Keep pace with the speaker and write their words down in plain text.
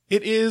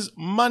It is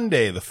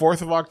Monday, the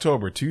 4th of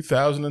October,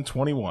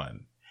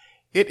 2021.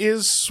 It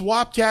is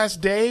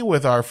Swapcast Day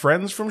with our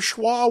friends from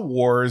Schwa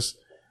Wars.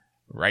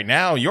 Right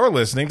now, you're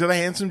listening to the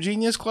Handsome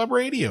Genius Club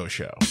radio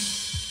show.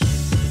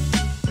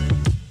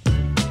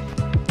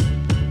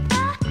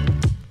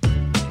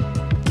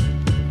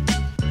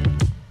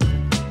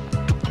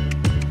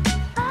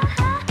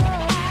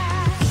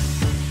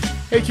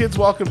 Hey kids,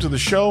 welcome to the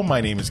show.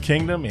 My name is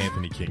Kingdom,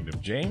 Anthony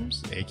Kingdom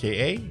James,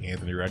 aka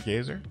Anthony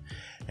Rutgazer.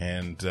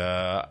 And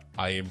I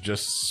am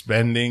just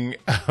spending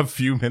a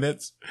few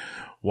minutes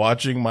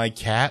watching my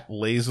cat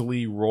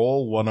lazily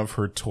roll one of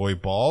her toy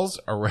balls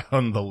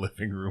around the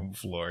living room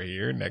floor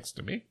here next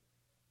to me.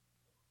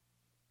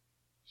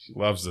 She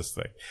loves this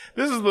thing.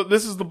 This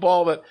is the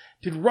ball that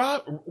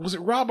was it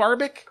Rob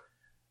Arbic?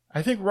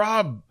 I think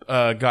Rob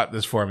got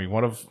this for me.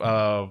 One of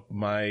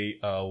my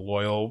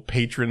loyal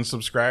Patreon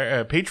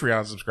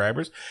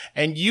subscribers,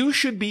 and you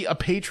should be a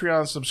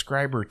Patreon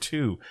subscriber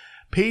too.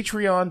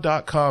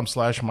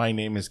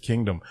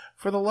 Patreon.com/MyNameIsKingdom.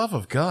 For the love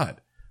of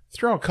God,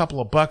 throw a couple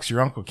of bucks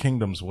your Uncle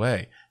Kingdom's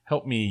way.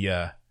 Help me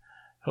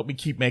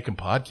keep making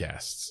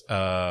podcasts.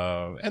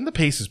 And the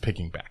pace is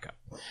picking back up.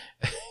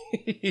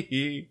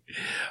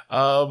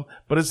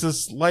 But it's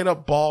this light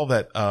up ball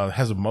that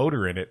has a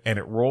motor in it, and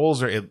it rolls.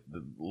 There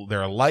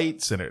are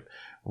lights, and it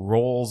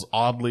rolls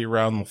oddly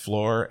around the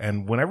floor.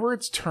 And whenever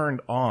it's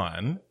turned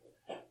on,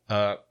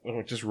 it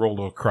just rolled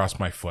across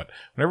my foot.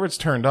 Whenever it's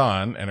turned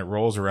on and it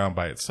rolls around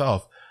by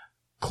itself,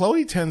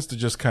 Chloe tends to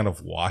just kind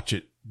of watch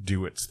it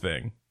do its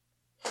thing.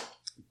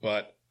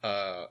 But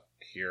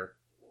here,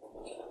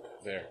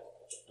 there,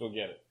 go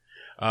get it.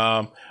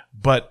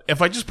 But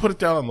if I just put it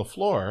down on the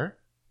floor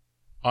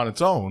on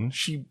its own,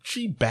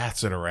 she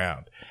bats it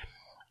around.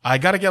 I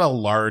got to get a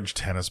large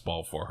tennis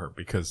ball for her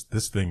because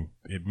this thing,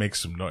 it makes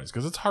some noise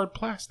because it's hard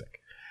plastic.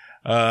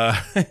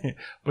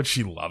 But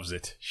she loves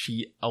it.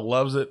 She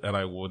loves it, and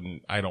I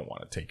don't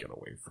want to take it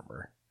away from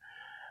her.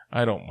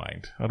 I don't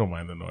mind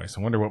the noise.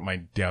 I wonder what my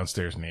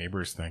downstairs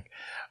neighbors think.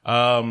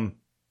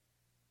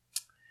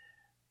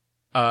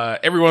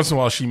 Every once in a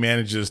while she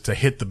manages to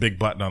hit the big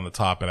button on the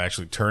top and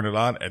actually turn it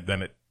on, and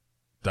then it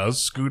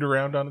does scoot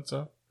around on its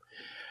own.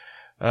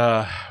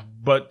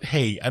 But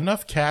hey,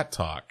 enough cat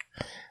talk.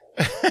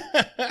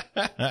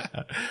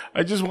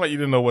 I just want you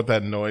to know what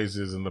that noise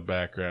is in the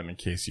background in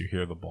case you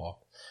hear the ball.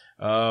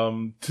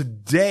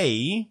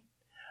 Today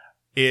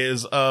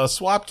is a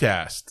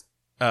Swapcast.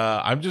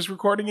 I'm just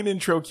recording an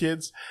intro,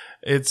 kids.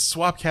 It's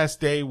Swapcast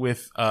Day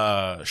with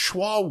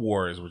Schwa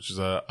Wars, which is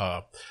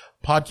a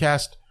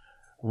podcast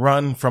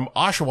run from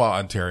Oshawa,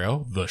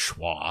 Ontario, the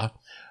Schwa,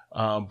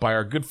 by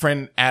our good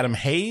friend Adam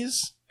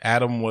Hayes.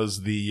 Adam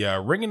was the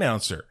ring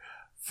announcer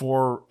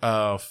for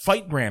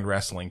Fight Brand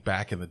Wrestling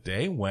back in the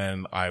day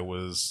when I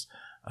was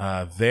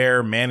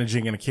there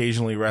managing and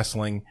occasionally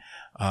wrestling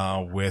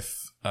with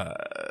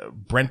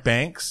Brent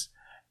Banks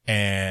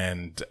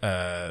and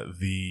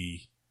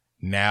the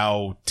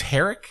now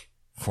Tarek,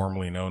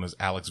 formerly known as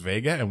Alex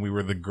Vega, and we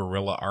were the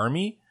Guerrilla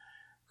Army.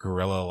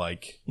 Guerrilla,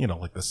 like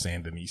the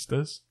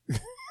Sandinistas.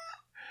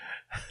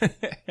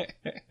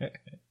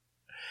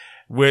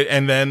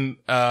 And then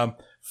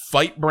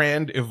Fight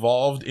Brand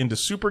evolved into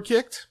Super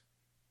Kicked,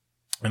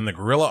 and the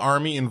Guerrilla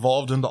Army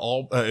evolved into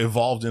all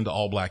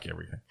black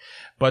everything.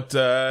 But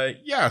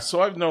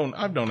so I've known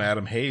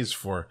Adam Hayes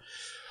for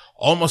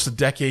almost a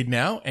decade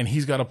now, and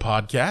he's got a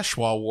podcast,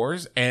 Schwa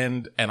Wars,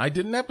 and I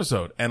did an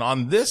episode. And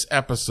on this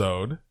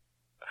episode,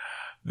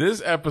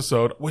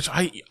 which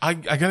I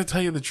gotta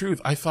tell you the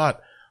truth, I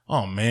thought,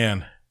 oh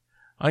man,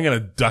 I'm gonna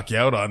duck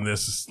out on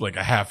this like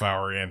a half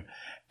hour in.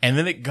 And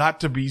then it got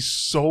to be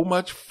so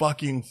much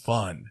fucking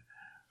fun.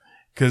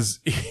 Cause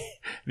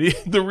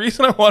the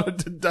reason I wanted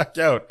to duck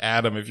out,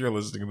 Adam, if you're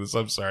listening to this,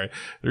 I'm sorry.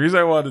 The reason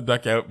I wanted to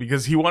duck out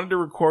because he wanted to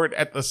record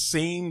at the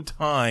same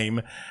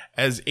time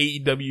as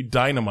AEW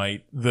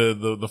Dynamite,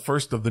 the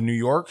first of the New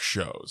York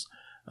shows.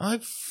 I'm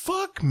like,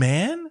 fuck,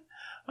 man.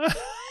 I'm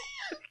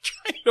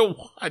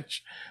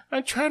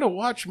trying to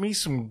watch me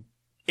some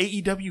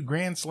AEW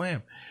Grand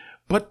Slam.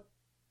 But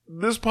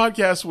this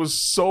podcast was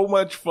so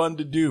much fun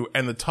to do.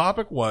 And the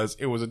topic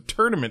it was a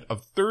tournament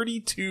of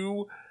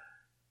 32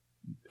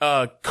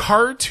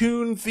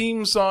 cartoon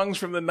theme songs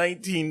from the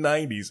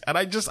 1990s. And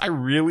I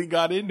really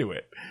got into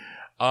it.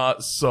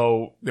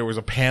 So there was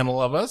a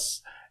panel of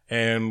us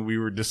and we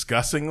were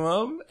discussing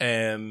them.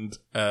 And,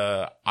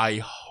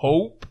 I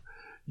hope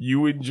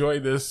you enjoy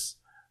this,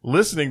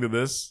 listening to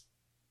this,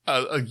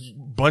 a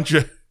bunch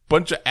of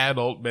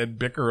adult men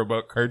bicker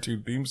about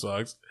cartoon theme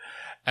songs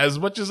as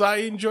much as I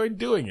enjoyed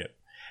doing it.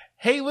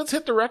 Hey, let's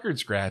hit the record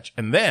scratch.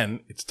 And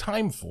then it's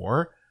time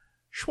for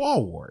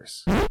Schwa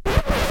Wars.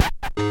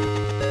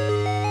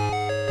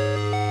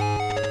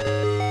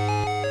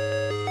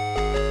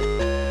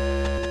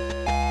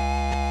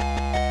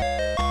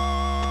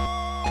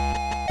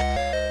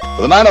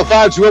 For the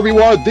 905 to wherever you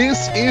are,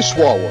 this is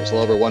Schwa Wars.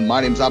 Hello everyone,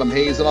 my name's Adam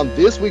Hayes, and on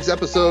this week's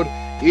episode,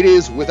 it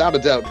is without a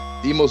doubt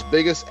the most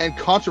biggest and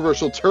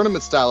controversial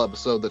tournament-style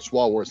episode that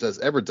Schwa Wars has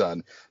ever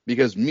done,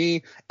 because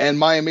me and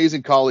my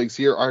amazing colleagues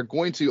here are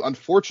going to,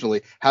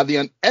 unfortunately, have the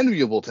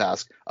unenviable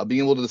task of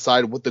being able to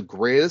decide what the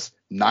greatest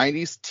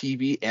 90s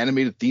TV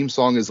animated theme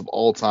song is of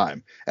all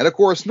time. And of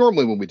course,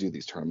 normally when we do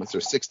these tournaments,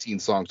 there's 16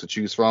 songs to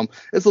choose from.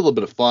 It's a little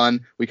bit of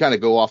fun. We kind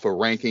of go off a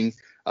ranking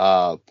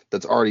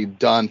that's already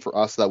done for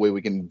us. That way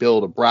we can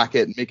build a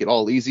bracket and make it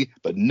all easy.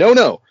 But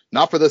no,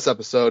 not for this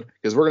episode,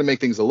 because we're going to make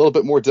things a little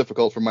bit more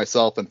difficult for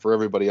myself and for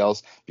everybody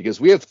else, because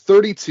we have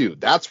 32.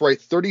 That's right,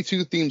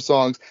 32 theme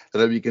songs that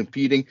will be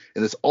competing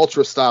in this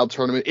ultra style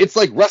tournament. It's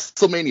like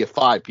WrestleMania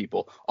 5,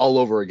 people, all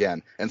over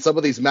again. And some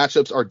of these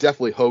matchups are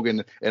definitely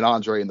Hogan and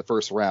Andre in the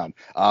first round.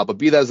 But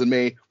be that as it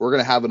may, we're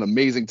going to have an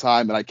amazing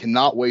time, and I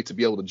cannot wait to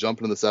be able to jump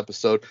into this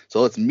episode.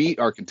 So let's meet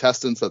our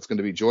contestants that's going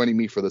to be joining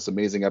me for this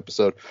amazing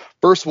episode.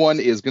 First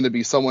one is going to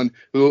be someone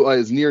who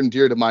is near and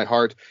dear to my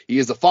heart. He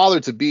is a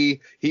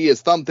father-to-be. He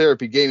is Thumb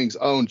Therapy Gaming's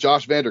own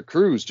Josh Vander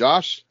Cruz.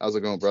 Josh, how's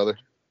it going, brother?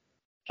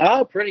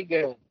 Oh, pretty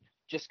good.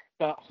 Just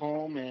got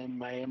home and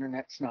my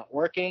internet's not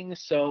working,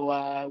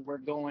 so we're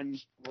going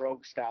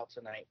rogue style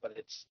tonight, but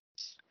it's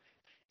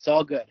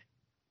all good.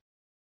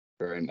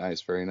 Very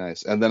nice, very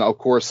nice. And then, of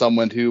course,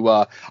 someone who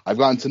I've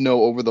gotten to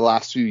know over the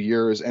last few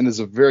years and is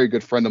a very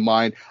good friend of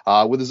mine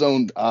with his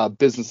own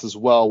business as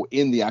well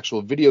in the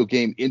actual video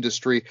game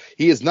industry.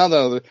 He is none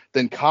other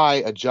than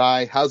Kai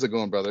Ajay. How's it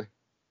going, brother?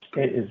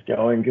 It is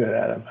going good,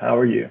 Adam. How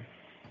are you?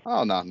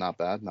 Oh, not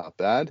bad, not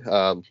bad.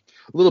 A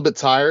little bit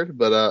tired,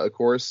 but of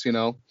course,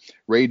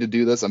 ready to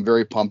do this. I'm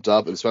very pumped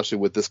up, especially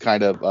with this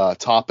kind of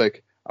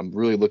topic. I'm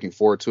really looking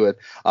forward to it.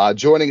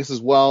 Joining us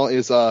as well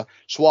is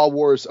Schwa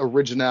Wars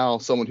original,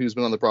 someone who's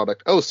been on the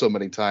product so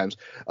many times.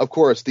 Of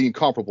course, the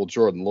incomparable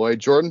Jordan Lloyd.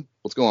 Jordan,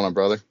 what's going on,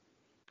 brother?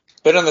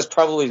 Been on this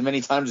probably as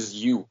many times as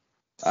you.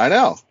 I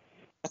know.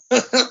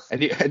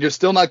 and you're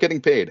still not getting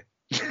paid.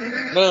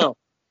 No.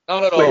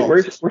 Not at all. Wait,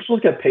 we're supposed to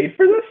get paid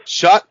for this?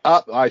 Shut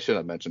up. I shouldn't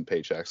have mentioned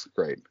paychecks.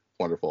 Great.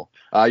 Wonderful.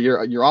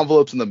 Your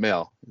envelope's in the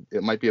mail.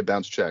 It might be a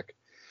bounce check.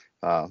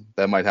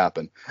 That might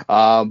happen.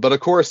 But of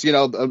course,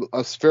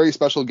 a very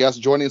special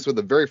guest joining us for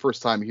the very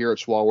first time here at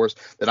Schwa Wars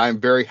that I'm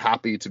very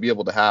happy to be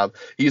able to have.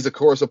 He's, of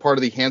course, a part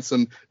of the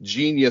Handsome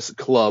Genius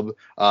Club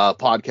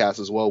podcast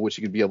as well, which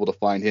you can be able to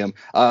find him.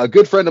 A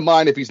good friend of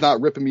mine, if he's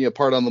not ripping me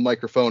apart on the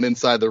microphone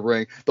inside the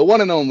ring, the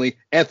one and only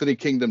Anthony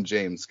Kingdom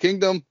James.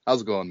 Kingdom,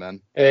 how's it going,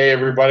 man? Hey,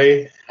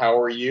 everybody.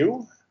 How are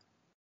you?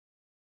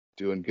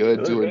 Doing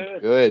good.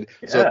 Yeah,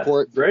 So, of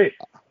course, great.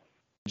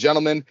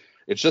 Gentlemen,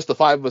 it's just the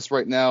five of us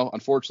right now.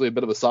 Unfortunately, a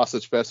bit of a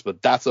sausage fest,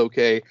 but that's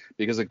okay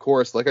because, of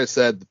course, like I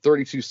said, the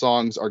 32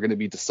 songs are going to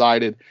be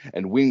decided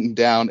and weaned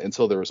down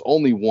until there is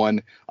only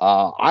one.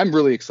 I'm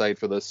really excited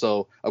for this.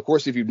 So, of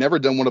course, if you've never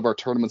done one of our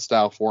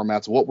tournament-style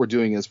formats, what we're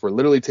doing is we're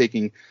literally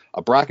taking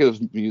a bracket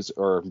of music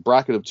or a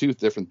bracket of two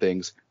different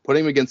things,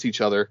 putting them against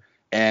each other.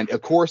 And,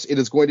 of course, it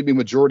is going to be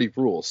majority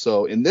rules.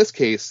 So, in this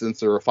case, since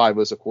there are five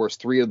of us, of course,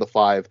 3 of the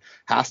 5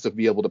 has to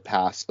be able to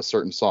pass a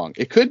certain song.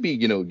 It could be,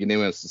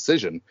 unanimous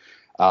decision.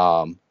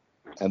 And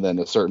then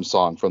a certain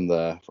song from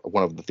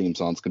one of the theme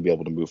songs can be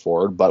able to move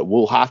forward, but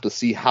we'll have to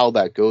see how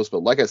that goes.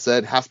 But like I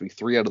said, it has to be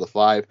 3 out of the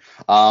 5.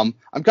 I'm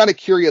kind of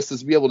curious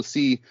to be able to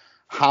see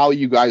how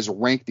you guys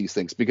rank these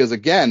things, because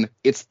again,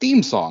 it's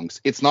theme songs.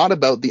 It's not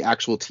about the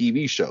actual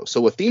TV show.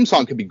 So a theme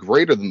song could be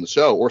greater than the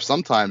show, or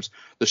sometimes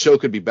the show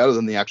could be better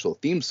than the actual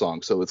theme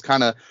song. So it's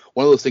kind of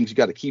one of those things you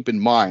got to keep in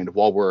mind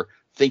while we're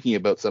thinking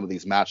about some of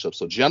these matchups.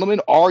 So gentlemen,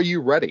 are you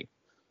ready?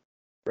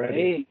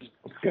 Ready.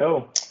 Let's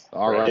go.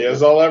 All right. Ready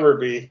as I'll ever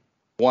be.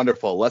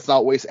 Wonderful. Let's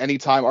not waste any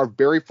time. Our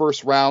very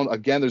first round,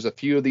 again, there's a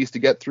few of these to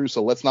get through,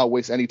 so let's not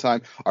waste any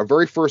time. Our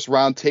very first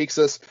round takes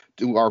us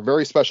to our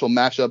very special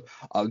matchup,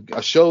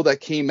 a show that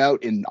came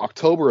out in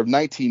October of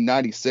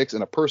 1996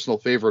 and a personal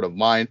favorite of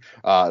mine,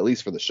 at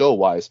least for the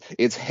show-wise.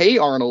 It's Hey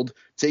Arnold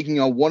taking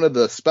on one of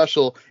the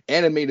special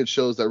animated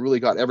shows that really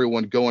got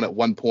everyone going at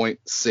one point,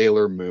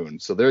 Sailor Moon.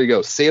 So there you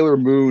go, Sailor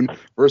Moon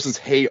versus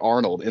Hey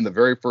Arnold in the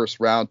very first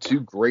round. 2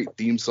 great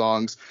theme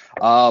songs.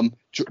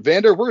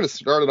 Vander, we're going to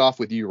start it off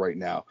with you right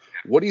now.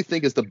 What do you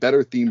think is the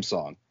better theme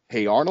song,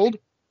 Hey Arnold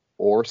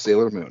or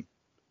Sailor Moon?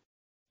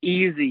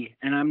 Easy,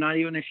 and I'm not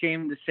even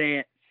ashamed to say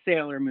it,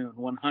 Sailor Moon,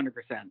 100%.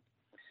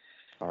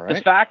 All right.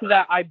 The fact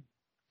that I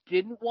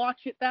didn't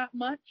watch it that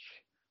much,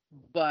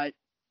 but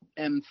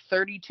am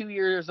 32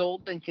 years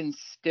old and can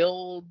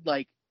still,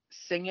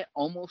 sing it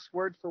almost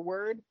word for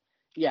word,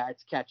 yeah,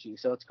 it's catchy,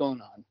 so it's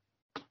going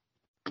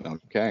on.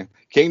 Okay.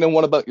 Kingdom,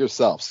 what about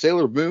yourself?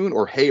 Sailor Moon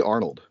or Hey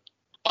Arnold?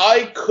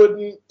 I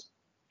couldn't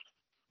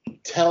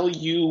tell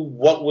you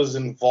what was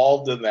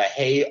involved in the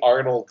Hey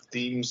Arnold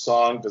theme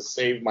song to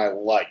save my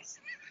life.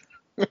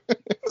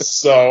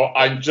 So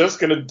I'm just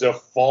going to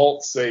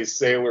default say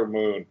Sailor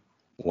Moon.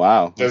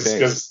 Wow. Just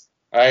because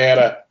I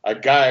had a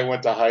guy I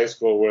went to high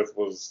school with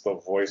was the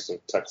voice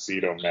of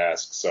Tuxedo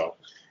Mask. So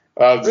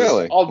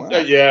really? Wow.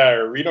 Yeah,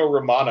 Reno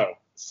Romano.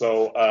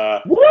 So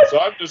What? so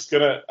I'm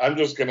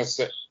just gonna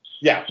say,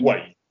 yeah,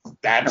 what?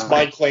 That's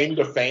my claim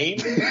to fame.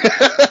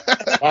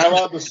 Am I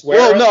allowed to swear?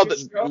 Well, on no,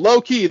 this show? low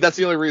key. That's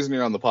the only reason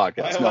you're on the Am I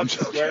podcast. No, I'm allowed to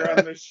joking. swear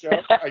on this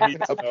show? I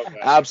need to know that.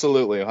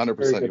 Absolutely, Very 100%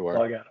 good you are.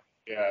 plug, Adam.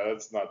 Yeah,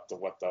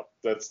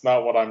 that's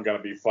not what I'm going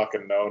to be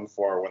fucking known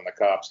for when the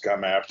cops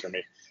come after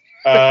me.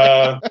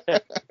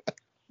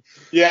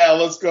 Yeah,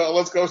 let's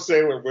go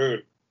Sailor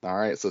Moon. All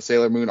right, so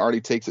Sailor Moon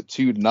already takes it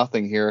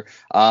 2-0 here.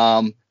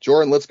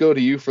 Jordan, let's go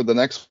to you for the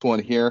next one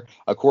here.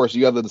 Of course,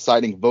 you have the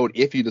deciding vote.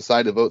 If you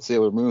decide to vote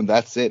Sailor Moon,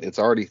 that's it. It's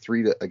already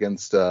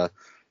it's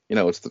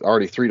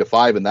already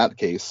 3-5 in that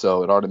case,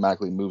 so it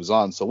automatically moves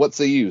on. So what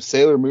say you,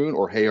 Sailor Moon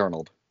or Hey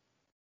Arnold?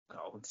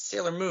 Oh,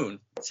 Sailor Moon.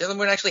 Sailor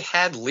Moon actually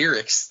had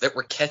lyrics that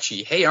were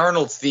catchy. Hey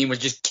Arnold's theme was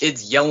just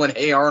kids yelling,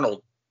 "Hey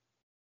Arnold."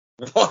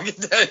 With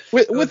a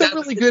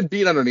really good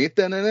beat underneath.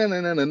 Sure,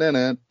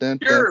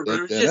 but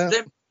it was just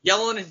them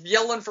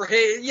yelling for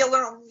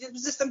yelling. It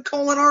was just them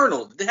calling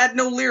Arnold. They had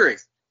no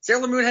lyrics.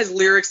 Sailor Moon has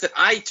lyrics that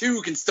I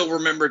too can still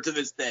remember to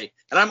this day,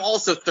 and I'm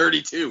also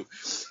 32.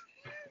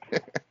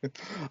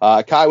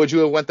 Kai, would you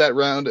have went that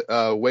round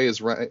way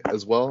as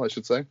well, I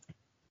should say?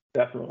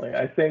 Definitely.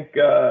 I think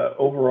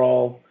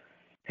overall,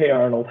 Hey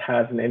Arnold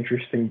has an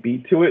interesting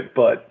beat to it,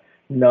 but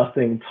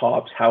nothing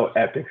tops how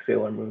epic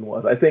Sailor Moon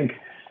was. I think,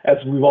 as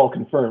we've all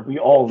confirmed, we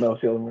all know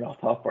Sailor Moon off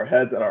the top of our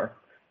heads and are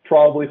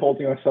probably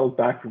holding ourselves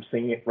back from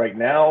singing it right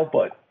now,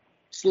 but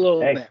Just a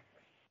little hey,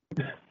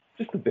 bit.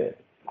 just a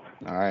bit.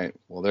 All right.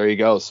 Well, there you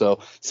go. So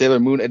Sailor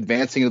Moon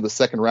advancing into the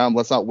second round.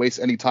 Let's not waste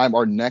any time.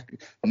 Our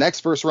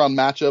next first round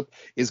matchup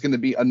is going to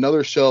be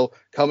another show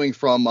coming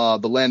from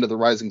the land of the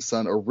rising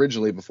sun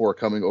originally, before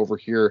coming over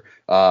here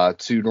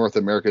to North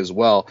America as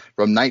well.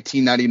 From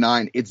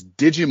 1999, it's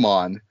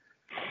Digimon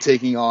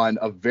taking on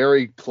a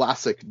very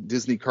classic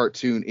Disney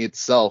cartoon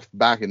itself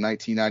back in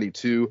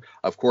 1992.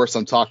 Of course,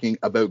 I'm talking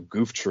about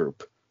Goof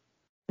Troop.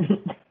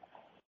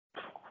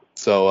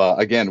 So,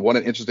 again, what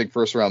an interesting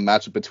first-round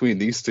matchup between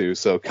these two.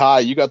 So, Kai,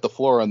 you got the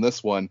floor on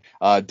this one.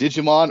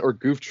 Digimon or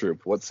Goof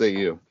Troop? What say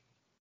you?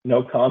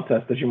 No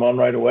contest. Digimon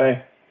right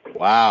away.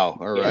 Wow.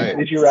 All right.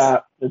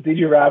 The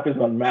Digirap is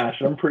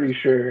unmatched. I'm pretty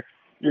sure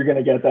you're going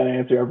to get that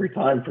answer every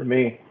time from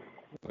me.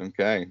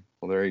 Okay.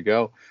 Well, there you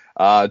go.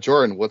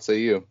 Jordan, what say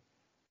you?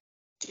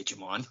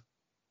 Digimon.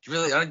 You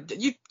really?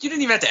 You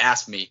didn't even have to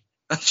ask me.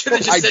 I should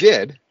have just I said.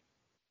 did.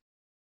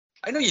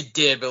 I know you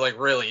did, but like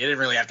really, you didn't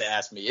really have to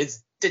ask me.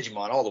 It's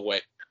Digimon all the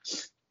way.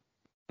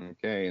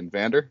 Okay. And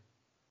Vander?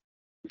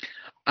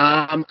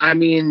 I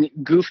mean,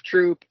 Goof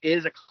Troop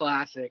is a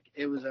classic.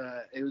 It was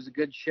a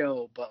good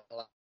show, but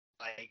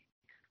like,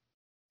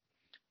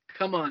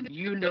 come on,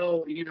 you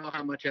know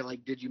how much I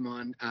like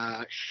Digimon,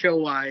 show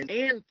wise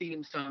and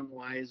theme song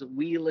wise.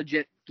 We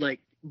legit like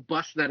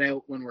bust that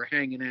out when we're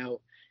hanging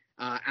out,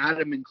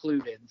 Adam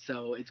included.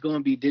 So it's going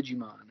to be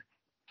Digimon.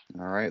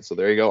 All right. So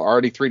there you go.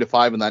 Already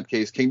 3-5 in that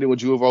case. Kingdom,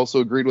 would you have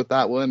also agreed with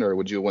that one, or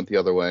would you have went the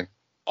other way?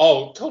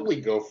 Oh, totally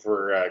go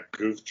for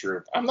Goof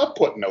Troop. I'm not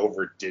putting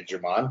over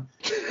Digimon.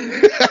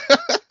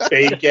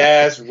 Fake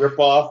ass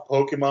rip-off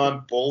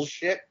Pokemon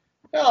bullshit.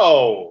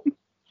 No.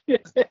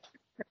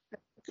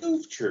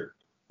 Goof Troop.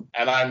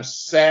 And I'm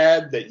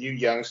sad that you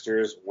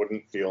youngsters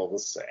wouldn't feel the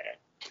same.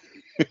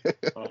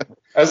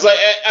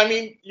 I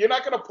mean, you're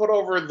not going to put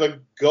over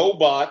the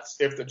GoBots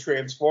if the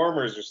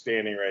Transformers are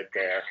standing right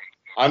there.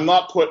 I'm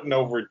not putting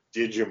over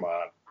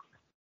Digimon.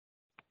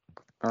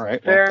 All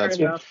right. Fair Well,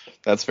 enough.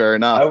 that's fair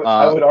enough.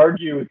 I would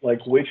argue with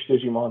like which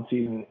Digimon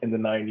season in the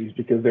 90s,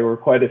 because there were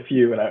quite a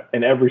few,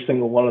 and every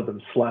single one of them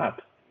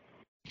slapped.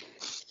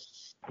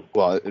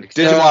 Well,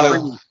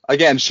 Digimon,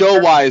 again,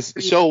 show-wise,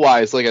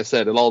 like I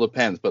said, it all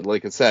depends. But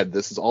like I said,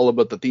 this is all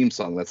about the theme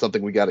song. That's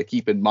something we got to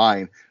keep in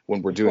mind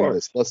when we're doing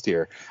this list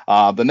here.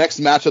 The next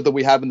matchup that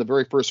we have in the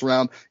very first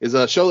round is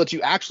a show that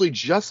you actually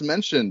just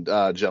mentioned,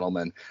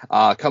 gentlemen.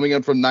 Coming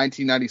in from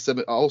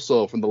 1997,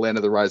 also from the land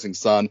of the rising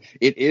sun.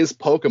 It is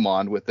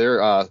Pokemon with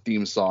their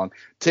theme song,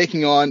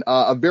 taking on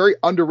a very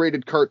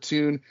underrated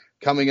cartoon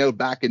coming out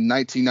back in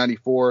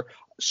 1994,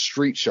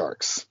 Street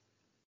Sharks.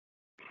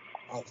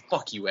 Oh,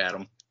 fuck you,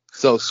 Adam.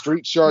 So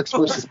Street Sharks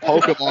versus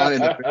Pokemon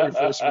in the very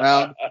first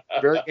round.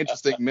 Very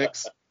interesting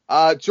mix.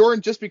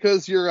 Jordan, just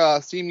because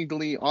you're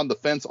seemingly on the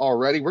fence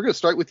already, we're going to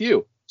start with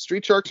you.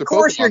 Street Sharks or Pokemon? Of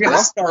course you're going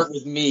to start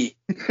with me.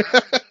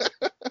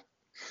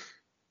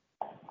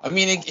 I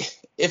mean,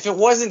 if it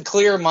wasn't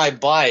clear my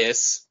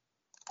bias...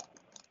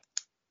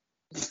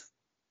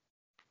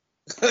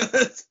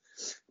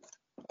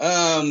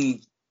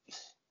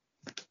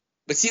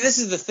 But see, this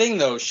is the thing,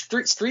 though.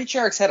 Street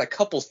Sharks had a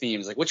couple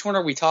themes. Like, which one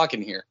are we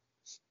talking here?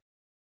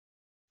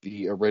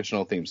 The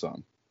original theme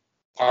song.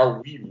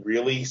 Are we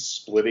really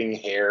splitting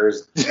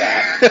hairs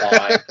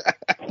that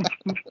time?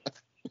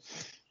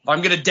 If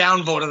I'm going to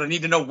downvote it, I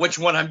need to know which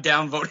one I'm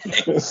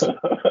downvoting.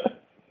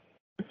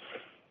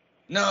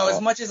 No, as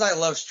much as I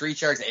love Street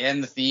Sharks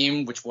and the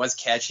theme, which was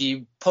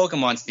catchy,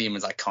 Pokemon's theme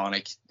is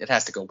iconic. It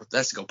has to go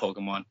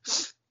Pokemon.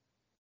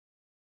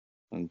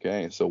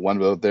 Okay, so one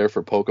vote there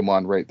for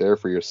Pokemon right there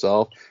for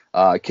yourself.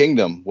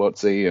 Kingdom, what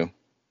say you?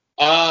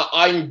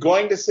 I'm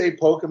going to say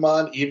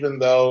Pokemon, even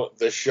though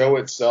the show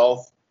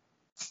itself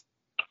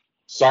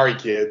sorry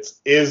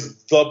kids,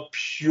 is the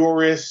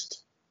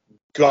purest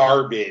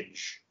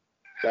garbage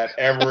that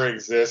ever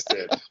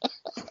existed.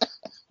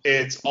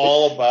 It's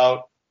all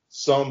about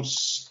some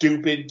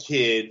stupid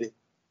kid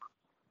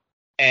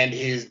and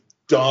his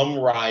dumb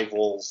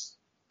rivals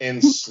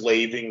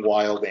enslaving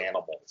wild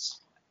animals.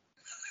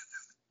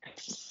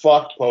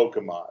 Fuck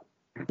Pokemon.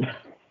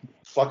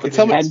 Fuck it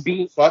in its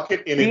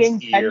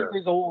ear. 10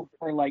 years old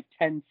for like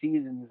 10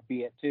 seasons,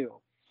 be it too.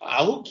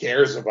 Who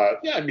cares about?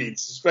 Yeah, I mean,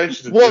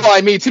 suspension. Well,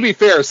 I mean, to be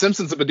fair,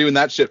 Simpsons have been doing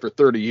that shit for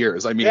 30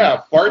 years. I mean,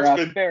 yeah,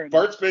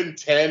 Bart's been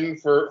 10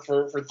 for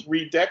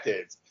 3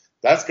 decades.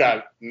 That's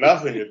got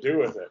nothing to do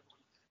with it.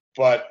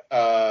 But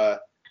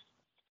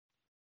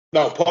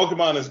no,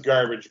 Pokemon is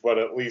garbage. But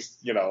at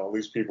least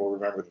people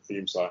remember the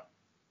theme song.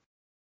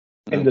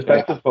 In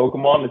defense of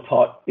Pokemon,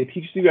 it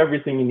teaches you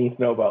everything you need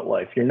to know about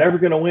life. You're never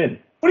gonna win.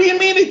 What do you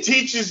mean it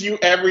teaches you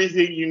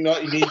everything you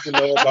need to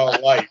know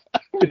about life?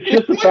 It's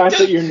just the fact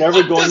that you're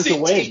never going to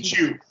win. Teach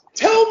you?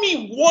 Tell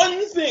me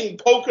one thing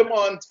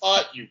Pokemon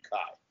taught you, Kai.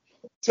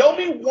 Tell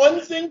me one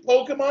thing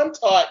Pokemon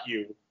taught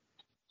you,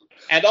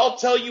 and I'll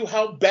tell you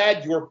how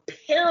bad your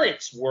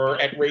parents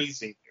were at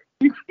raising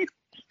you.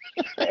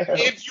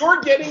 If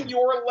you're getting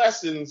your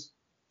lessons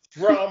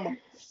from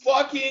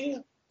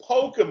fucking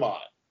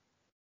Pokemon.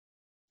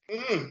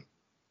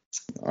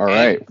 All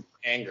right.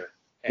 Anger.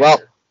 Well,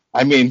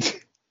 I mean,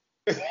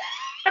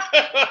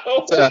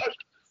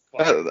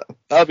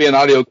 that'll be an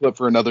audio clip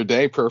for another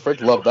day.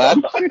 Perfect. Love that.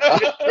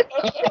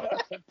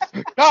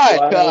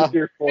 Kai,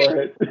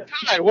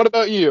 what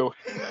about you?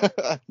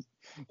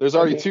 There's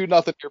already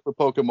 2-0 here for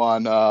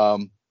Pokemon. I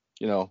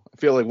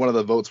feel like one of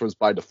the votes was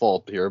by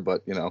default here,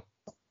 but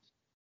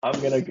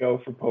I'm gonna go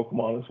for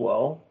Pokemon as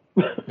well.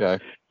 Okay.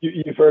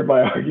 You've heard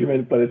my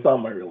argument, but it's not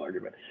my real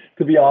argument.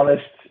 To be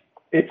honest,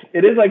 it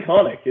is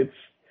iconic.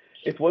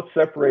 It's what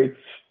separates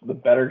the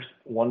better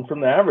one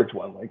from the average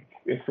one. Like,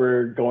 if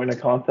we're going to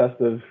contest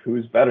of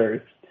who's better,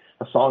 if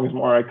a song is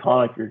more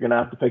iconic, you're gonna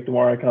have to pick the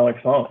more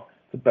iconic song.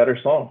 It's a better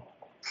song.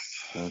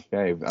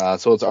 Okay,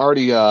 so it's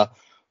already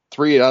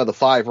 3 out of the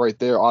 5 right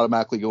there,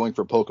 automatically going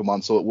for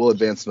Pokemon, so it will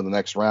advance into the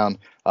next round.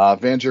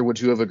 Vanger,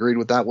 would you have agreed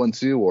with that one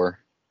too, or?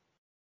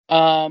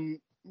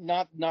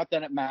 Not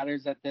that it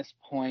matters at this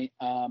point.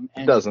 And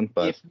it doesn't,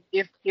 but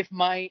if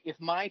my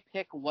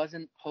pick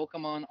wasn't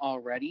Pokemon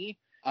already,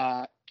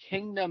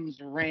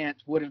 Kingdom's rant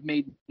would have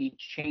made me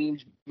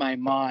change my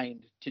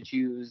mind to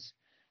choose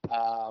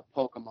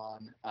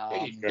Pokemon.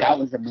 That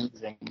was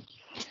amazing.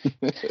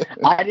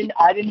 I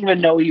didn't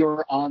even know you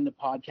were on the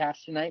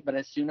podcast tonight, but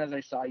as soon as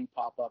I saw you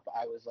pop up,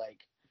 I was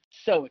like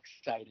so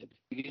excited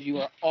because you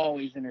are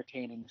always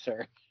entertaining,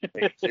 sir.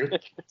 Thank you.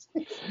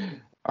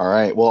 All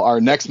right. Well,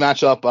 our next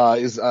matchup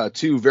is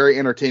 2 very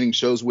entertaining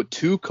shows with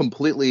 2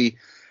 completely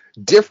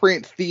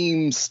different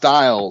theme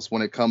styles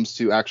when it comes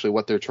to actually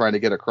what they're trying to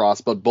get across,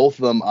 but both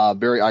of them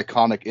very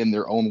iconic in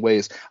their own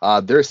ways.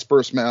 Their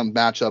first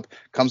matchup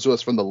comes to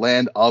us from the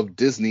land of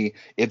Disney.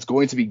 It's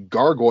going to be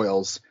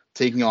Gargoyles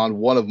taking on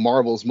one of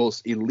Marvel's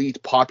most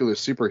elite popular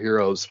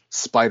superheroes,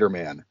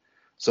 Spider-Man.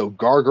 So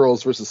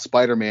Gargoyles versus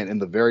Spider-Man in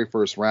the very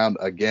first round.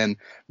 Again,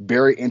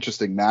 very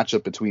interesting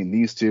matchup between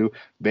these two.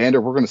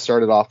 Vander, we're going to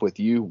start it off with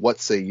you. What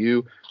say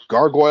you,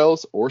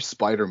 Gargoyles or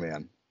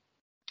Spider-Man?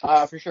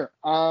 For sure.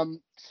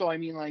 So I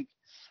mean, like,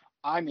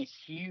 I'm a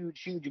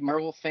huge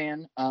Marvel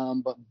fan,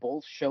 but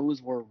both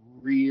shows were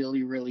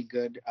really, really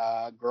good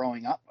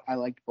growing up. I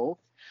liked both.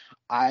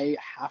 I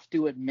have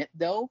to admit,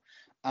 though,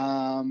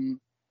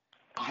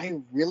 I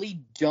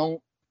really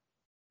don't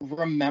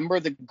remember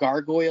the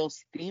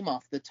Gargoyles theme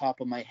off the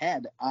top of my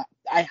head.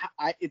 I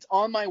it's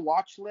on my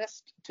watch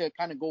list to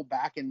kind of go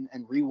back and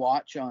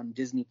rewatch on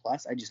Disney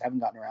Plus. I just haven't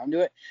gotten around to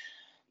it.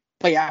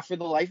 But yeah, for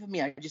the life of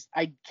me, I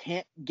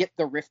can't get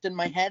the riff in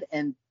my head.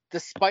 And the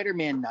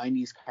Spider-Man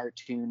 90s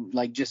cartoon,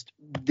 like, just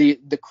the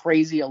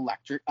crazy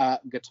electric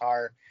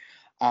guitar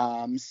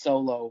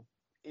solo,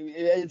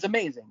 it's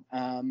amazing.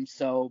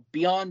 So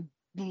beyond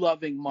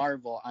loving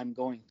Marvel, I'm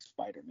going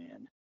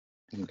Spider-Man.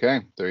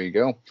 Okay, there you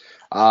go.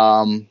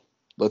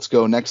 Let's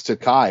go next to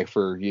Kai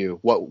for you.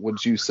 What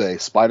would you say,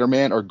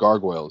 Spider-Man or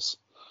Gargoyles?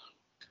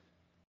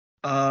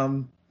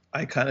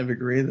 I kind of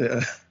agree.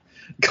 The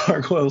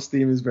Gargoyles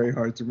theme is very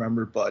hard to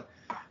remember, but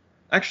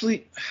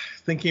actually,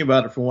 thinking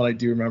about it from what I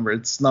do remember,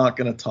 it's not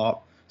going to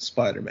top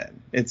Spider-Man.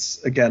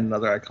 It's, again,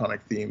 another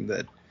iconic theme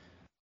that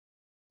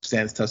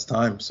stands test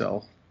time,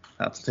 so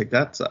I have to take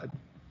that side.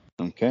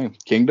 Okay.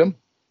 Kingdom?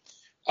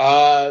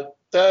 The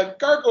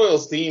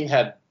Gargoyles theme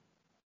had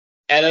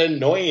an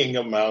annoying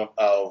amount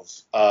of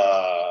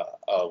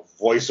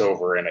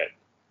voiceover in it.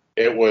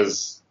 It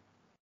was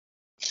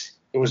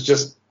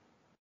just,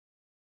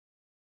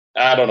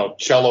 I don't know,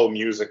 cello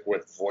music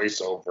with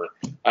voiceover.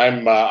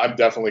 I'm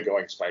definitely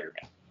going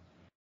Spider-Man.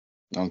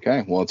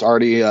 Okay, well, it's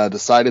already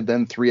decided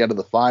then, 3 out of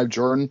the 5.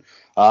 Jordan,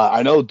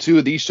 I know 2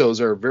 of these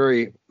shows are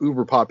very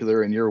uber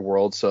popular in your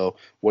world, so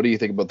what do you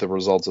think about the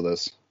results of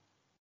this?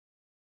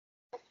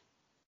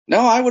 No,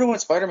 I would have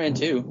went Spider-Man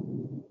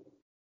too.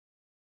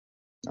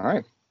 All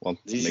right. Well,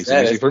 it makes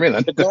it easy for me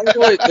then.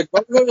 The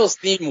Gargoyles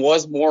theme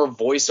was more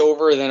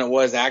voiceover than it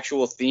was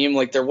actual theme.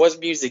 Like, there was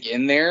music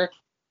in there.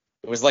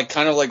 It was like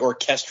kind of like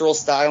orchestral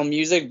style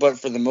music, but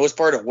for the most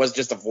part, it was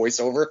just a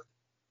voiceover.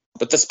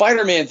 But the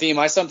Spider-Man theme,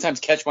 I sometimes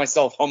catch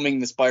myself humming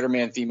the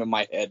Spider-Man theme in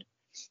my head.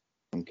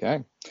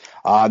 Okay.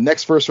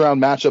 Next first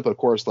round matchup, of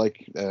course,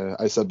 like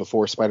I said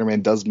before,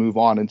 Spider-Man does move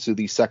on into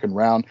the second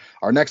round.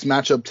 Our next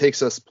matchup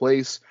takes us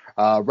place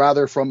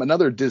rather from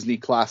another Disney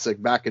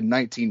classic back in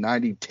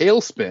 1990,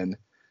 Tailspin,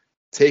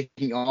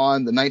 taking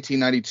on the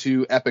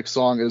 1992 epic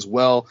song as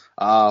well,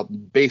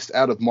 based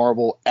out of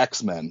Marvel,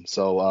 X-Men.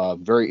 So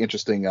very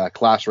interesting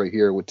clash right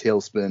here with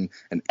Tailspin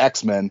and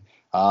X-Men.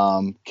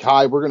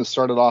 Kai, we're going to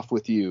start it off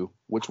with you.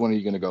 Which one are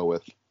you going to go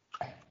with?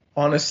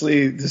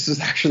 Honestly, this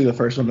is actually the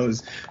first one that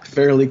was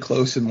fairly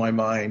close in my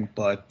mind,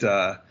 but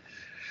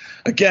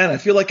again, I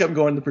feel like I'm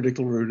going the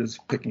predictable route as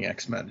picking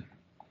X-Men.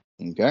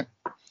 Okay.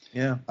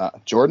 Yeah.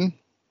 Jordan?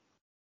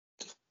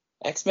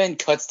 X-Men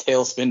cuts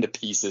Tailspin to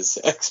pieces.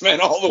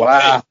 X-Men all the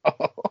way.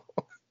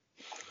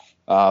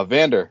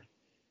 Vander?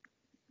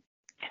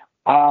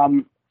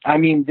 I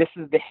mean, this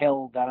is the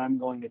hill that I'm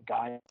going to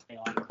die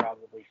on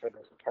probably for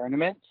this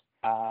tournament.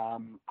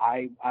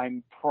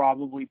 I'm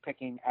probably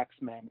picking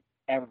X-Men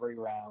every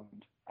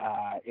round.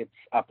 It's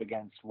up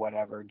against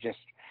whatever.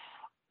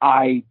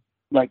 Like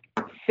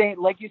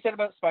you said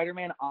about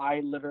Spider-Man, I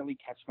literally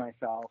catch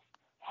myself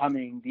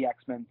humming the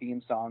X-Men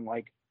theme song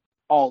like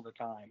all the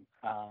time.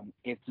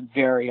 It's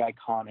very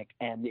iconic,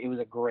 and it was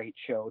a great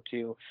show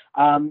too.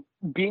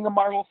 Being a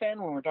Marvel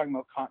fan, when we're talking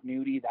about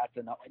continuity, that's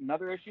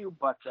another issue,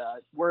 but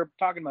we're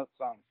talking about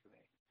songs today,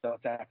 so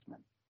it's X-Men.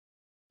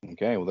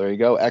 Okay, well, there you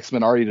go.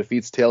 X-Men already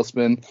defeats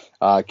Tailspin.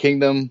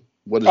 Kingdom,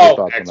 what is your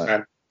thoughts on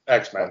that?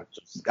 X-Men.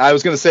 I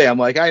was going to say, I'm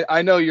like,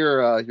 I know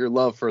your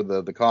love for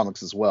the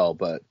comics as well,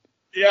 but...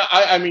 Yeah,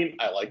 I mean,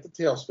 I like the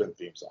Tailspin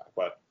theme song,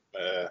 but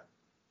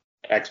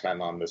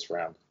X-Men on this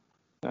round.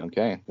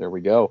 Okay, there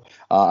we go.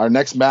 Our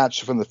next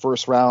match from the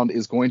first round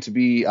is going to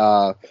be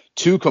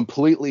two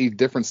completely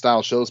different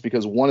style shows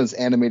because one is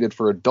animated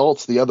for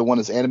adults, the other one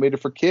is animated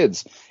for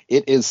kids.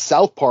 It is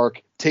South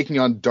Park taking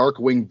on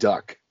Darkwing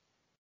Duck.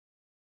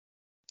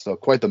 So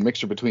quite the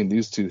mixture between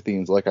these two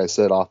themes, like I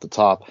said off the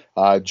top.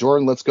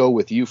 Jordan, let's go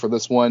with you for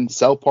this one.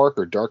 South Park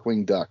or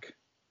Darkwing Duck?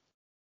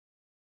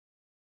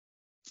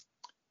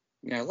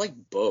 Yeah, I like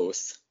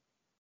both.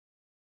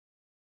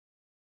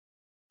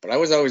 But I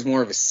was always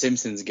more of a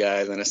Simpsons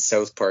guy than a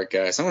South Park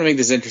guy. So I'm going to make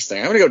this interesting.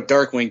 I'm going to go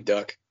Darkwing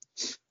Duck.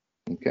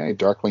 Okay,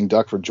 Darkwing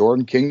Duck for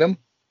Jordan. Kingdom?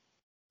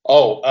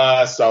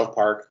 South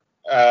Park.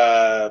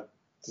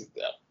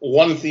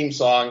 One theme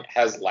song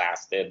has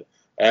lasted,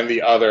 and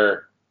the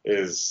other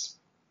is...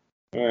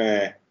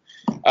 And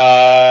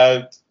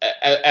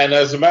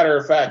as a matter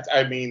of fact,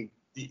 I mean,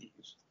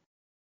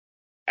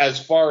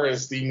 as far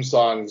as theme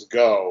songs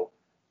go,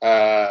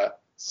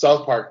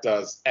 South Park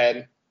does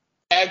an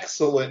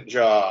excellent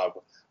job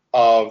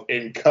of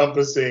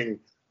encompassing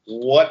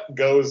what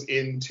goes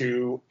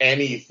into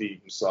any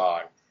theme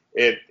song.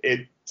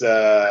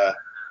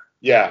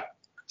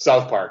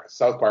 South Park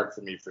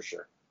for me for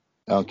sure.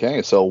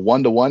 Okay, so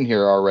 1-1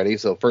 here already.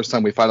 So first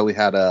time we finally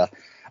had a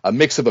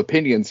mix of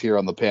opinions here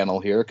on the panel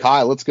here.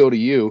 Kyle, let's go to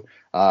you.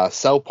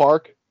 South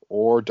Park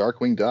or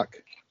Darkwing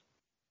Duck?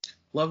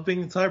 Love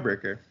being the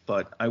tiebreaker,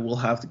 but I will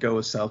have to go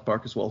with South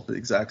Park as well for the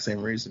exact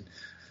same reason.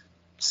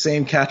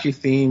 Same catchy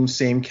theme,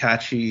 same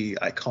catchy,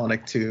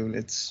 iconic tune.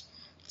 It's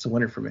a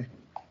winner for me.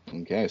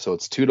 Okay, so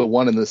it's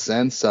 2-1 in this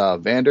sense.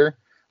 Vander,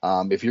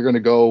 if you're going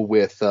to go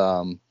with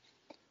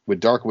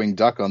Darkwing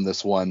Duck on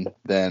this one,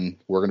 then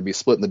we're going to be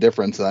splitting the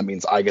difference, and that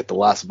means I get the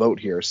last vote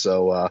here.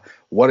 So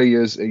what are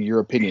your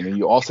opinion? Are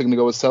you also going to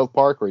go with South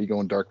Park, or are you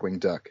going Darkwing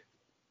Duck?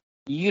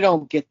 You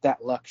don't get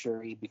that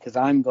luxury because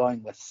I'm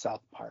going with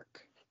South Park.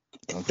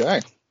 Okay.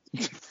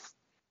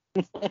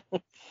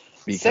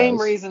 Same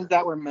reasons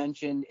that were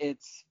mentioned. It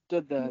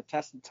stood the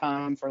test of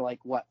time for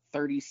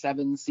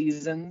 37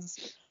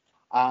 seasons.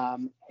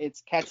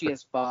 It's catchy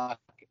as fuck,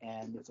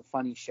 and it's a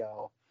funny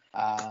show.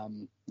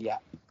 Yeah.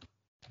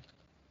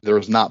 There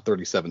was not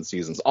 37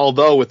 seasons.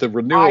 Although with the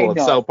renewal of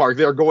South Park,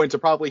 they're going to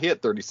probably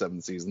hit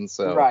 37 seasons.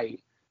 So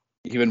right.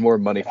 Even more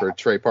money for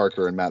Trey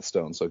Parker and Matt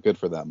Stone. So good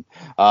for them.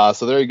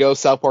 So there you go.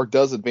 South Park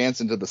does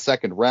advance into the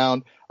second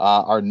round.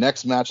 Our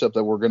next matchup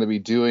that we're going to be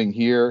doing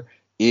here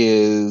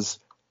is,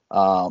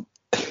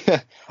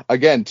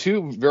 again,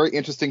 two very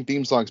interesting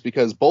theme songs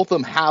because both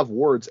of them have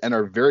words and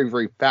are very,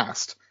 very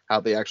fast how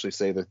they actually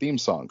say their theme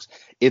songs.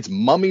 It's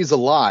Mummies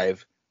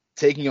Alive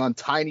taking on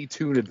Tiny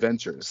Toon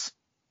Adventures.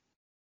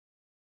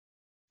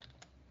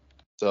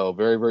 So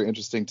very, very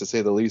interesting to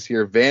say the least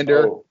here.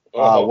 Vander,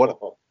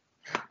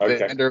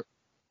 Okay.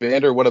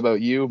 Vander, what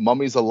about you?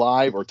 Mummies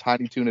Alive or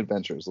Tiny Toon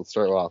Adventures? Let's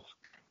start off.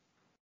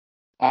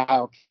 I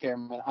don't care,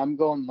 man. I'm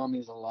going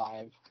Mummies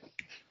Alive.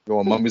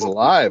 Going Mummies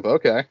Alive.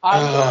 Okay.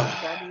 I'm going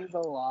Mummies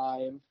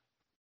Alive.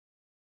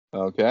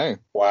 Okay.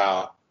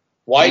 Wow.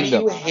 Why do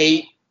you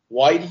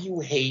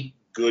hate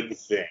good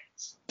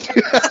things?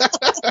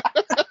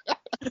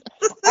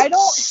 I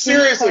don't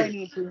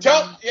seriously,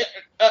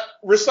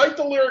 recite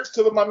the lyrics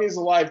to the Mummies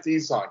Alive theme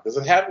song. Does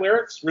it have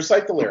lyrics?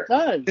 Recite the lyrics.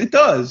 It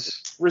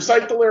does.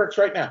 Recite the lyrics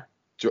right now.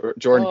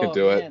 Jordan can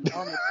do man, it.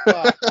 on the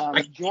spot.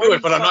 I can do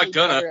it, but I'm not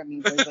gonna. I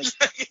mean, there's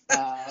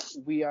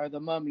we are the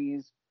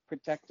mummies,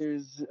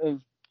 protectors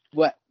of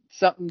what?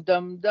 Something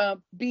dumb.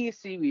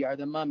 BC, we are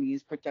the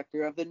mummies,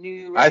 protector of the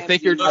new. I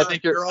think you're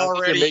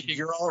already.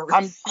 making.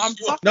 I'm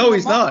No,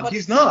 he's not.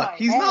 He's not.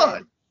 He's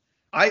not.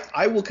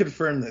 I will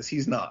confirm this.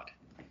 He's not.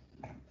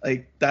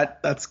 Like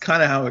that. That's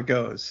kind of how it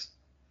goes.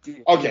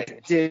 Okay.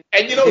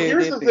 And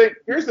here's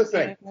the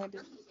thing.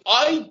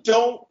 I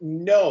don't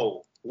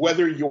know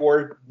whether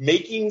you're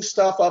making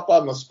stuff up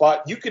on the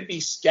spot. You could be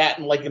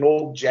scatting like an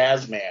old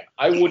jazz man.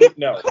 I wouldn't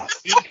know.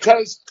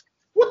 Because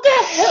what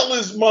the hell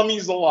is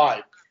Mummies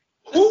Alive?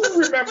 Who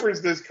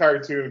remembers this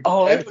cartoon?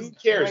 And who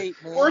cares? Great,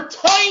 we're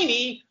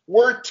tiny,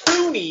 we're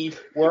toony,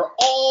 we're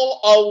all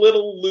a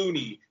little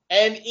loony.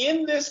 And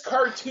in this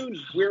cartoon,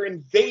 we're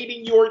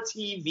invading your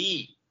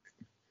TV.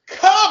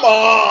 Come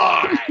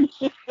on!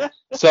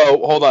 So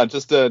hold on,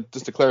 just to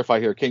clarify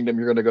here, Kingdom,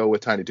 you're gonna go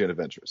with Tiny Toon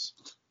Adventures.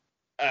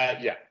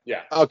 Yeah.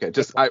 Okay,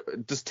 just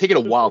taking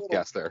a wild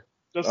guess there.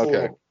 Just a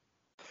little.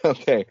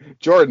 Okay,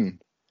 Jordan,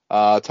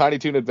 Tiny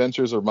Toon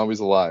Adventures or Mummies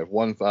Alive?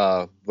 One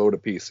vote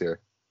apiece here.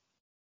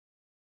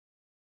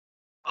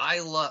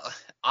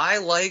 I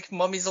like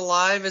Mummies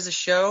Alive as a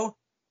show,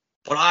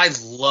 but I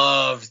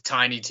loved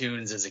Tiny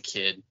Toons as a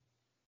kid.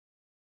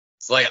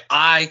 It's like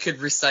I could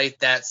recite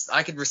that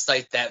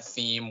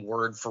theme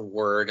word for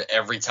word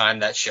every time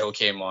that show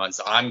came on.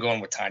 So I'm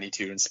going with Tiny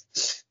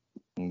Toons.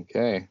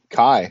 Okay,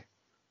 Kai.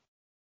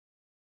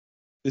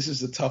 This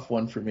is a tough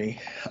one for me.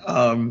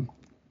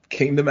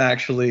 Kingdom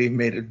actually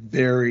made a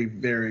very,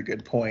 very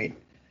good point.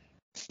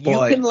 You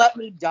can let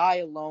me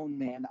die alone,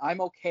 man.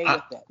 I'm okay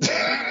with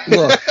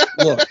it.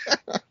 Look.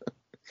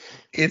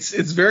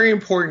 It's very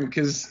important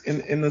because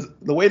in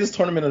the way this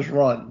tournament is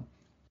run,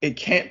 it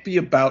can't be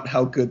about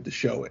how good the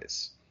show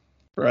is,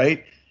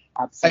 right?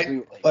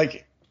 Absolutely.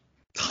 Like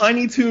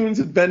Tiny Toons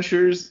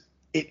Adventures,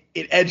 it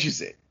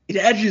edges it. It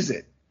edges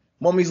it.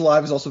 Mummies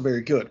Alive is also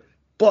very good,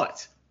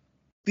 but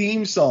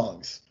theme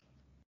songs,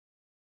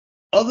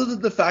 other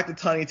than the fact that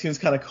Tiny Toons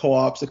kind of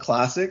co-ops a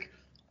classic,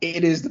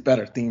 it is the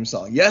better theme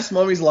song. Yes,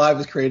 Mummies Alive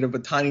is creative,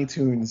 but Tiny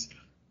Toons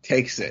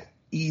takes it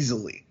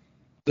easily.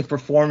 The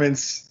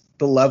performance,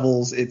 the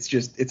levels,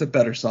 it's a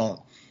better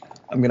song.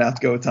 I'm gonna have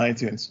to go with Tiny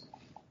Toons.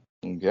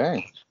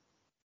 Okay.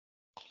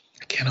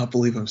 I cannot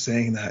believe I'm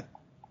saying that.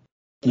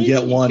 You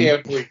get one. You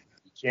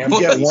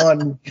get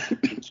one.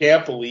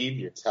 Can't believe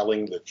you're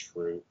telling the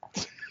truth.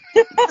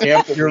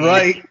 You're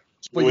right,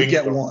 but you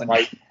get one.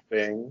 Right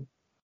thing.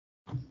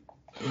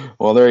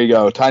 Well, there you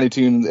go. Tiny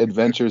Toon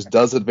Adventures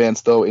does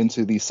advance, though,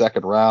 into the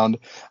second round.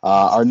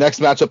 Our next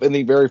matchup in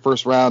the very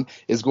first round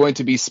is going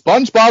to be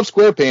SpongeBob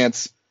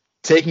SquarePants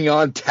taking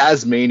on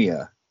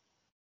Taz-Mania.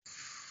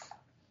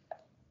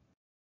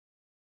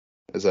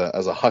 As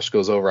a hush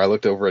goes over, I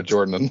looked over at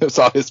Jordan and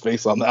saw his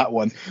face on that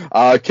one.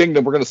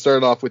 Kingdom, we're going to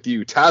start off with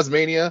you.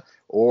 Taz-Mania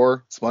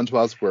or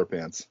SpongeBob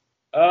SquarePants?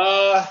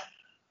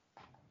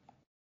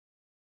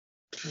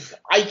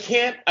 I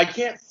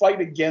can't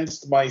fight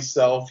against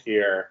myself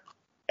here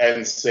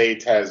and say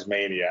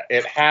Taz-Mania.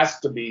 It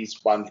has to be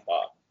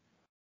SpongeBob.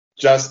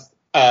 Just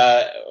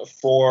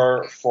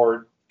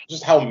for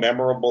just how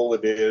memorable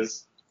it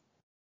is.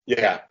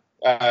 Yeah,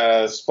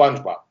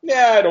 SpongeBob.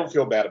 Yeah, I don't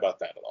feel bad about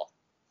that at all.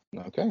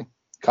 Okay.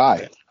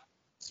 Kai.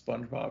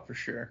 SpongeBob for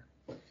sure.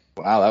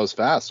 Wow, that was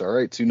fast. All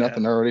right,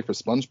 2-0 already for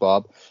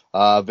SpongeBob.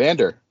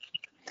 Vander.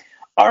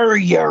 Are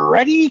you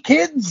ready,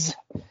 kids?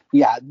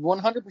 Yeah,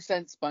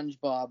 100%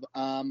 SpongeBob.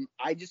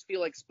 I just feel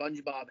like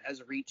SpongeBob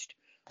has reached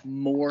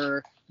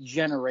more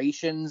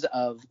generations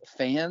of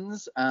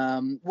fans.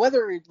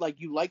 Whether like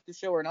you like the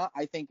show or not,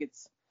 I think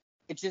it's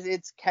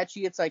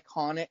catchy, it's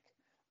iconic.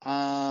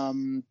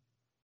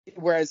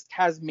 Whereas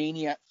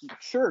Taz-Mania,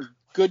 sure,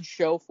 good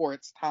show for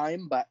its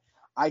time, but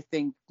I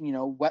think,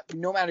 no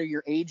matter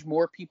your age,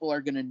 more people are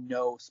going to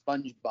know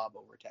SpongeBob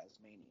over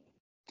Taz-Mania.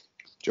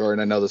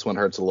 Jordan, I know this one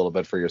hurts a little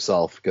bit for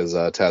yourself because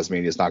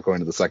Taz-Mania is not going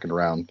to the second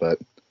round, but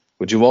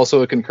would you also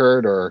have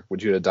concurred or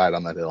would you have died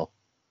on that hill?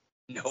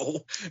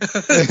 No.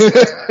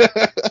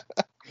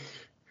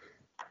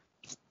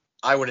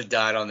 I would have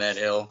died on that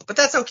hill, but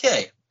that's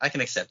okay. I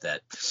can accept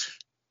that.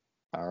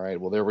 All right,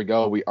 well, there we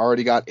go. We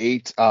already got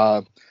 8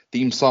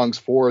 theme songs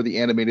for the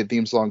animated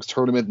theme songs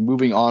tournament.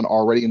 Moving on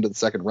already into the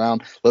second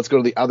round. Let's go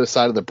to the other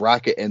side of the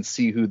bracket and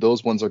see who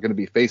those ones are going to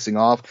be facing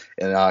off.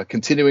 And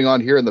continuing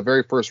on here in the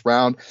very first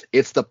round,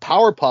 it's the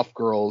Powerpuff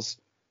Girls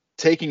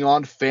taking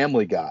on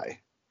Family Guy.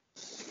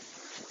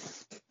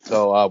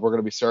 So we're going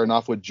to be starting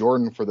off with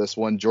Jordan for this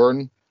one.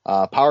 Jordan,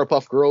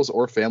 Powerpuff Girls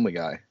or Family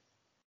Guy?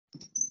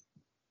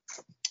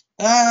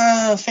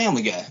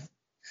 Family Guy.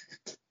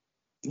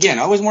 Again,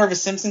 always more of a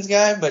Simpsons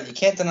guy, but you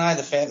can't deny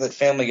the fact that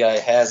Family Guy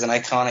has an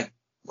iconic,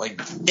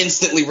 like,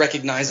 instantly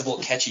recognizable,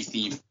 catchy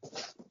theme.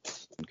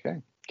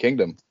 Okay.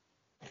 Kingdom.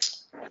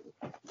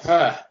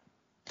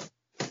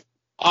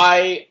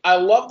 I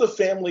love the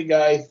Family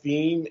Guy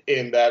theme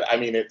in that, I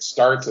mean, it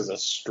starts as a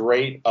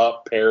straight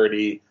up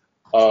parody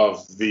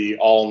of the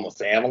All in the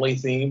Family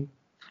theme.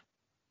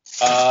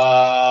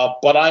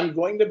 But I'm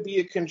going to be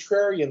a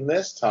contrarian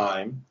this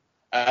time,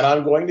 and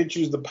I'm going to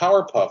choose the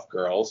Powerpuff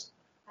Girls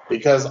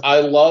because I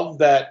love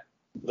that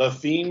the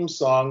theme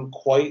song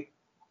quite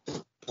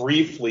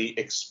briefly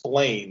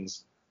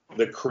explains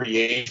the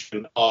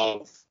creation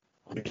of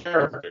the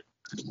character.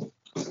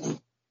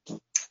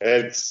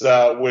 It's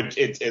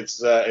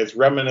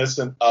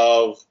reminiscent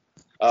of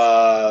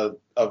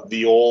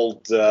the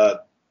old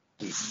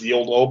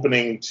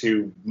opening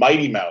to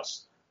Mighty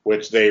Mouse,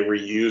 which they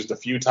reused a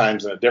few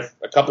times in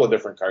a couple of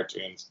different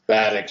cartoons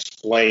that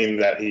explain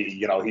that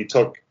he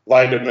took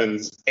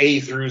vitamins A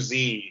through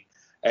Z.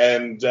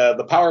 And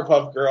the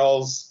Powerpuff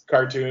Girls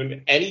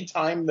cartoon,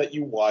 anytime that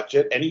you watch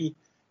it,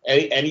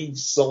 any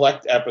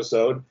select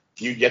episode,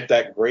 you get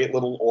that great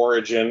little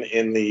origin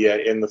in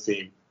the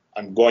theme.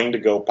 I'm going to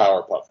go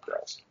Powerpuff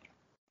Girls.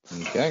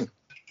 Okay.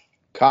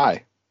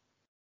 Kai.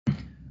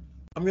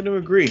 I'm going to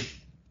agree.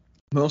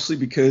 Mostly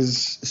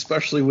because,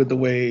 especially with the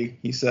way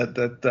he said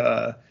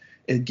that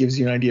it gives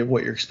you an idea of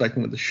what you're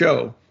expecting with the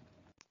show.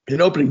 An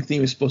opening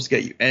theme is supposed to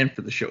get you amped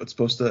for the show. It's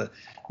supposed to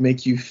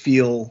make you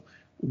feel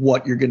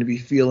what you're going to be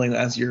feeling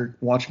as you're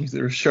watching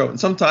the show. And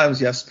sometimes,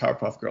 yes,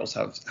 Powerpuff Girls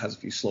has a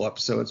few slow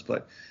episodes,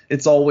 but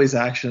it's always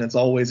action, it's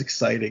always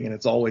exciting, and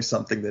it's always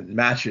something that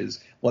matches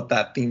what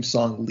that theme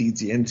song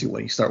leads you into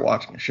when you start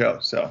watching the show.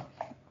 So,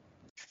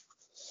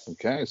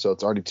 okay, so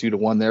it's already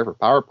 2-1 there for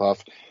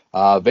Powerpuff.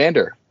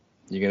 Vander,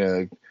 you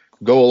gonna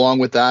go along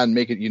with that and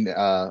make it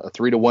a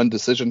 3-1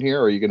 decision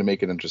here, or are you gonna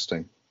make it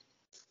interesting?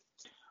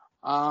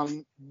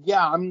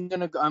 Yeah, I'm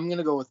gonna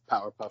go with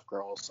Powerpuff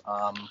Girls.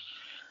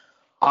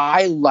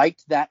 I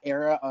liked that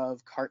era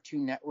of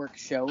Cartoon Network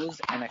shows,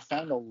 and I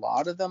found a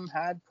lot of them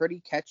had pretty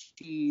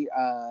catchy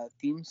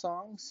theme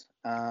songs.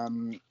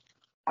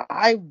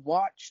 I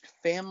watched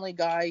Family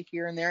Guy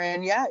here and there,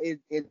 and yeah,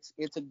 it's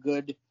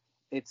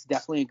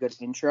definitely a good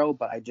intro,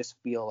 but I just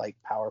feel like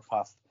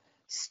Powerpuff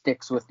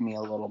sticks with me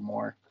a little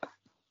more.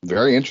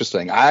 Very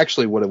interesting. I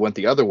actually would have went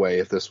the other way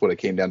if this would have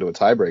came down to a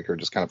tiebreaker,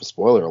 just kind of a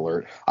spoiler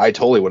alert. I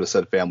totally would have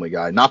said Family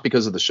Guy, not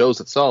because of the shows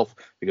itself,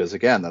 because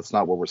again, that's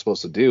not what we're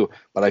supposed to do,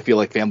 but I feel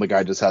like Family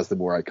Guy just has the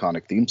more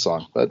iconic theme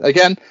song. But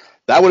again,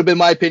 that would have been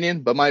my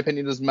opinion, but my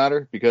opinion doesn't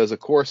matter because, of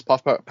course,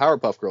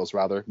 Powerpuff Girls,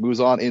 moves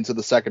on into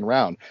the second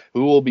round.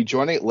 Who will be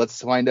joining? Let's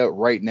find out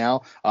right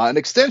now. An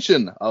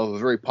extension of a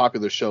very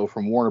popular show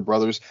from Warner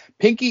Brothers,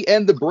 Pinky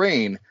and the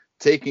Brain,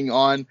 taking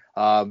on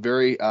a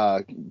very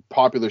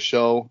popular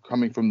show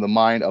coming from the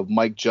mind of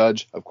Mike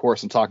Judge. Of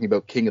course, I'm talking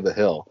about King of the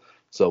Hill.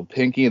 So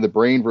Pinky and the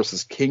Brain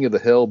versus King of the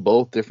Hill,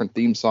 both different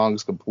theme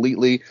songs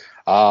completely.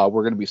 We're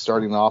going to be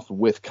starting off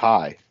with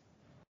Kai.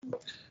 I'm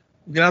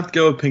going to have to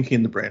go with Pinky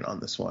and the Brain on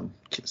this one.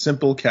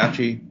 Simple,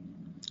 catchy.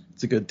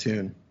 It's a good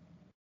tune.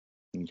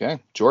 Okay.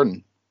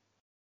 Jordan.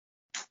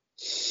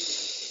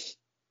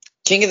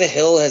 King of the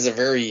Hill has a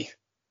very...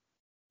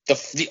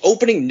 The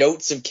opening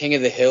notes of King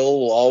of the Hill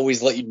will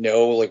always let you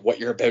know like what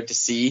you're about to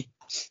see.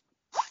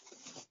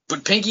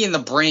 But Pinky and the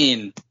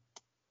Brain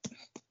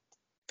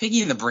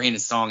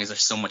song is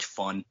so much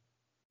fun.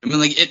 I mean,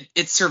 like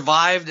it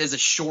survived as a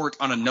short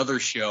on another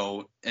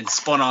show and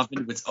spun off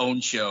into its own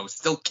show.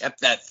 Still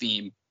kept that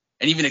theme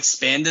and even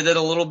expanded it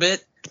a little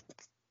bit.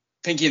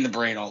 Pinky and the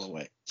Brain all the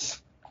way.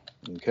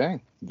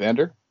 Okay,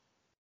 Vander.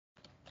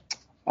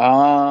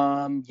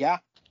 Yeah,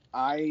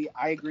 I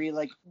agree.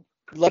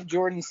 Like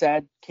Jordan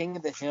said, King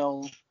of the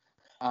Hill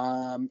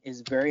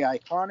is very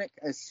iconic.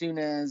 As soon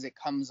as it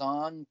comes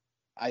on,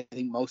 I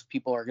think most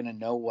people are going to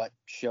know what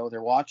show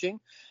they're watching.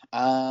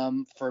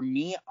 For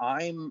me,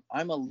 I'm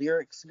a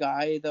lyrics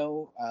guy,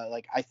 though.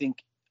 I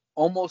think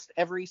almost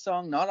every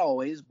song, not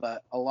always,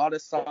 but a lot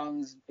of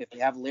songs, if they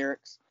have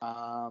lyrics,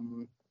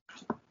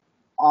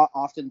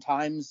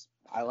 oftentimes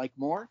I like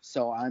more.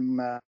 So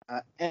and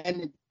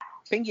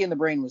Pinky and the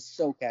Brain was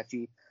so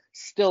catchy.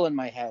 Still in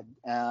my head,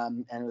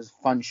 and it was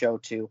a fun show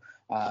too.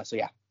 So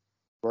yeah,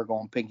 we're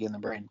going Pinky and the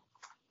Brain.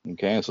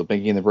 Okay, so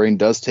Pinky and the Brain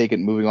does take it,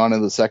 moving on to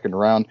the second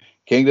round.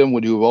 Kingdom,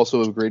 would you have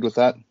also agreed with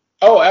that?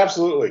 Oh,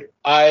 absolutely.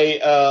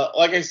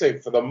 Like I say,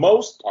 for the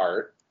most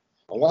part,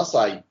 unless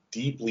I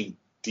deeply,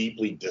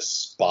 deeply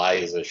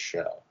despise a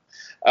show,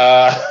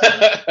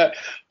 I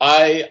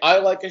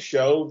like a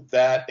show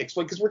that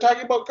explains, because we're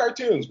talking about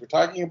cartoons, we're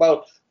talking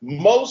about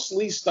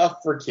mostly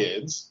stuff for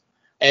kids.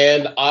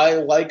 And I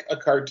like a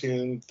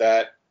cartoon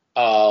that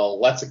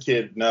lets a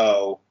kid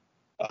know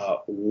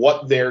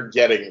what they're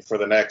getting for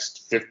the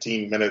next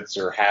 15 minutes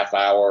or half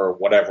hour or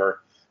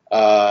whatever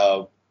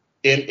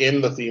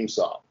in the theme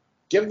song.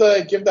 Give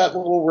that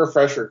little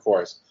refresher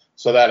course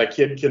so that a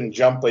kid can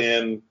jump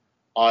in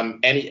on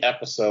any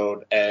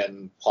episode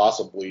and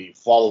possibly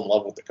fall in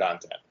love with the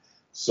content.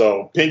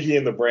 So Pinky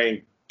and the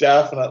Brain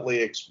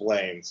definitely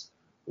explains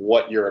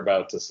what you're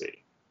about to see.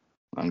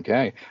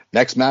 Okay.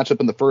 Next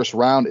matchup in the first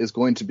round is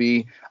going to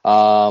be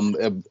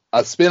a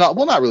spin-off.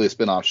 Well, not really a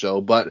spin-off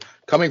show, but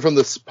coming from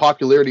the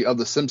popularity of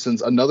The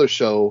Simpsons, another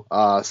show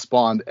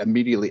spawned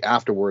immediately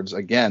afterwards.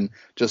 Again,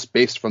 just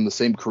based from the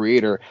same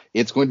creator.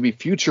 It's going to be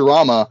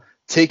Futurama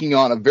taking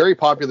on a very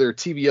popular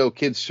TVO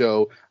kids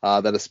show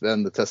that has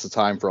been the test of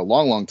time for a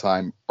long, long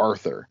time,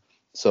 Arthur.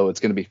 So it's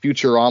going to be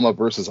Futurama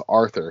versus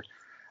Arthur.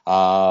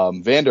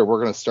 Vander,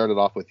 we're going to start it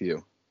off with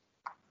you.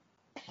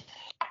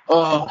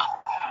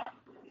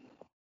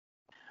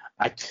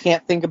 I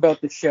can't think about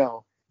the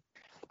show.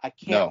 I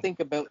can't think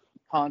about the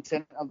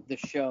content of the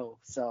show,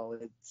 so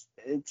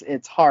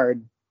it's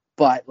hard.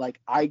 But like,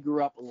 I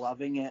grew up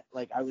loving it.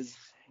 Like, I was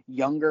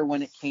younger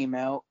when it came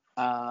out.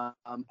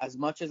 As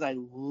much as I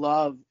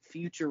love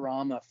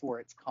Futurama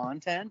for its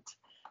content,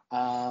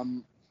 I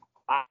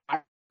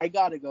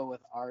gotta go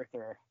with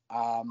Arthur.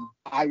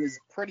 I was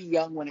pretty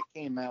young when it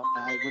came out,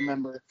 and I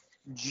remember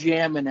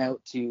jamming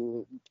out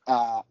to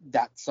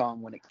that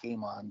song when it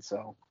came on.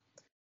 So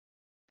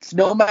it's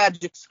no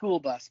Magic School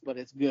Bus, but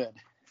it's good.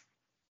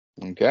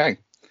 Okay.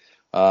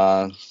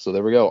 So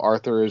there we go.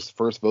 Arthur's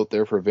first vote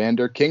there for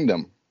Vander.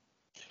 Kingdom.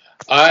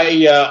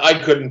 I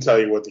couldn't tell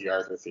you what the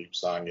Arthur theme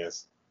song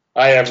is.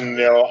 I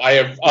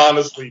have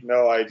honestly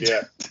no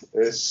idea.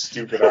 This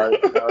stupid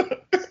Arthur,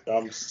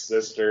 dumb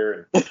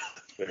sister, and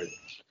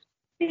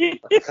the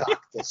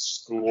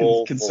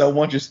school. Can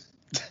someone just?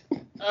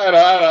 I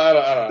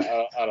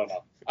don't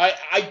know.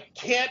 I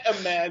can't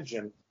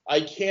imagine.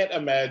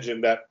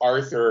 That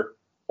Arthur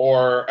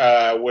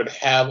would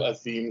have a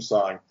theme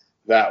song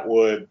that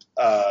would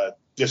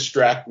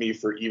distract me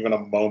for even a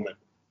moment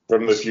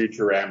from the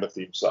Futurama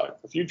theme song.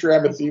 The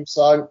Futurama theme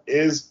song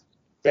is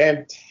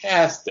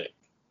fantastic.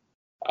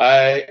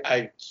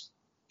 I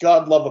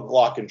God love a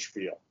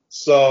glockenspiel.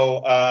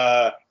 So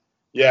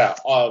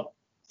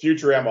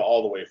Futurama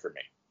all the way for me.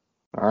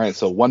 All right,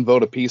 so one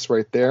vote apiece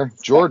right there.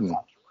 Jordan.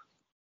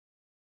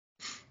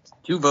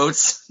 2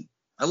 votes.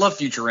 I love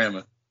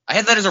Futurama. I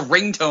had that as a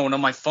ringtone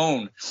on my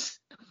phone.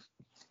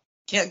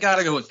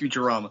 Gotta go with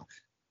Futurama.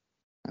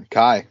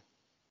 Kai.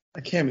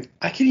 I can't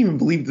even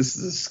believe this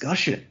is a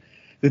discussion.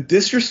 The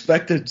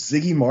disrespect of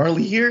Ziggy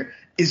Marley here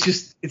is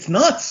just, it's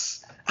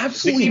nuts.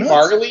 Absolutely Ziggy nuts.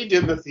 Marley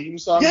did the theme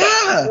song.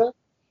 Yeah.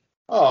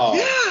 Oh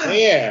Yeah.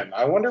 man,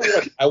 I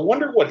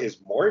wonder what his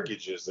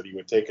mortgage is that he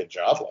would take a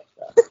job like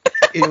that.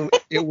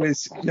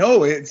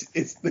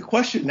 It's the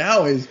question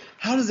now is,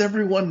 how does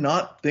everyone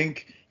not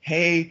think,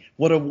 hey,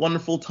 what a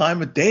wonderful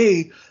time of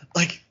day?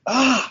 Like,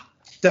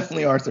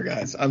 definitely Arthur,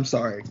 guys. I'm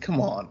sorry.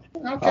 Come on.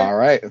 Okay. All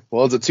right.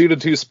 Well, it's a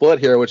 2-2 split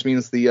here, which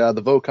means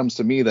the vote comes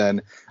to me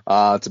then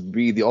to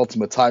be the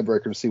ultimate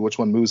tiebreaker to see which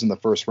one moves in the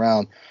first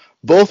round.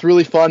 Both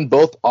really fun,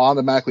 both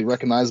automatically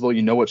recognizable.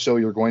 You know what show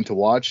you're going to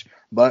watch.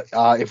 But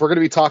if we're going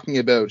to be talking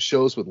about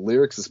shows with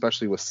lyrics,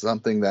 especially with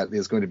something that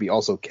is going to be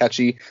also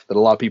catchy, that a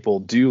lot of people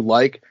do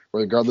like,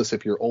 regardless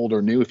if you're old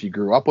or new, if you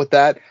grew up with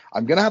that,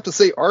 I'm going to have to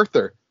say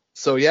Arthur.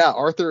 So yeah,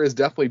 Arthur is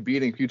definitely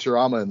beating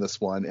Futurama in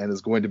this one and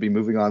is going to be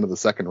moving on to the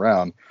second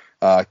round.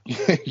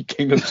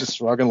 Kingdom's just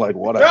shrugging like,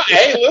 whatever.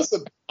 Hey,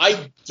 listen,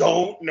 I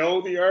don't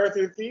know the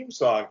Arthur theme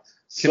song.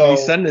 Can we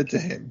send it to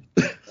him?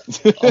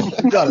 You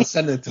gotta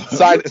send it to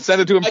him.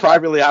 Send it to him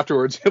privately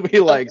afterwards. He'll be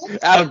like,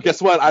 Adam,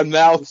 guess what? I'm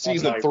now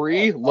season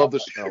 3. Love the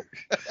show.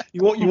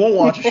 You won't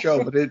watch a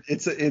show, but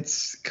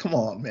it's come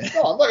on, man.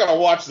 No, I'm not gonna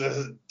watch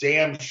this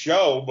damn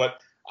show,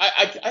 but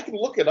I can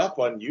look it up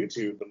on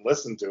YouTube and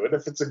listen to it.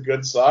 If it's a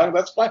good song,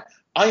 that's fine.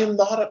 I am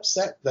not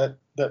upset that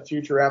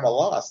Futurama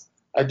lost.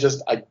 I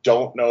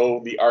don't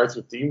know the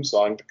Arthur theme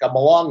song to come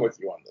along with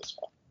you on this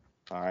one.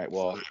 All right,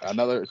 well,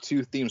 another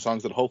 2 theme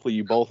songs that hopefully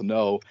you both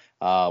know,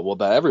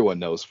 that everyone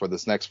knows for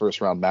this next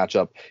first round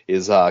matchup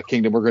is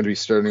Kingdom. We're going to be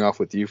starting off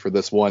with you for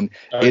this one.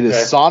 Okay.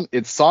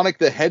 It's Sonic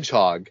the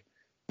Hedgehog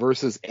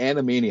versus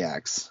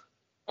Animaniacs.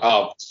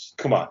 Oh,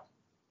 come on.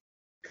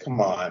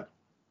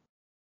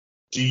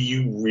 Do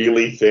you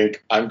really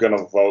think I'm going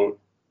to vote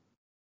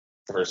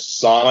for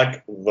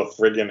Sonic the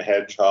friggin'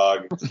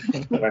 Hedgehog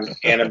when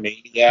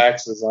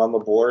Animaniacs is on the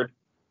board?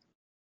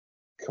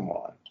 Come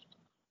on.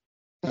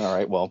 All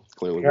right, well,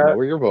 clearly we know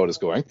where your vote is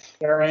going.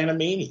 They're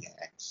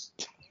Animaniacs.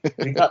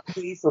 We got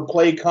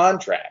pay-for-play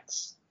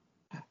contracts.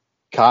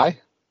 Kai?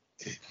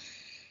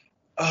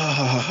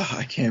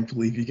 I can't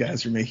believe you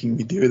guys are making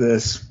me do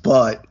this,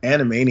 but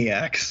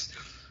Animaniacs,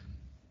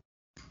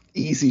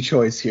 easy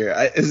choice here.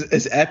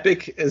 As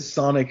epic as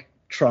Sonic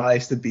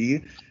tries to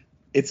be,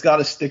 it's got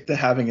to stick to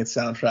having its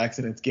soundtracks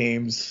and its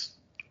games.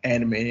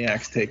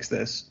 Animaniacs takes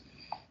this.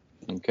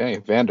 Okay,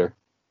 Vander.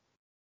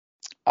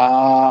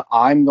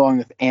 I'm going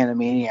with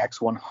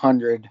Animaniacs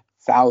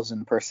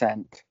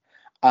 100,000%.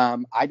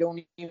 I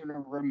don't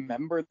even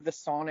remember the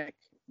Sonic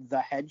the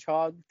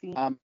Hedgehog theme.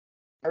 I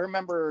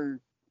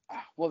remember,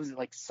 what was it,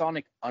 like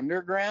Sonic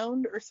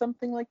Underground or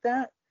something like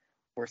that?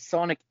 Or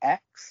Sonic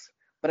X?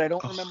 But I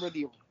don't remember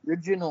the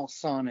original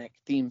Sonic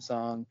theme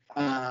song.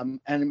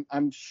 And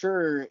I'm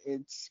sure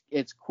it's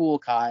cool,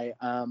 Kai.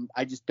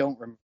 I just don't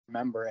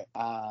remember it.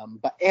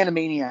 But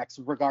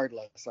Animaniacs,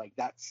 regardless, like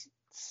that's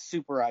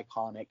super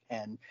iconic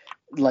and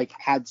like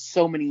had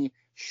so many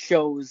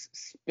shows,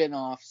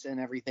 spin-offs, and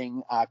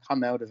everything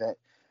come out of it.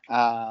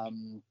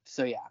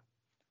 So yeah,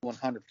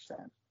 100%.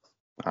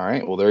 All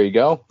right, well there you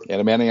go.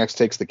 Animaniacs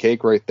takes the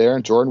cake right there.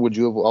 Jordan, would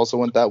you have also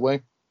went that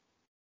way?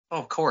 Oh,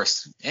 of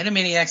course.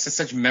 Animaniacs has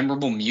such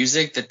memorable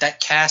music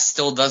that cast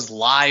still does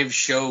live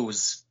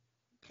shows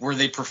where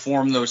they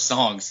perform those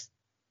songs.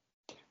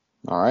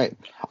 All right.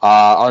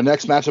 Our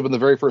next matchup in the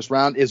very first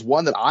round is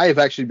one that I have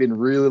actually been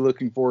really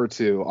looking forward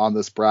to on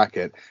this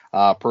bracket,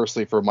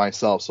 personally for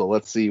myself. So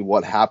let's see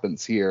what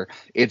happens here.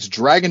 It's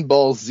Dragon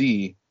Ball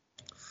Z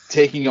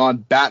taking on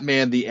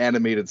Batman the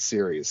Animated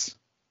Series.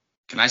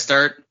 Can I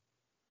start?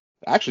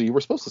 Actually, you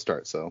were supposed to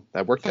start, so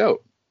that worked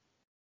out.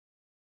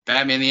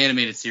 Batman the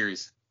Animated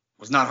Series.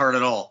 Was not hard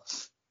at all.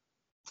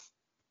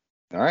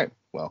 All right.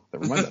 Well,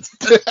 never mind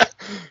then.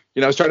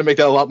 I was trying to make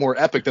that a lot more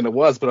epic than it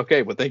was, but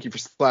okay. But thank you for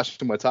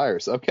slashing my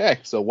tires. Okay,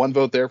 so one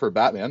vote there for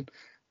Batman.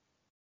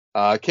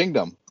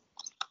 Kingdom.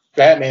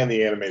 Batman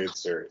the Animated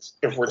Series.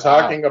 If we're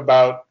talking, it's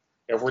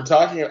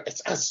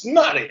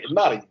not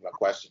even a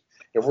question.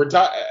 If we're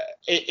talking,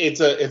 it's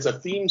a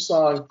theme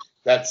song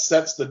that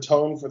sets the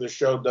tone for the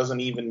show. Doesn't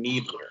even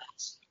need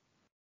lyrics.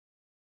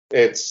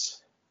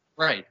 It's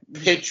right,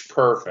 pitch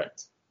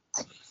perfect.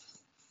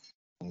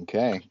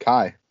 Okay,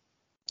 Kai.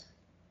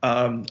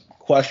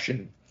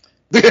 Question.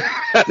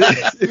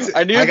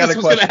 I knew this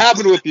was going to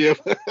happen with you.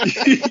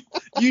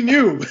 You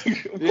knew.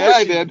 Yeah,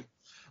 I did.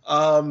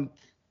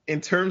 In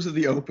terms of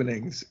the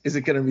openings, is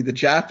it going to be the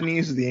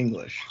Japanese or the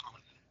English?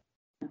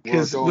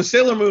 Because with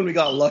Sailor Moon, we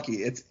got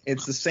lucky.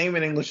 It's the same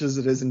in English as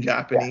it is in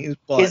Japanese,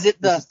 but is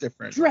it this is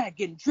different.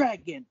 Dragon,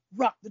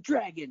 Rock the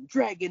Dragon,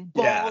 Dragon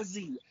Ball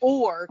Z,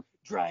 or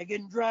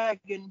Dragon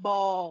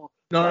Ball?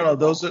 No.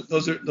 Those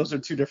are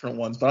two different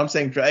ones. But I'm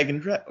saying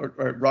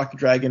or Rock the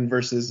Dragon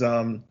versus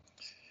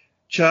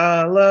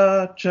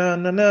Cha-la,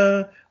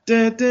 cha-na-na,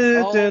 like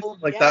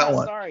that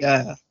one. Sorry.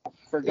 Yeah.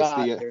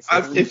 Forgot.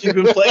 If you've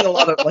been playing a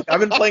lot of I've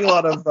been playing a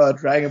lot of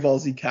Dragon Ball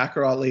Z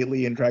Kakarot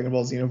lately in Dragon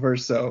Ball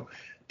Xenoverse, so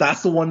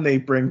that's the one they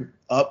bring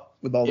up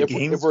with all the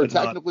games. If we're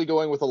technically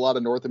going with a lot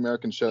of North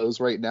American shows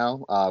right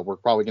now, we're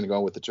probably going to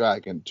go with the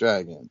Dragon,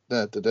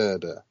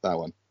 that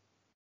one.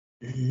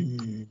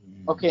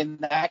 Okay, in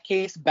that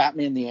case,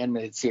 Batman the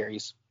Animated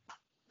Series.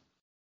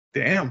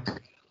 Damn.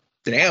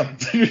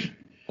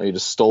 Oh, you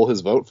just stole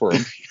his vote for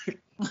him.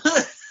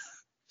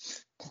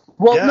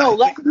 Well, no,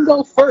 let him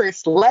go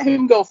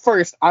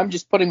first. I'm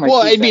just putting my.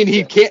 Well, I mean,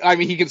 he can't. I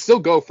mean, he can still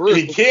go first.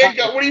 He can't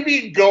go. What do you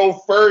mean go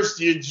first?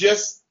 You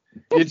just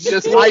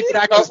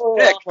hijack his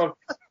pick.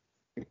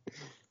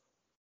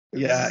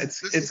 Yeah,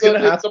 it's gonna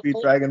have to be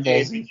Dragon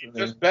Ball Z. You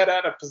just bet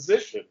out of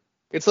position.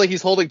 It's like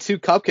he's holding two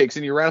cupcakes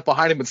and you ran up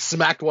behind him and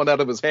smacked one out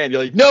of his hand.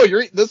 You're like, no,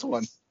 you're eating this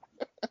one.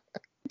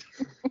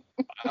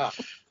 Wow.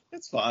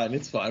 It's fine.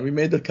 We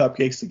made the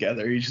cupcakes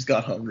together. You just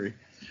got hungry.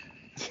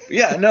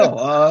 Yeah, no.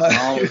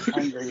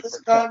 Hungry Is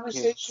this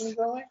conversation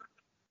going?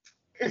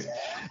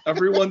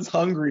 Everyone's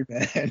hungry,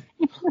 man.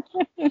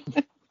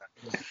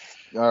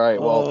 All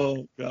right. Well.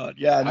 Oh God.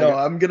 Yeah. No.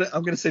 I'm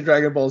gonna say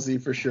Dragon Ball Z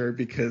for sure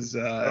because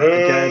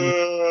again.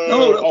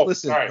 No.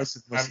 Listen. I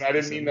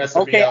didn't mean that.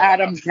 Okay,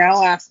 Adam.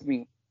 Now ask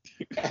me.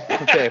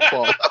 Okay,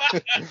 Paul.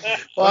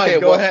 Fine,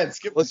 go ahead.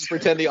 Let's just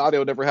pretend the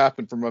audio never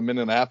happened from a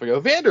minute and a half ago.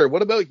 Vander,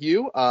 what about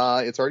you?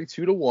 It's already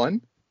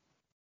 2-1.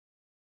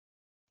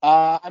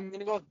 I'm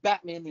gonna go with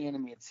Batman the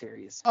Animated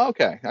Series.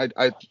 Okay,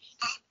 I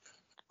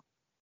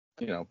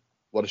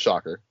what a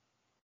shocker.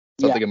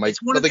 Something in my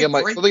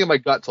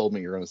gut told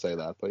me you were going to say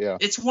that, but yeah.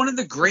 It's one of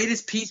the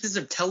greatest pieces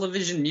of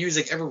television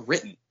music ever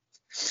written.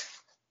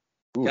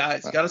 Ooh, yeah,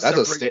 it's got that's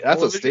a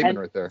statement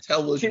right there.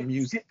 Television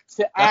music.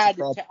 To add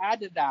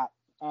to that,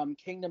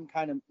 Kingdom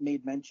kind of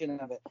made mention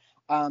of it.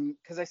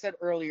 Because I said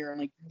earlier,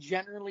 like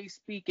generally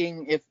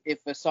speaking, if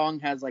a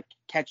song has like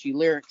catchy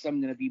lyrics, I'm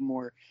gonna be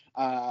more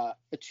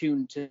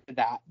attuned to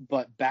that.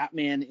 But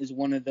Batman is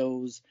one of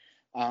those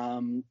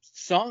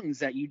songs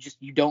that you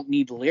don't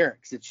need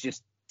lyrics. It's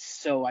just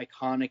so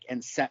iconic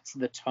and sets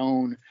the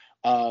tone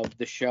of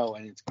the show,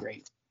 and it's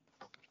great.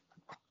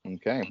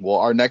 Okay, well,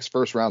 our next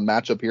first round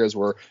matchup here, as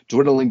we're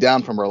dwindling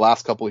down from our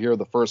last couple here of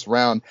the first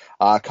round,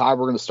 Kai,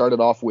 we're going to start it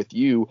off with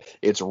you.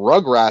 It's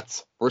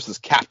Rugrats versus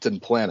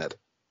Captain Planet.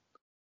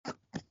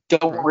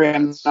 Don't worry,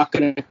 I'm not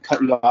going to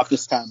cut you off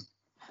this time.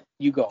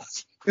 You go.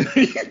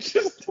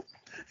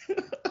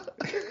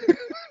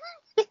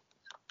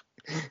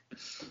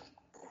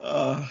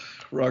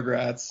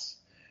 Rugrats.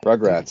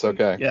 Rugrats,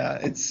 okay. Yeah,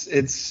 it's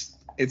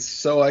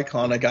so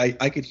iconic.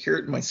 I could hear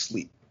it in my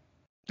sleep.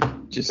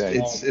 Just okay.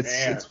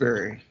 It's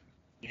very.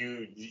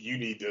 You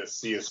need to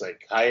see a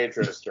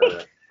psychiatrist or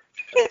a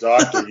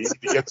doctor. You need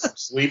to get some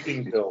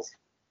sleeping pills.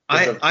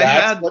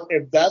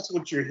 If that's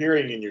what you're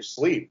hearing in your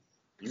sleep,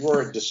 you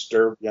are a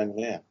disturbed young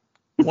man.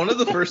 One of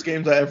the first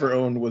games I ever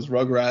owned was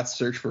Rugrats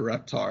Search for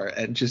Reptar,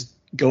 and just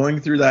going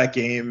through that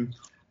game,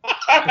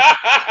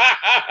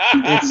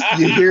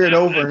 you hear it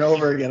over and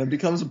over again. It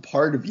becomes a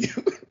part of you.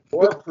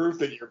 More proof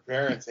that your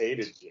parents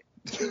hated you.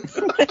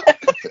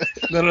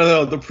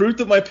 No. The proof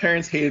that my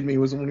parents hated me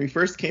was when we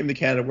first came to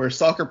Canada. We're a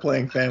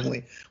soccer-playing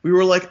family. We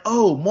were like,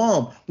 "Oh,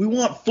 Mom, we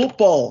want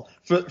football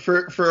for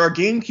our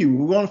GameCube.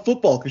 We want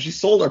football," because she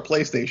sold our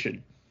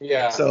PlayStation.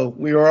 Yeah. So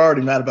we were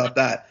already mad about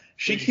that.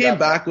 She You came got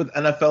back with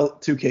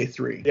NFL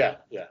 2K3. Yeah.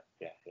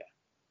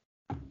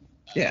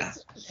 Yeah.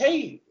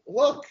 Hey,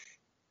 look.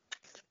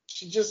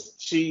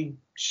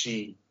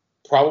 She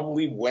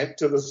probably went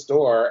to the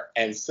store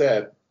and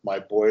said, "My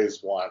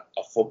boys want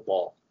a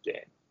football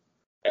game."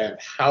 And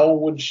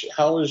how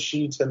is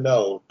she to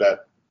know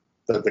that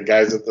the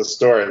guys at the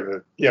store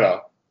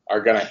that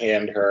are gonna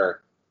hand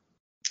her?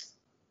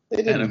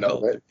 They didn't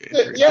know it.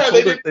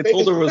 They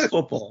told her it was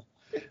football.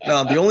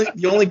 No,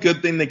 the only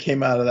good thing that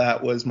came out of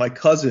that was my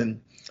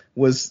cousin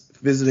was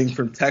visiting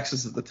from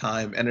Texas at the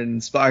time, and it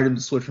inspired him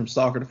to switch from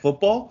soccer to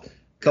football.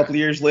 A couple of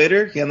years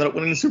later, he ended up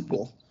winning the Super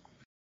Bowl.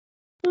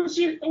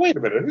 Wait a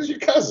minute, who's your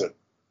cousin?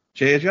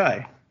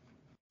 J.H.I.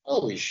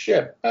 Holy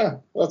shit.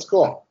 That's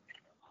cool.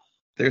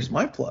 There's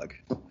my plug.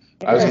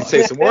 I was going to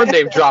say some more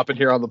name dropping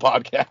here on the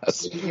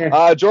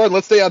podcast. Jordan,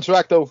 let's stay on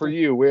track, though, for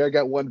you. We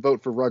got one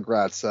vote for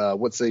Rugrats.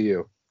 What say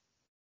you?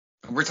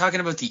 We're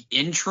talking about the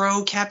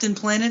intro, Captain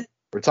Planet?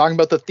 We're talking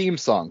about the theme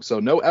song, so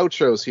no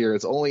outros here.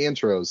 It's only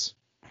intros.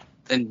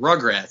 Then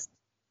Rugrats.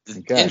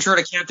 The intro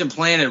to Captain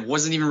Planet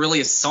wasn't even really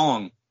a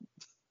song.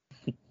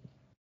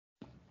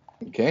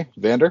 Okay,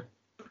 Vander?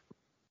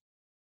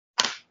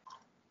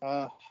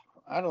 I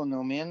don't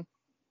know, man.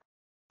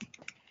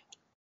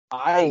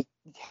 I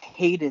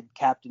hated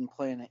Captain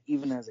Planet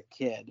even as a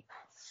kid.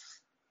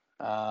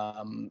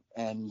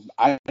 And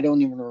I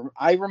don't even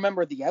I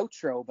remember the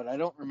outro, but I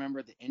don't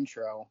remember the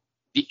intro.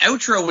 The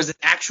outro was an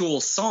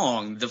actual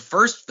song.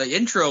 The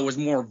intro was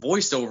more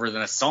voiceover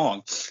than a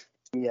song.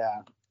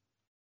 Yeah.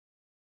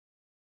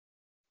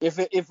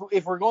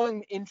 If we're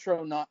going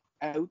intro, not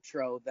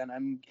outro,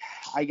 then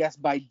I guess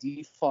by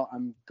default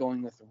I'm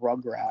going with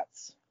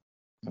Rugrats.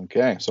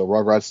 Okay, so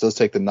Rugrats does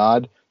take the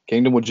nod.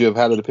 Kingdom, would you have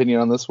had an opinion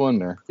on this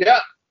one, or?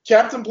 Yeah,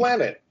 Captain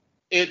Planet.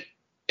 It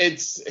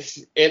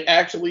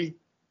actually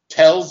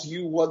tells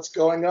you what's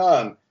going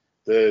on.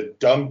 The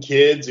dumb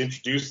kids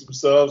introduce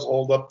themselves,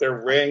 hold up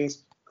their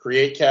rings,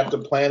 create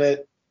Captain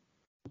Planet.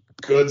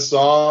 Good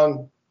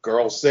song.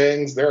 Girl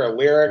sings. There are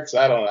lyrics.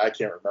 I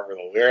can't remember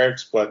the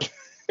lyrics, but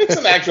it's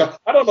an actual.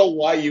 I don't know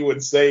why you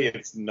would say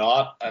it's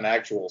not an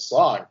actual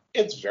song.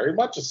 It's very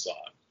much a song.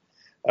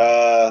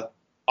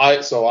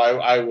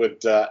 I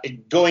would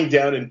going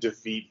down in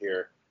defeat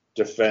here,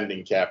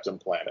 defending Captain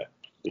Planet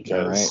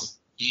because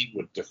he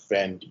would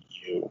defend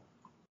you.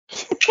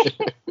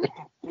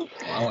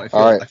 Wow,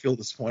 I feel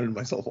disappointed in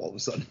myself all of a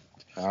sudden.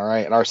 All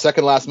right, and our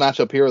second last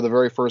matchup here of the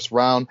very first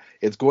round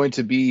is going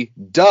to be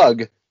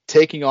Doug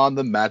taking on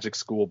the Magic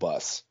School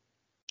Bus.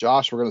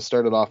 Josh, we're going to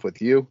start it off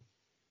with you.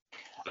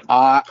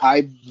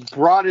 I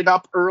brought it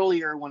up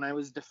earlier when I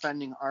was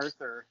defending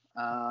Arthur.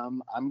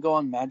 I'm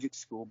going Magic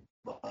School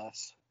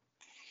Bus.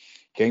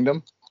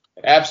 Kingdom?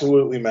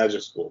 Absolutely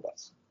Magic School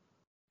Bus.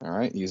 All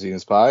right, easy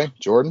as pie.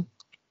 Jordan?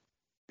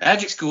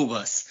 Magic School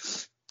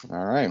Bus.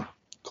 All right,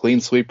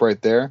 clean sweep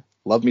right there.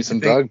 Love me some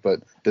Doug,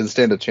 but didn't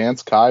stand a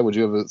chance. Kai, would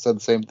you have said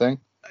the same thing?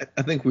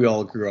 I think we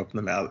all grew up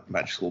in the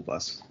Magic School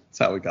Bus. That's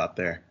how we got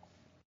there.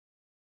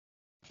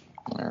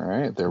 All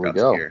right, there we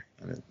go.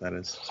 That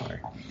is,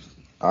 sorry.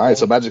 All right,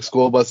 so Magic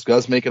School Bus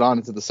does make it on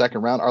into the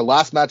second round. Our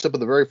last matchup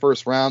of the very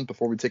first round,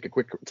 before we take a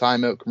quick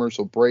timeout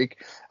commercial break,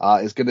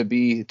 is going to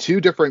be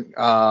two different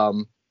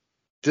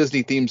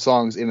Disney theme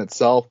songs in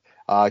itself.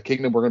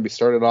 Kingdom, we're going to be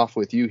started off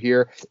with you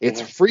here.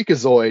 It's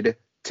Freakazoid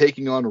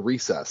taking on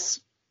Recess.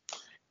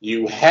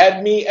 You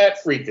had me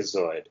at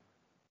Freakazoid.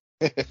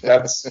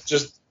 That's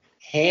just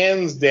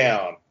hands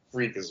down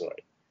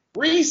Freakazoid.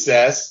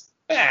 Recess?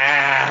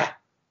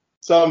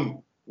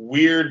 Some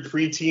weird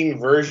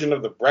preteen version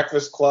of the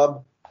Breakfast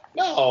Club?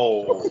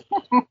 No.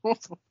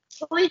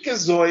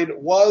 Freakazoid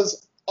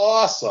was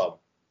awesome,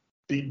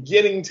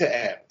 beginning to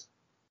end.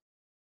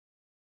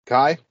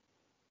 Kai?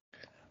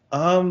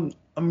 I'm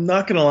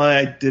not gonna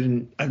lie,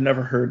 I've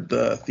never heard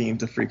the theme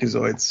to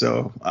Freakazoid,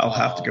 so I'll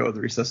have to go with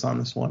Recess on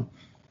this one.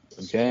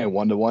 Okay,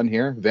 1-1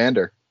 here.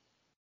 Vander?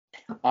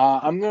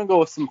 I'm gonna go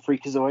with some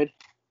Freakazoid.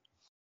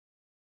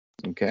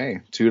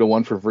 Okay,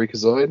 2-1 for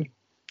Freakazoid.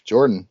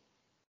 Jordan?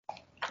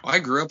 I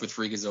grew up with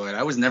Freakazoid.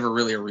 I was never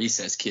really a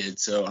Recess kid,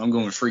 so I'm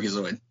going with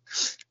Freakazoid.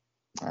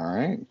 All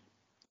right.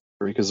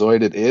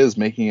 Freakazoid it is,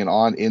 making it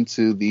on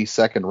into the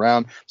second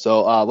round.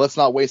 So let's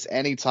not waste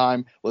any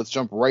time. Let's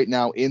jump right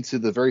now into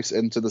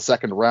the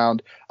second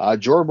round.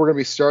 Jordan, we're going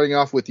to be starting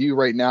off with you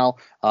right now.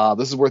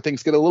 This is where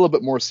things get a little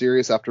bit more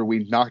serious after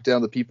we knock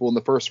down the people in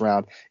the first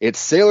round. It's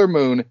Sailor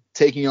Moon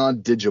taking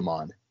on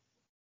Digimon.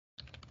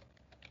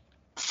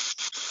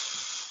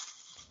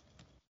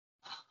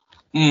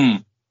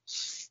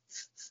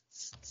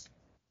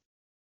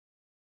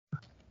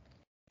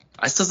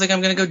 I still think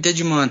I'm going to go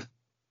Digimon.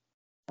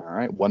 All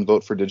right, 1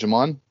 vote for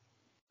Digimon.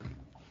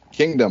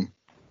 Kingdom.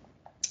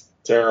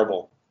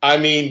 Terrible. I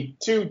mean,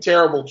 2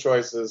 terrible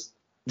choices,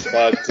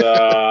 but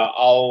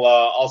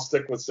I'll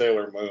stick with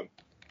Sailor Moon.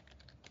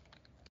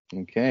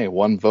 Okay,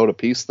 1 vote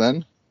apiece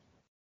then.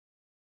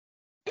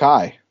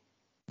 Kai.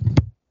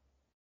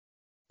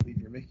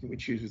 You're making me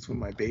choose between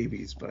my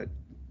babies, but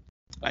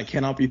I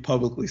cannot be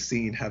publicly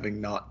seen having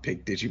not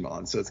picked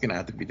Digimon, so it's gonna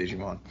have to be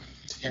Digimon.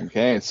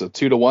 Okay, so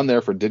 2-1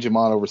 there for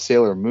Digimon over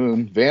Sailor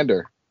Moon.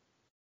 Vander,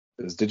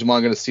 is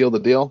Digimon going to seal the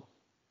deal?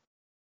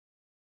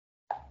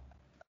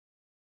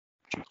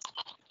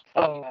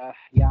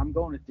 Yeah, I'm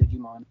going with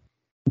Digimon.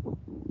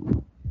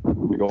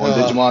 You're going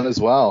Digimon as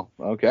well.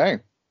 Okay.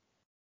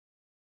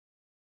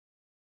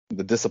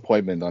 The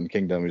disappointment on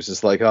Kingdom is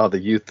just like, oh, the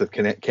youth of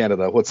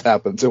Canada, what's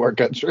happened to our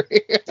country?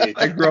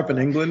 I grew up in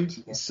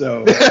England,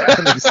 so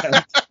that makes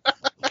sense.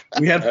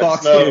 We had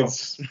Fox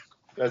Kids.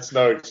 That's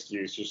no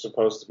excuse. You're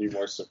supposed to be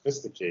more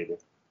sophisticated.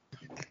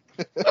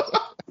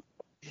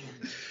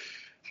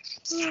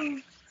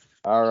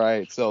 All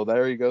right, so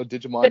there you go.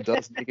 Digimon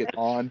does make it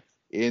on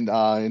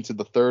into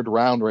the 3rd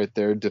round right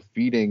there,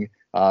 defeating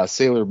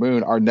Sailor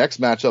Moon. Our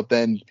next matchup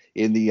then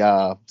in the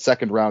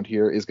 2nd round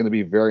here is going to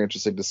be very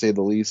interesting to say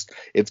the least.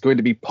 It's going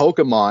to be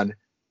Pokemon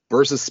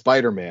versus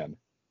Spider-Man.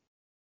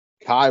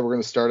 Kai, we're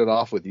going to start it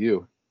off with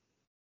you.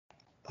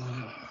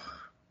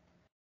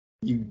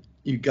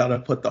 You gotta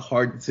put the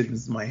hard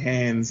decisions in my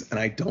hands, and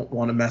I don't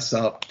want to mess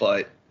up,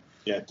 but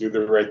Yeah, do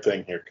the right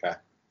thing here, Kai.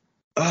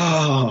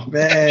 oh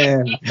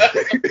man,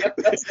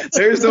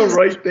 there's no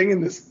right thing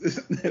in this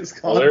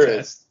contest. Well, there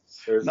is.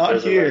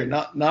 Not here,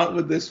 not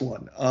with this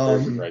one.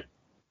 Right.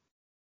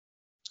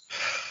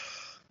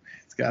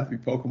 It's gotta be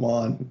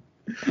Pokemon.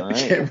 All right.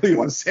 I can't believe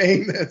I'm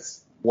saying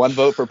this. 1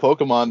 vote for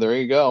Pokemon. There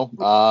you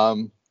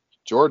go.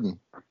 Jordan.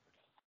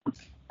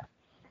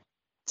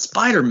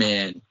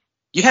 Spider-Man.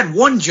 You had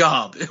one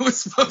job. It was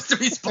supposed to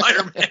be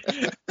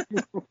Spider-Man.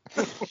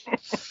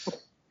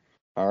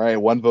 All right,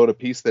 1 vote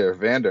apiece there.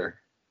 Vander.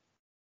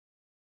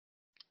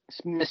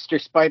 It's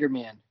Mr.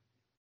 Spider-Man.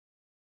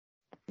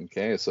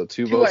 Okay, so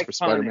 2 votes for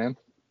Spider-Man.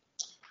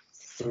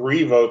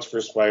 3 votes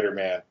for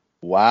Spider-Man.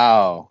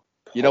 Wow.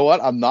 You know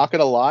what? I'm not going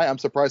to lie. I'm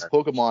surprised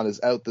Pokemon is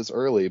out this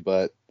early,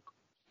 but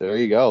there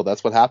you go.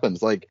 That's what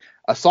happens. Like,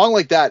 a song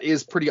like that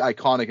is pretty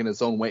iconic in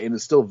its own way, and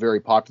it's still very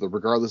popular,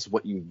 regardless of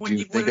what you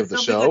think of the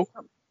show.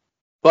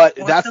 But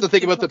that's the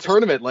thing about the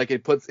tournament. Like,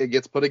 it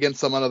gets put against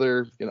some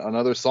another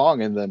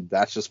song, and then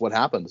that's just what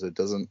happens. It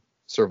doesn't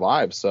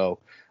survive. So,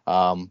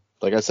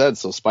 like I said,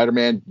 so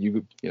Spider-Man,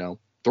 you know,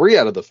 3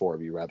 out of the 4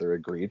 of you rather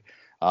agreed.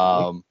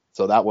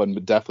 So that one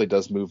definitely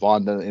does move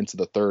on then into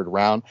the 3rd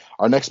round.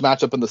 Our next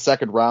matchup in the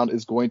 2nd round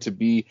is going to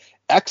be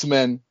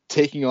X-Men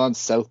taking on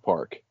South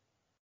Park.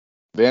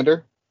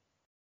 Vander?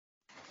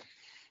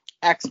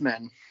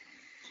 X-Men.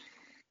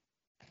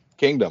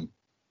 Kingdom.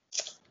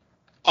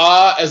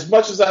 As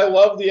much as I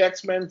love the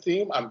X-Men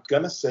theme, I'm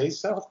going to say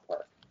South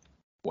Park.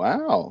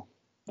 Wow.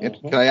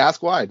 Can I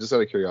ask why? Just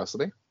out of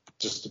curiosity.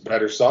 Just a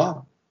better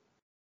song.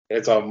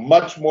 It's a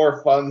much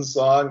more fun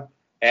song.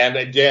 And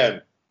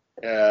again,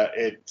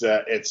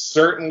 it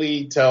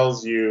certainly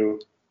tells you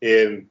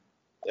in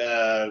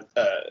a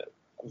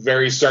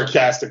very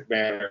sarcastic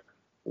manner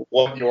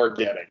what you're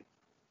getting.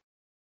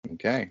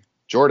 Okay.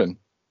 Jordan.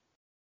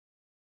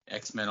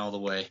 X-Men all the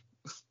way.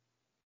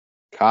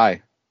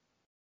 Kai.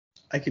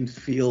 I can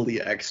feel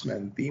the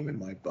X-Men theme in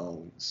my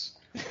bones.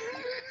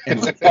 And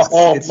it's just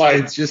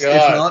God.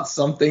 It's not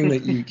something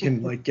that you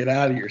can like get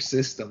out of your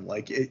system.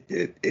 Like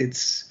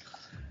it's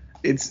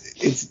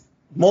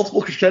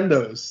multiple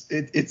crescendos.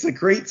 It's a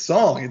great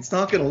song. It's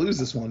not going to lose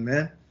this one,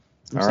 man.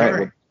 I'm sorry. Right.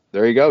 Well,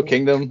 there you go,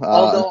 Kingdom.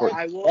 Although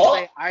I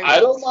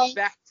will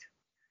say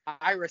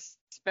I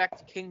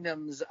respect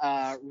Kingdom's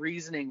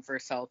reasoning for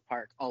South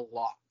Park a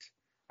lot.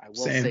 I will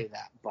say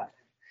that, but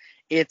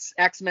it's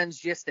X-Men's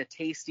just a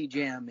tasty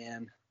jam,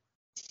 man.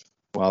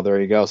 Well, there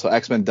you go. So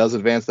X-Men does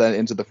advance that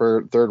into the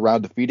 3rd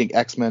round, defeating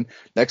X-Men.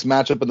 Next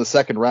matchup in the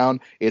 2nd round,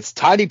 it's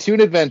Tiny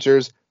Toon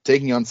Adventures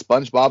taking on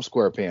SpongeBob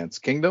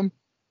SquarePants. Kingdom?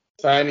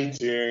 Tiny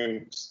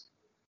Toons.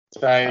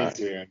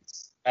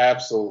 Toons.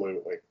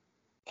 Absolutely.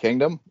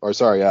 Kingdom? Or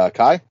sorry,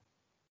 Kai?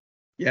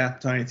 Yeah,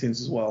 Tiny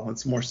Toons as well.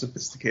 It's a more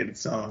sophisticated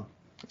song.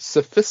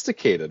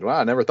 Sophisticated. Wow,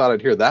 I never thought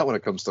I'd hear that when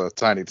it comes to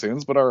Tiny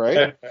Toons, but all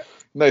right.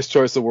 Nice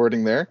choice of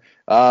wording there.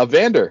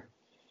 Vander?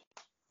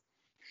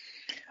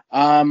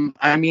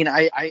 I mean,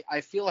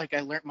 I feel like I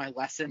learned my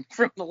lesson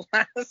from the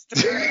last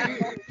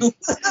round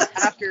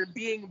after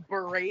being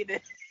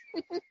berated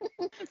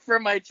for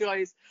my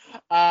choice.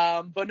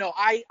 But no,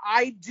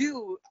 I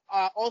do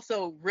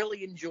also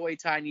really enjoy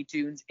Tiny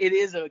Toons. It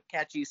is a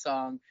catchy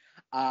song.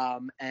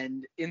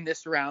 And in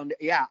this round,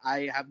 yeah,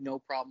 I have no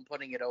problem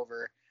putting it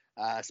over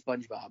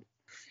SpongeBob.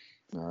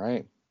 All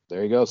right.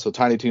 There you go. So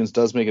Tiny Toons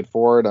does make it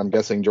forward. I'm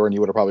guessing, Jordan,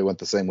 you would have probably went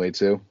the same way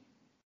too.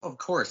 Of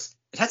course.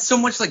 It had so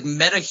much like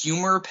meta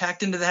humor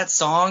packed into that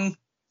song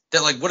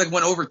that like would have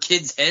went over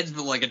kids' heads,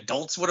 but like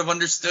adults would have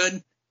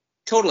understood.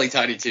 Totally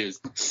Tiny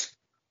Toons.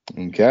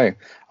 Okay.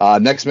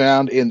 Next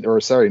matchup in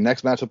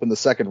the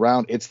 2nd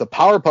round, it's the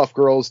Powerpuff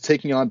Girls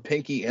taking on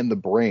Pinky and the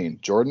Brain.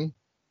 Jordan?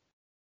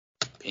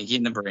 Pinky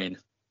and the Brain.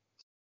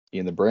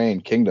 In the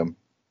Brain. Kingdom?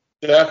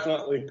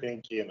 Definitely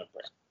Pinky and the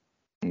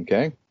Brain.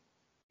 Okay.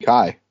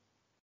 Kai?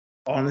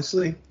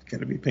 Honestly,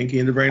 gonna be Pinky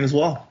in the Brain as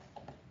well.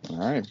 All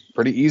right,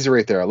 pretty easy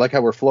right there. I like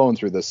how we're flowing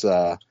through this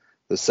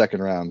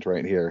second round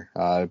right here.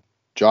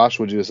 Josh,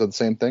 would you have said the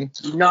same thing?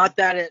 Not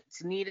that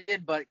it's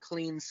needed, but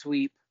clean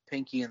sweep,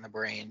 Pinky in the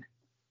Brain.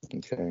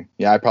 Okay.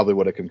 Yeah, I probably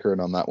would have concurred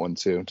on that one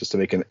too, just to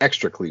make an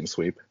extra clean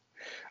sweep.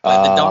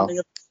 By the dawning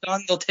of the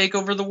sun, they'll take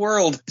over the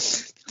world.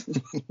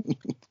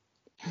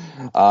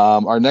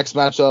 Our next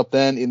matchup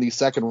then in the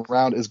second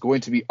round is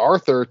going to be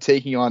Arthur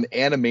taking on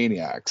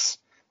Animaniacs.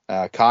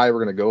 Kai,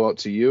 we're going to go out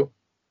to you.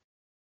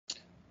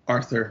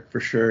 Arthur, for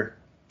sure.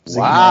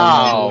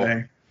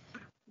 Wow.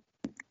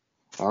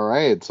 All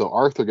right, so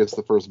Arthur gets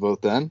the first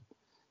vote then.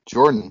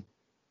 Jordan.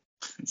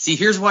 See,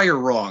 here's why you're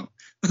wrong.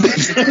 No,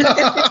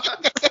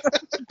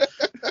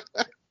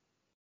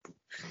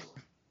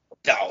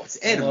 it's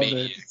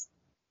Animaniacs.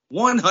 100%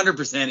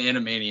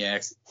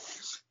 Animaniacs.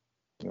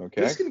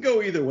 Okay. This can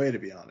go either way, to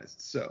be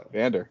honest. So,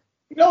 Vander.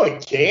 No,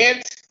 it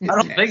can't. I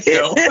don't think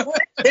so.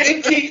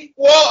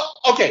 Well,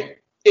 okay.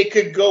 It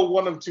could go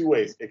one of two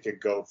ways. It could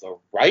go the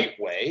right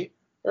way,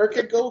 or it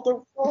could go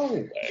the wrong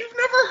way. You've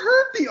never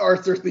heard the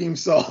Arthur theme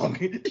song.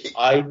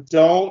 I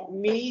don't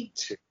need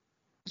to.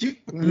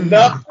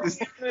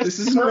 This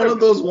is one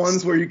of those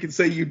ones where you can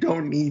say you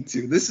don't need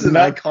to. This is an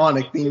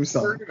iconic theme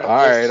song. All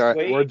right.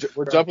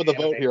 We're jumping the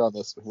vote here on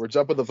this. We're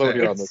jumping the vote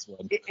here on this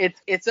one.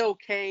 It's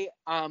okay.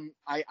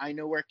 I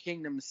know where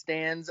Kingdom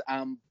stands.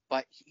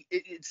 But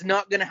it's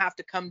not gonna have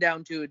to come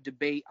down to a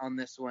debate on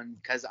this one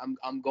because I'm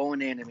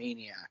going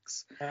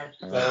Animaniacs.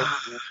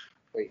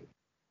 Wait.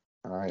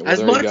 All right. Well,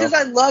 as much as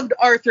I loved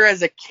Arthur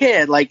as a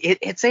kid, like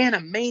it's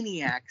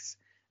Animaniacs.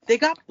 They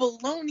got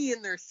baloney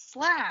in their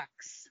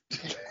slacks.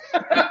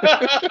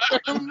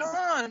 Come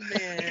on,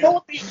 man.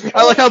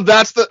 I like how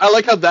that's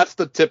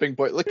the tipping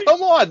point. Like,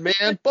 come on,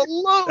 man,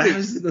 baloney. That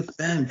is the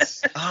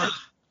defense. All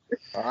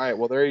right,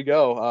 well there you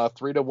go.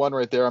 3-1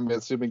 right there. I'm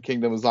assuming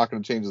Kingdom is not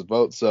going to change his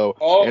vote. So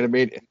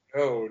Animaniacs.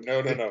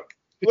 No.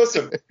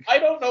 Listen, I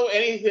don't know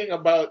anything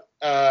about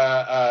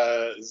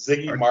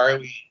Ziggy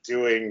Marley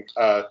doing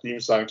a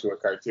theme song to a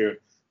cartoon.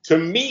 To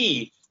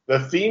me, the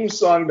theme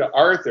song to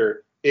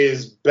Arthur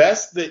is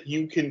Best That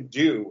You Can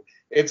Do.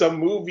 It's a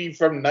movie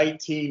from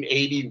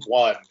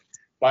 1981,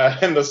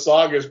 and the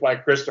song is by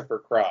Christopher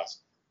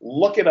Cross.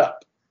 Look it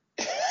up.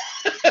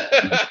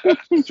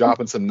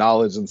 Dropping some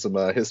knowledge and some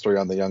history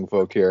on the young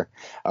folk here.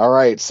 All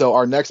right, so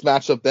our next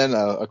matchup then,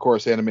 of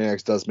course,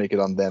 Animaniacs does make it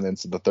on then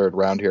into the third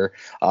round here.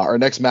 Our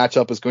next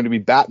matchup is going to be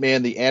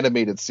Batman the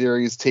Animated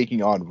Series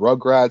taking on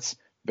Rugrats.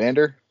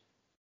 Vander?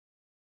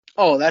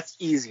 Oh, that's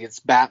easy.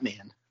 It's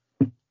Batman.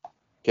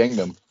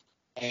 Kingdom?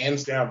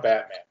 Hands down,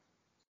 Batman.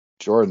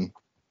 Jordan?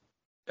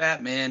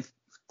 Batman.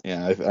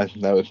 Yeah, I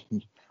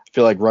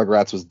feel like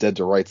Rugrats was dead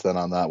to rights then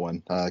on that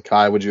one.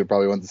 Kai, would you have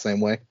probably went the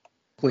same way?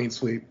 Clean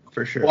sweep,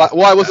 for sure.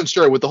 Well, I wasn't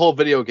sure with the whole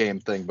video game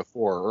thing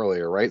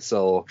earlier, right?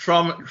 So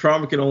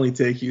trauma can only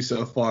take you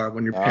so far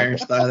when your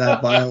parents die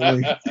that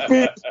violently.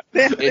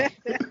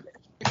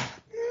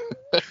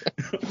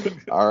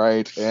 All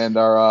right, and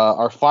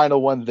our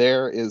final one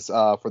there is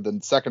for the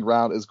second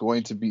round is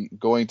going to be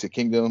going to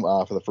Kingdom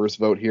for the first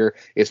vote here.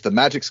 It's the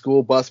Magic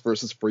School Bus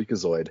versus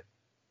Freakazoid.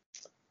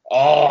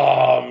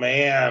 Oh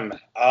man,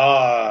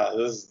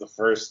 this is the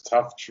first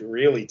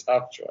really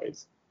tough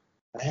choice.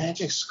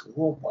 Magic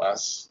School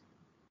Bus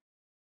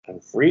and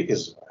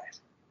Freakazoid.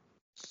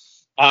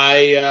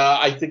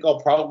 I think I'll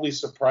probably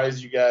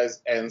surprise you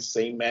guys and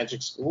say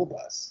Magic School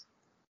Bus.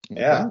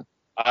 Yeah,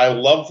 I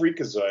love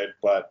Freakazoid,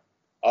 but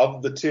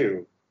of the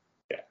two,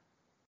 yeah.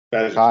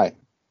 Kai.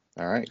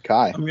 All right,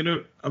 Kai. I'm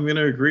gonna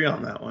agree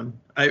on that one.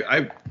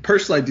 I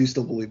personally do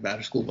still believe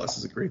Magic School Bus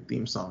is a great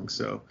theme song.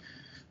 So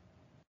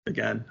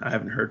again, I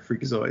haven't heard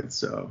Freakazoid,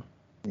 so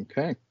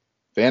okay.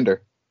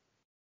 Vander.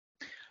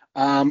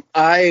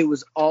 I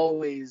was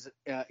always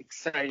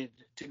excited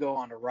to go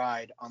on a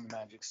ride on the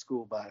Magic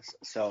School Bus,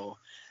 so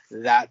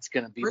that's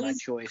gonna be my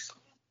choice.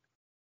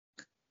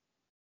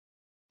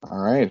 All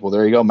right, well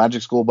there you go.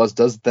 Magic School Bus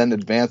does then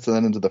advance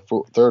then into the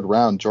third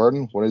round.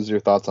 Jordan, what is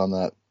your thoughts on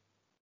that?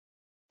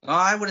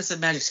 I would have said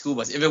Magic School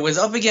Bus. If it was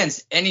up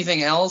against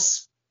anything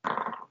else,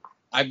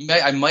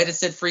 I might have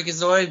said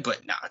Freakazoid,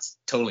 but no, it's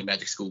totally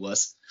Magic School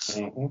Bus.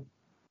 Mm-hmm.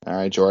 All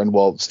right, Jordan.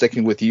 Well,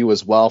 sticking with you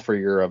as well for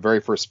your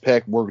very first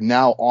pick, we're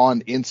now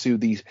on into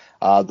the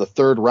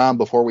third round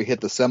before we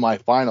hit the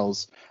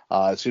semifinals.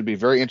 It should be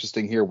very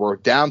interesting here. We're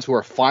down to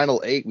our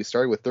final 8. We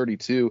started with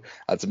 32.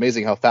 It's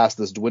amazing how fast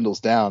this dwindles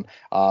down.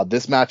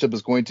 This matchup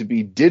is going to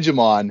be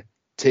Digimon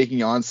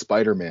taking on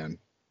Spider-Man.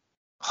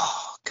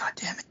 Oh, God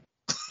damn it.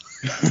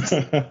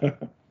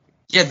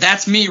 Yeah,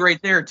 that's me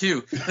right there,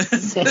 too.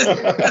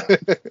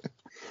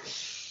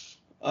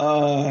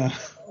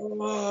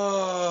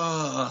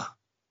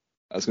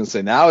 I was going to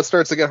say, now it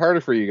starts to get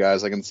harder for you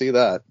guys. I can see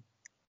that.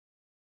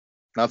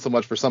 Not so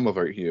much for some of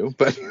you,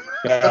 but...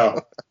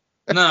 No,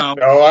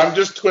 I'm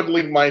just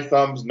twiddling my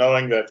thumbs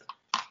knowing that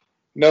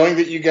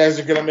you guys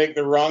are going to make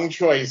the wrong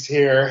choice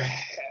here.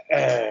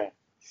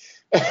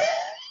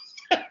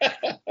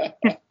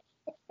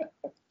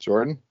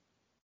 Jordan?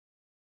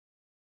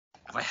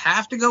 If I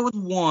have to go with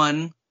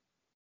one,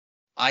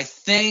 I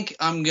think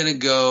I'm gonna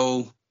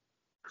go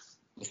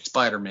with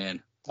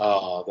Spider-Man.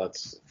 Oh,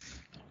 that's.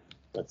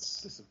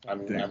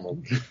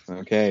 I'm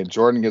Okay,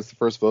 Jordan gets the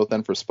first vote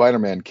then for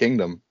Spider-Man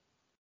Kingdom.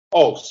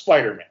 Oh,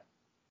 Spider-Man.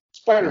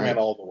 Spider-Man Right.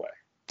 all the way.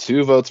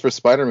 2 votes for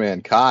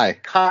Spider-Man. Kai.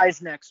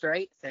 Kai's next,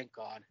 right? Thank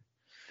God.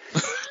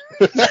 Stop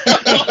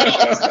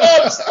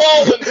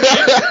stalling,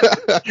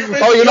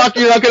 man. Oh, you're not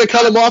going to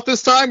cut him off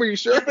this time? Are you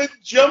sure? You've been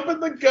jumping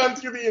the gun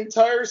through the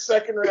entire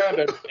second round,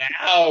 and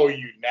now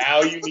you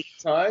need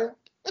time.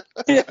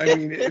 I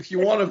mean, if you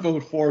want to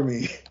vote for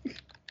me,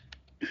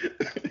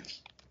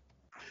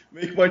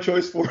 make my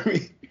choice for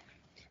me.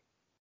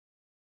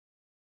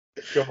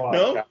 Come on.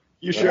 No? Kai.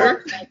 You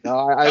sure?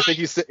 No, I think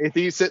he's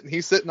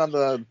sitting on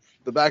the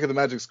back of the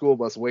Magic School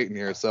Bus waiting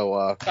here.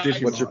 So,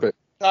 Digimon. what's your pick?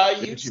 Kai,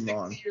 you stick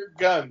Digimon. to your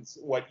guns.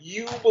 What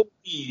you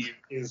believe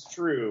is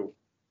true.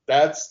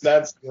 That's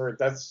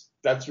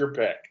your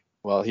pick.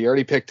 Well, he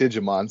already picked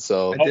Digimon,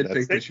 so I did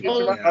that's- pick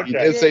Digimon. Digimon, Yeah. okay. he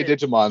did say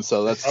Digimon,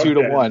 so that's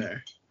 2-1.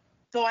 There.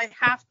 So I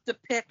have to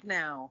pick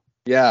now.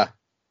 Yeah,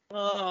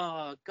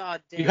 Oh,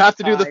 God damn. you have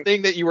to do the Kai.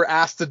 thing that you were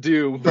asked to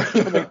do by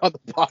coming on the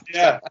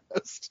podcast.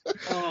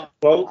 Oh,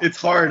 Well, It's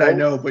hard, I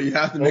know, but you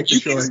have to make the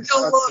You can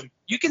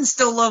choice.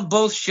 still love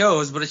both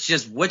shows, but it's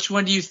just which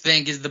one do you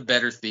think is the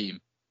better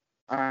theme?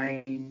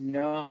 I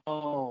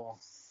know.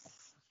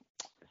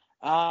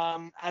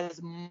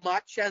 As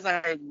much as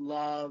I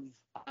love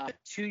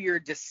To Your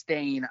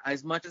Disdain,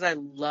 as much as I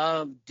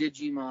love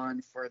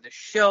Digimon for the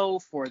show,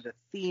 for the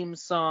theme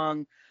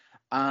song,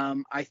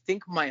 I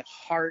think my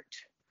heart,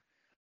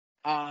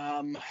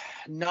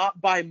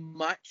 not by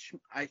much,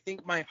 I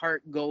think my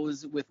heart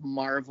goes with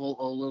Marvel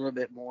a little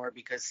bit more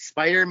because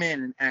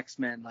Spider-Man and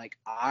X-Men, like,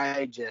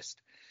 I just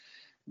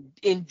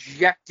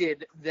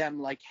injected them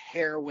like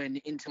heroin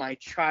into my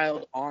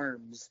child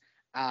arms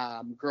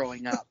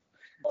growing up.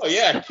 oh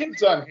yeah,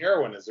 Kids on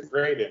Heroin is a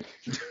great image.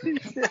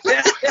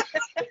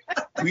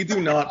 We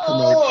do not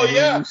promote. Oh, any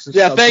yeah. use of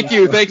Yeah, thank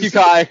you,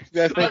 Kai.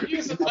 Yeah, I'm thank you.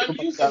 using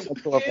Let's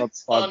pull up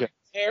Kids the on podcast.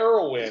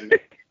 Heroin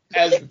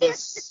as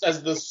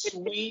the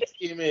sweet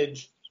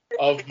image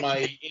of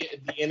the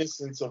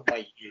innocence of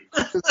my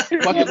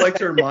youth. I would like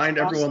to remind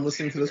everyone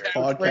listening to this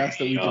podcast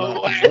that we do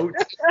not promote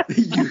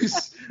the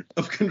use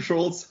of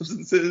controlled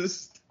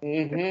substances.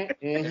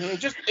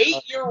 Just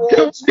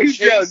 8-year-olds Big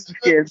chasing drugs, the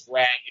kids.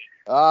 dragon.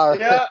 All right.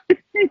 Yeah.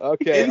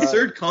 Okay.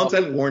 Insert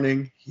content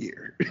warning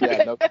here.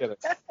 Yeah, no kidding.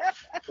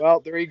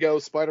 Well, there you go.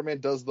 Spider-Man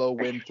does, though,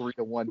 win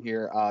 3-1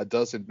 here.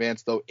 Does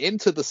advance, though,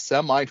 into the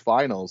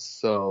semifinals.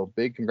 So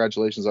big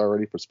congratulations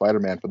already for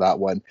Spider-Man for that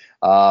one.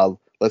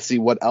 Let's see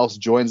what else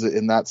joins it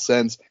in that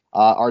sense.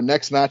 Our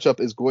next matchup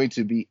is going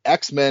to be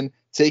X-Men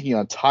taking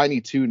on Tiny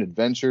Toon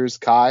Adventures.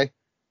 Kai?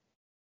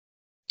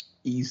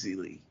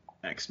 Easily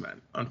X-Men.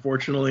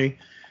 Unfortunately,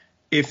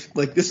 if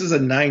this is a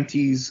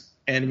 90s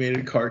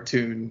animated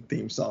cartoon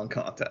theme song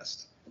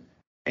contest,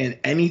 and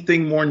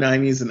anything more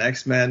 90s than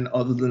X-Men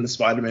other than the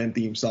Spider-Man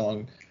theme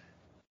song,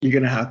 you're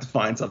gonna have to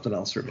find something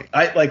else for me.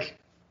 I'm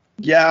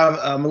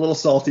a little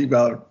salty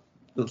about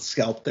the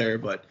scalp there,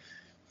 but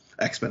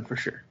X-Men for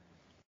sure.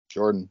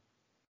 Jordan?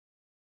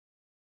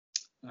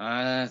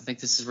 I think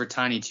this is where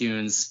Tiny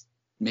Toons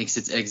makes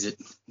its exit.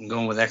 I'm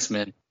going with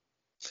X-Men.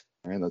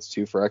 All right, that's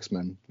 2 for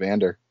X-Men.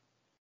 Vander?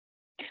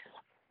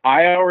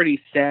 I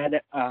already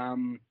said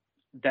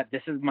that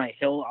this is my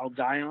hill I'll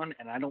die on,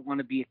 and I don't want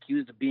to be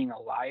accused of being a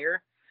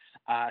liar.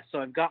 So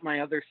I've got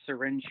my other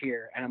syringe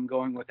here, and I'm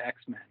going with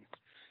X-Men.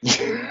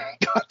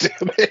 God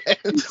damn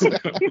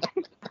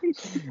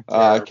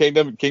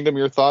it. Kingdom,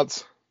 your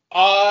thoughts?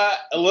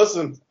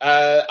 Listen,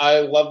 I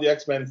love the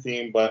X-Men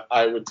theme, but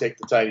I would take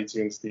the Tiny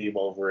Toons theme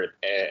over it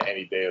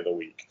any day of the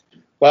week.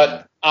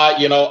 But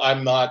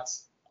I'm not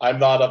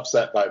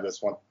upset by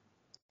this one.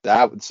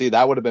 That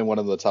would have been one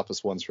of the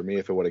toughest ones for me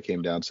if it would have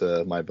came down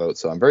to my vote.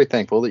 So I'm very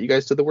thankful that you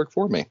guys did the work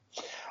for me.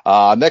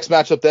 Next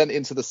matchup then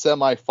into the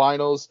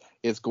semifinals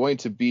is going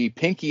to be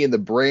Pinky and the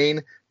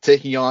Brain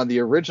taking on the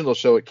original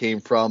show it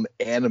came from,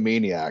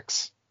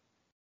 Animaniacs.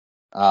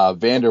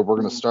 Vander, we're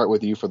going to start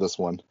with you for this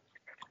one.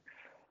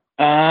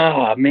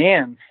 Oh,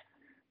 man.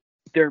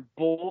 They're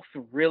both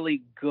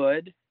really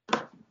good.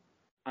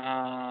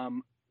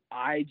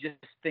 I just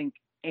think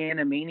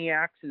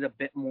Animaniacs is a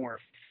bit more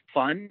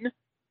fun.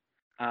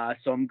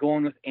 So I'm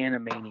going with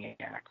Animaniacs.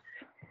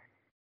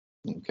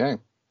 Okay.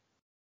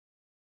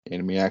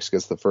 Animaniacs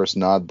gets the first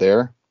nod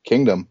there.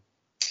 Kingdom.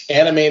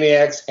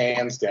 Animaniacs,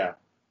 hands down.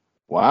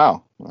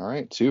 Wow. All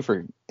right. 2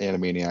 for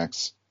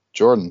Animaniacs.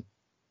 Jordan.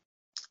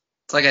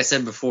 It's like I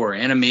said before,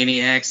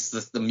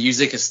 Animaniacs, the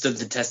music has stood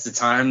the test of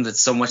time.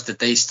 That's so much that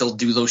they still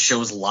do those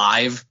shows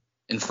live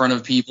in front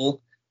of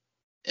people.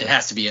 It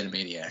has to be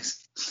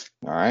Animaniacs.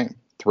 All right.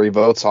 3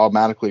 votes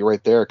automatically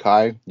right there.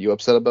 Kai, you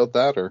upset about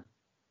that, or?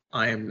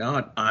 I am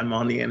not. I'm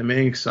on the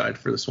Animaniacs side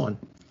for this one.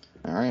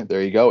 All right,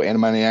 there you go.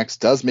 Animaniacs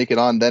does make it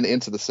on then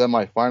into the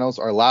semifinals.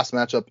 Our last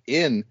matchup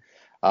in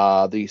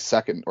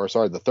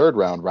the third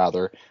round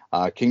rather.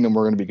 Kingdom,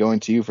 we're going to be going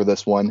to you for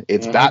this one.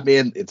 It's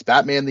Batman. It's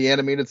Batman the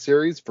Animated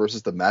Series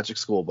versus the Magic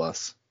School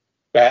Bus.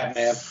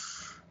 Batman.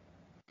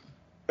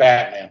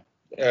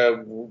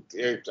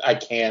 I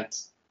can't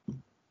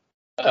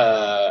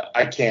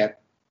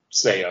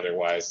say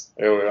otherwise.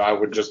 I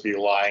would just be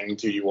lying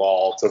to you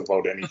all to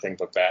vote anything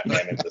but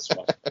Batman in this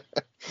one.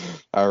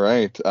 All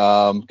right,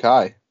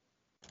 Kai.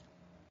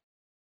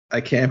 I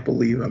can't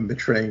believe I'm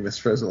betraying Miss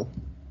Frizzle.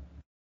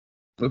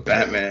 But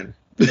Batman.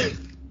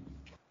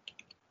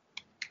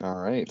 All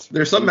right.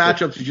 There's some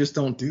matchups you just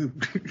don't do.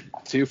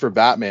 2 for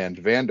Batman.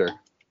 Vander.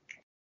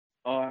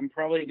 Oh, I'm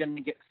probably going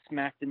to get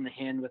smacked in the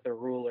hand with a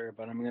ruler,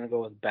 but I'm going to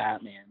go with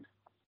Batman.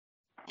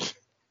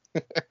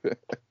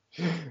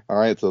 All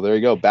right, so there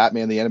you go.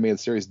 Batman the Animated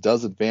Series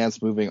does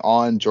advance. Moving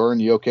on. Jordan,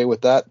 you okay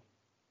with that?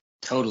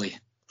 Totally.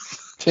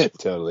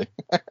 Totally.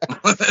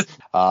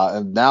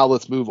 And now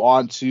let's move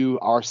on to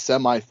our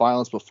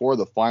semifinals before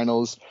the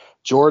finals.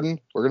 Jordan,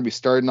 we're going to be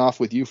starting off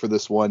with you for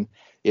this one.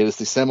 It is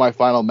the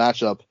semifinal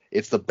matchup.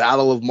 It's the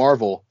Battle of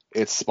Marvel.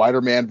 It's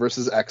Spider-Man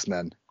versus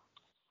X-Men.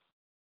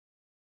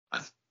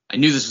 I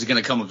knew this was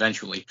going to come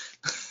eventually.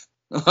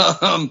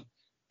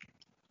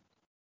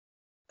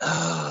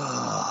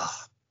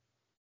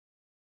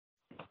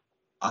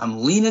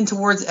 I'm leaning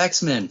towards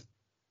X-Men.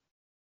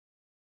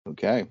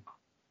 Okay.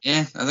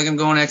 Yeah, I think I'm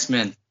going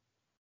X-Men.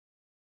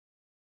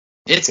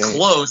 It's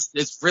close.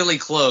 It's really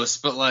close,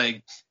 but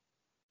like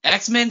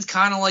X-Men's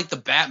kind of like the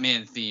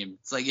Batman theme.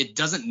 It's like it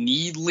doesn't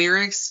need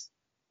lyrics,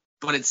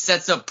 but it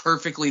sets up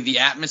perfectly the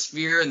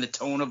atmosphere and the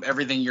tone of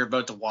everything you're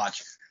about to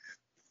watch.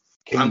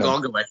 Kingdom.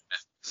 I'll go X-Men.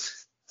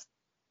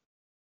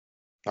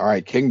 All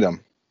right,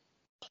 Kingdom.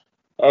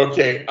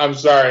 Okay, I'm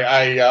sorry.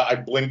 I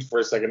blinked for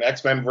a second.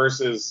 X-Men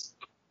versus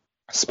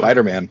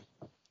Spider-Man.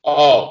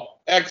 Oh,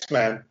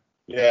 X-Men.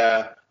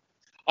 Yeah.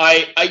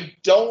 I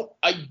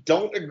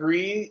don't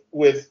agree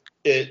with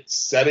it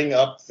setting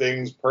up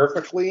things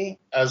perfectly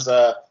as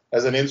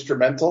an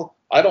instrumental.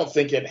 I don't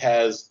think it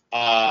has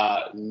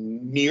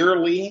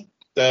nearly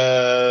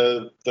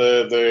the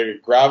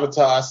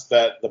gravitas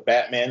that the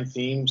Batman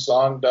theme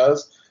song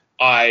does.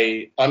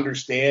 I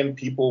understand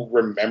people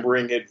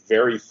remembering it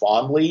very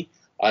fondly.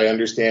 I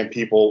understand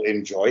people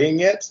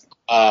enjoying it.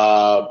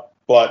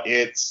 But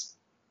it's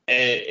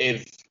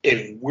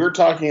if we're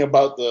talking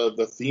about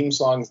the theme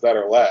songs that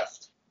are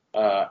left,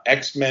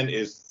 X-Men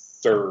is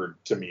third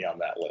to me on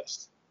that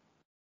list.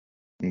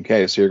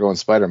 Okay, so you're going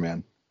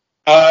Spider-Man.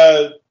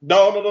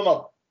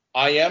 No.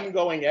 I am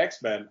going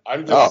X-Men.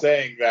 I'm just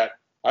saying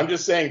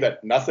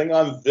that nothing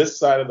on this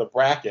side of the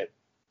bracket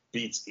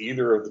beats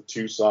either of the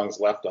 2 songs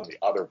left on the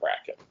other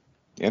bracket.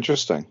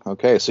 Interesting.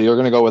 Okay, so you're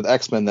going to go with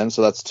X-Men then,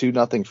 so that's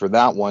 2-0 for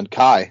that one.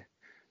 Kai,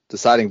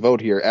 deciding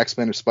vote here,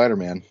 X-Men or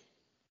Spider-Man?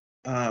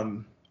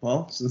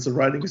 Well, since the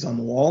writing is on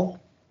the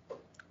wall,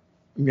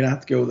 I'm going to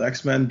have to go with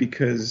X-Men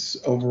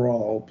because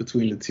overall,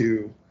 between the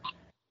 2,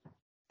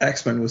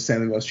 X-Men was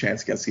standing the most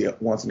chance against the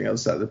ones on the other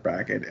side of the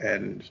bracket,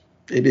 and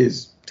it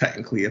is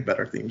technically a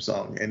better theme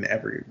song in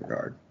every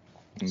regard.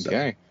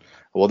 Okay.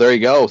 Well, there you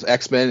go.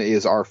 X-Men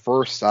is our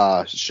first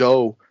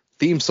show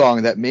theme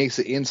song that makes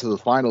it into the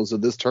finals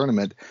of this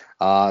tournament.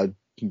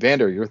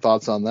 Vander, your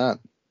thoughts on that?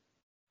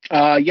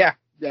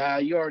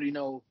 You already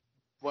know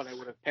what I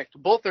would have picked.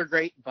 Both are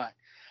great, but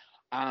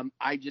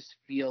I just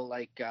feel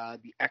like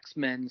the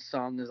X-Men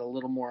song is a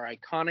little more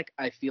iconic.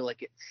 I feel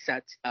like it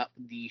sets up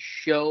the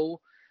show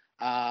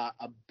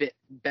a bit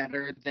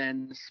better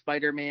than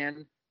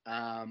Spider-Man.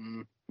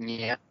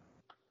 Yeah.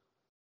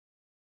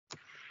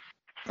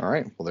 All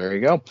right. Well, there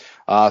you go.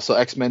 So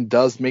X-Men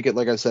does make it,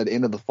 like I said,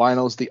 into the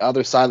finals. The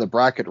other side of the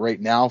bracket right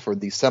now for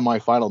the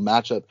semifinal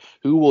matchup,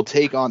 who will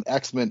take on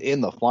X-Men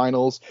in the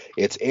finals?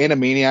 It's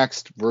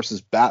Animaniacs versus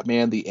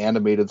Batman, the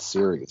animated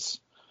series.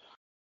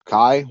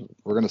 Kai,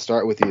 we're going to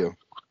start with you.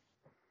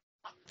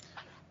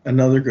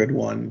 Another good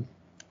one.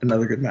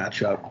 Another good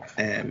matchup.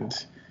 And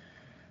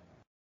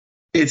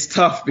it's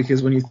tough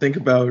because when you think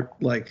about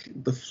like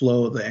the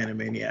flow of the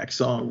Animaniacs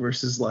song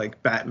versus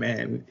like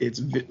Batman,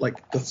 it's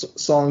like the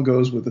song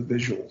goes with the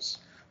visuals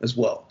as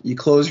well. You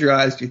close your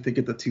eyes, you think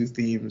of the 2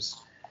 themes.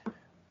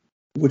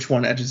 Which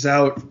one edges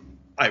out?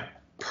 I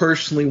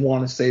personally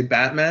want to say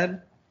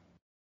Batman.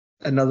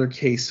 Another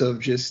case of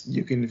just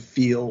you can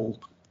feel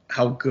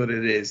how good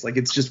it is. Like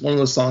it's just one of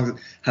those songs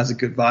that has a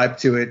good vibe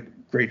to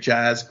it. Great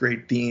jazz,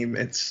 great theme.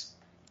 It's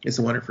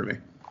a winner for me.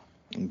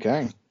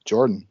 Okay,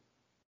 Jordan.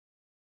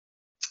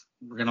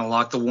 We're going to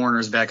lock the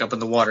Warners back up in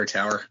the water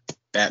tower.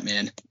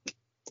 Batman.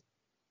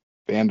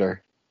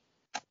 Vander.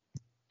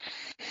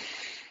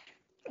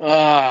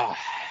 Uh,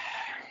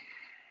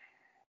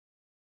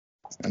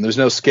 And there's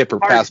no skip or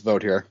pass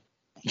vote here.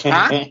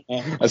 Huh?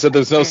 I said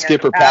there's no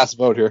skip or pass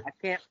vote here. I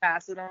can't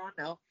pass it on.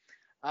 No.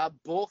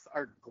 Both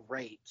are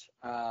great.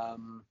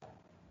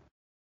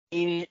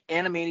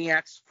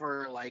 Animaniacs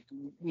for like,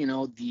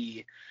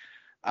 the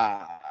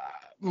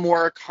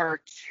more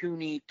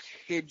cartoony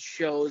kid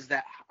shows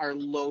that are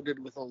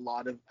loaded with a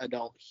lot of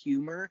adult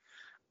humor.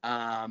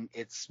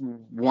 It's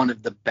one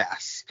of the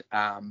best.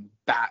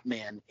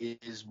 Batman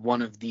is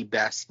one of the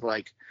best,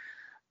 like,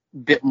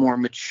 bit more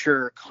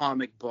mature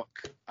comic book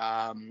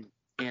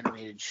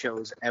animated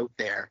shows out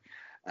there.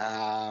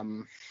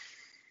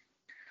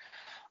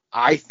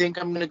 I think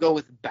I'm going to go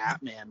with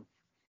Batman.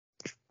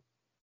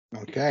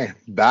 Okay,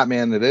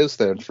 Batman it is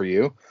then for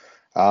you.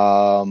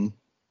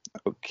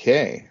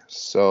 Okay,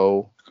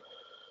 so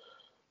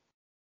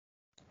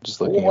just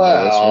looking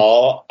at this one.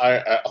 Well,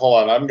 I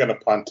hold on. I'm going to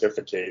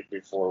pontificate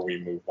before we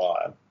move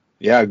on.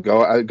 Yeah,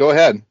 go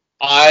ahead.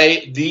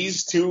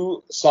 These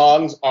two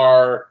songs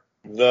are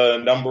the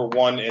number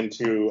 1 and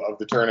 2 of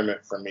the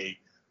tournament for me,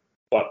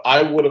 but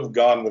I would have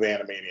gone with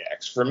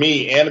Animaniacs. For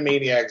me,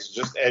 Animaniacs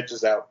just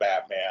edges out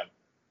Batman,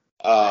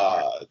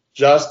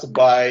 just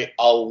by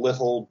a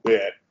little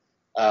bit.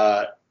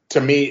 To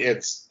me,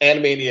 it's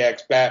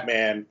Animaniacs,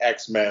 Batman,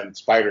 X-Men,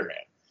 Spider-Man.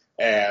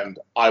 And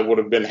I would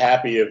have been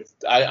happy if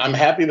I'm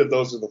happy that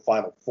those are the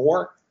final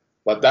 4,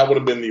 but that would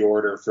have been the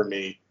order for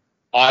me.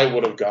 I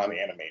would have gone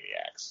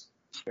Animaniacs.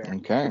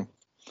 Okay.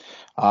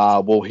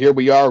 Well, here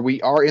we are.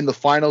 We are in the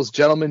finals,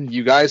 gentlemen.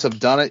 You guys have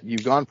done it.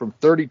 You've gone from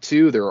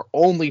 32. There are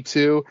only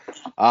 2.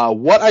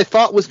 What I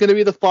thought was going to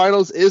be the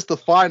finals is the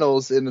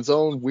finals in its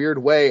own weird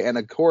way. And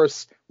of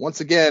course,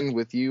 once again,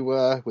 with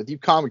you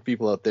comic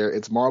people out there,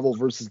 it's Marvel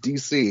versus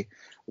DC.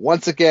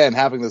 Once again,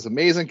 having this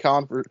amazing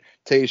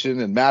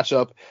confrontation and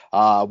matchup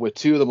with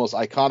 2 of the most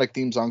iconic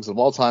theme songs of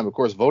all time, of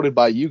course, voted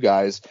by you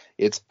guys.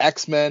 It's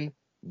X-Men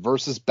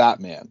versus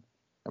Batman.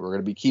 And we're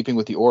going to be keeping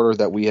with the order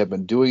that we have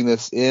been doing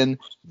this in.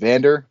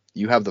 Vander,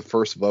 you have the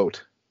first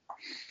vote.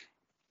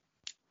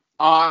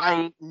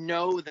 I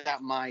know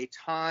that my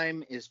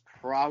time is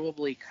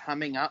probably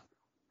coming up,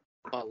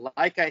 but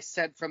like I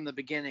said from the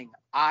beginning,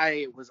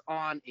 I was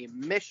on a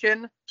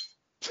mission.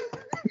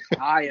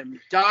 I am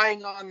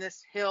dying on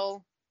this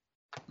hill,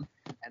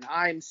 and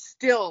I'm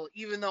still,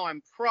 even though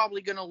I'm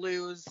probably going to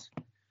lose,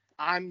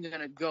 I'm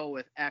going to go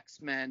with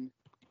X-Men.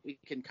 We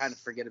can kind of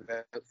forget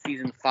about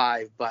season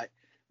 5, but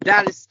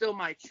that is still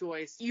my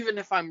choice. Even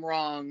if I'm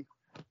wrong,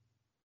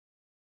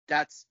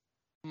 that's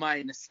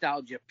my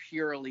nostalgia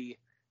purely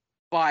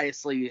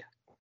biasly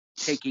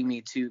taking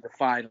me to the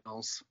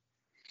finals.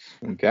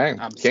 Okay.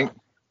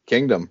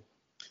 Kingdom.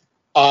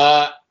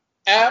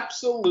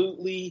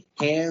 Absolutely,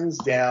 hands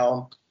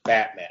down,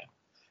 Batman.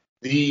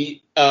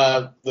 The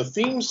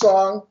theme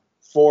song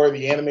for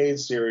the animated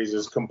series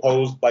is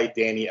composed by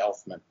Danny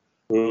Elfman,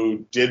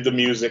 who did the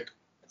music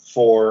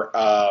for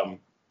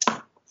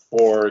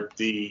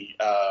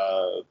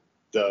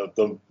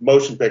the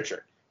motion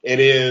picture. It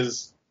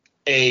is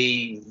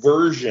a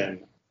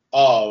version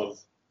of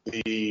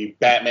the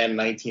Batman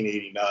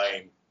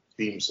 1989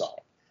 theme song,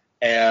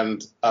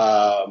 and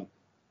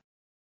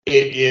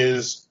it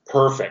is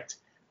perfect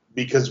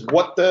because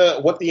what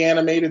the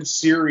animated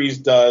series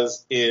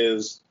does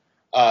is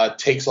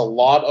takes a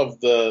lot of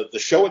the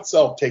show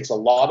itself takes a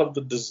lot of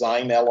the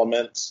design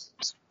elements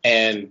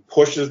and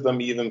pushes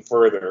them even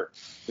further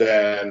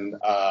than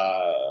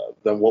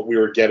what we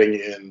were getting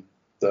in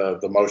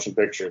the motion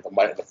picture,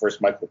 the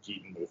first Michael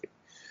Keaton movie.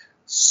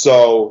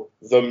 So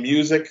the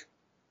music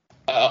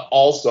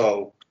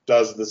also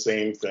does the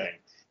same thing.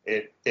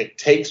 It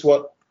takes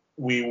what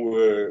we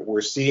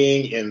were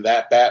seeing in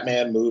that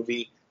Batman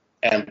movie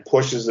and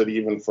pushes it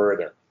even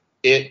further.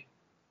 It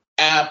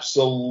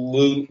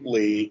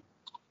absolutely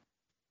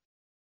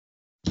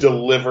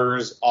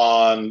delivers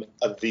on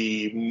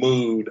the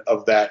mood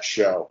of that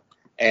show.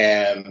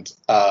 And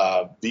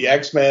the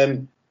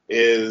X-Men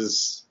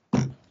it's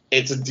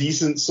a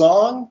decent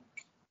song,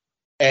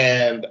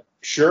 and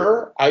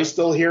sure, I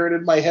still hear it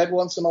in my head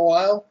once in a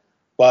while,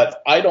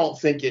 but I don't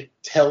think it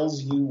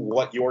tells you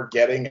what you're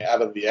getting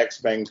out of the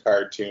X-Men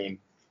cartoon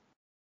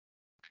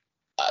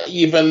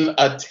even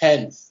a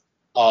tenth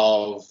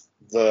of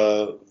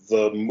the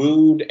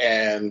mood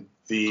and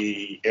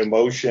the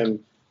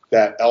emotion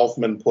that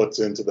Elfman puts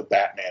into the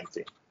Batman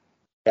theme.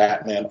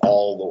 Batman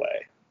all the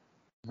way.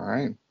 All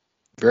right.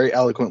 Very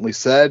eloquently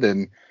said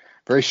and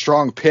very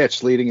strong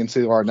pitch leading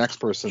into our next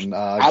person,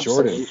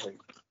 Jordan.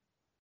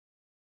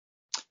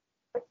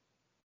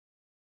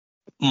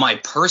 My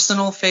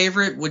personal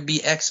favorite would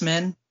be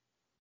X-Men.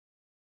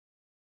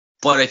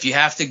 But if you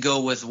have to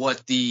go with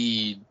what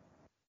the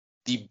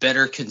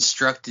better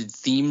constructed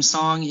theme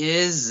song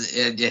is,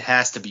 it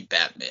has to be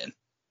Batman.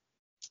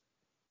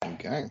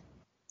 Okay.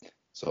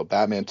 So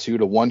Batman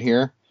 2-1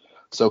 here.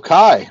 So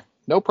Kai,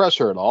 no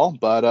pressure at all,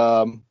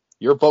 but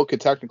your vote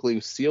could technically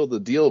seal the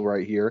deal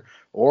right here,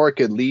 or it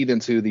could lead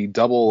into the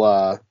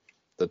double,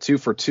 the 2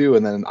 for 2,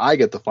 and then I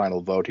get the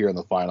final vote here in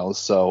the finals.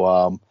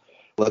 So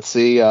let's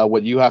see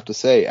what you have to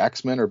say,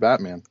 X-Men or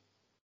Batman.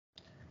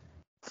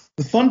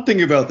 The fun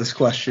thing about this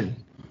question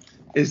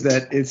is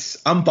that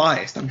I'm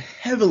biased. I'm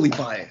heavily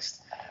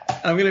biased.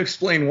 I'm going to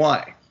explain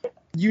why.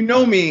 You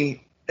know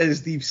me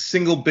as the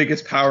single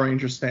biggest Power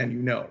Rangers fan you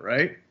know,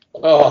 right?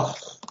 Oh,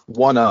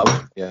 one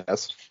of,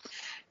 yes.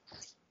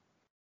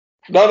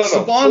 No.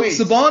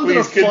 Saban did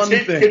a fun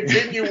thing.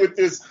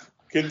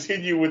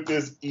 Continue with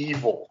this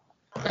evil.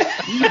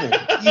 Evil.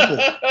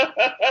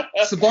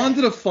 Saban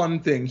did a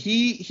fun thing.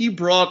 He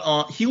brought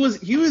on. He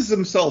was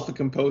himself a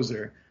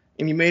composer,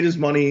 and he made his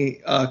money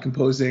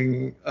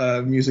composing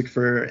music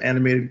for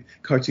animated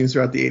cartoons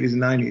throughout the 80s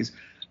and 90s.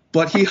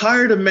 But he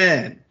hired a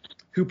man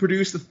who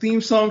produced the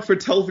theme song for a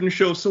television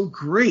show so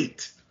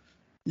great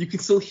you can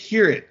still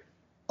hear it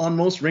on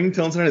most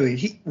ringtones and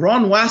everything.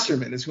 Ron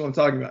Wasserman is who I'm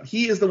talking about.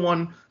 He is the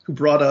one who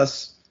brought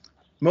us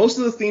most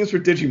of the themes for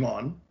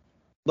Digimon,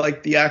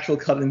 like the actual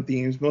cut-in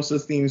themes, most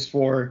of the themes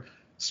for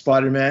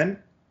Spider-Man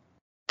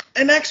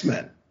and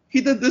X-Men.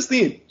 He did this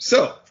theme.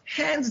 So,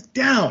 hands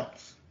down,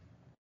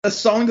 a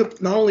song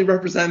that not only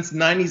represents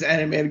 90s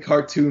animated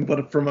cartoon,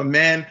 but from a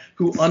man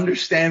who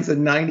understands the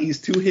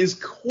 90s to his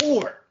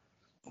core.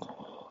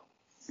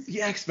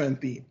 The X-Men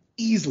theme.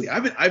 Easily. I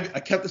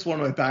kept this one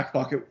in my back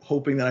pocket,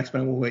 hoping that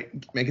X-Men will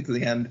make it to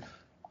the end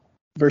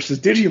versus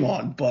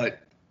Digimon, but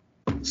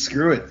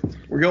screw it.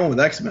 We're going with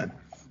X-Men.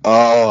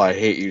 Oh, I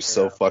hate you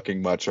so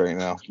fucking much right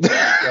now. So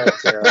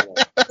terrible.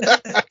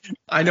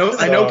 I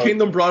know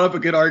Kingdom brought up a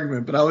good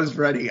argument, but I was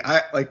ready.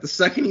 The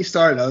second he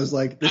started, I was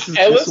like, this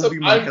will be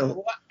my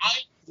hill.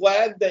 I'm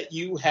glad that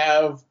you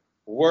have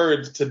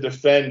words to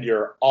defend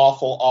your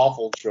awful,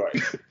 awful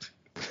choice.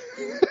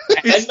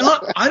 It's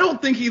not. I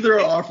don't think either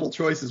are awful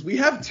choices. We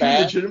have two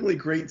legitimately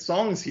great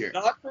songs here.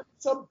 Not that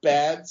it's a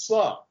bad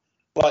song,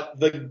 but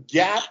the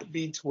gap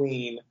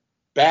between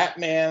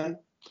Batman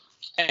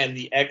and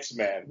the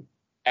X-Men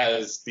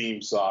as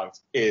theme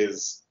songs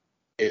is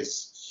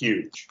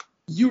huge.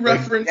 You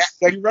reference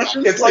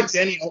it's like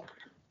Daniel.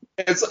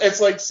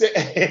 It's like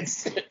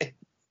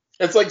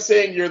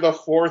saying you're the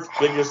fourth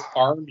biggest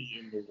army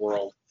in the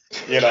world.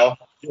 You know.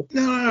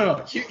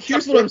 No.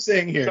 Here's what I'm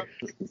saying here.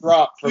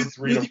 Drop from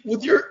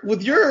with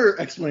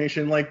your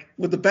explanation, like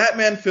with the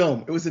Batman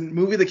film, it was a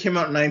movie that came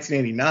out in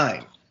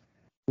 1989.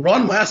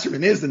 Ron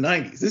Wasserman is the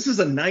 90s. This is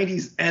a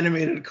 90s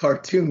animated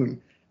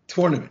cartoon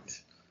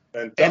tournament.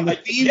 And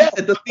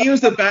the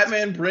themes that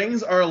Batman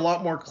brings are a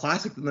lot more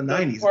classic than the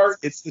 90s.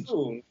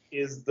 Cartoon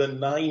is the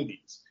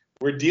 90s.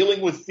 We're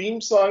dealing with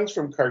theme songs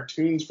from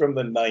cartoons from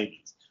the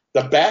 90s.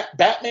 The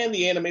Batman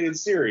the Animated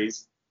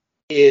Series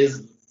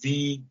is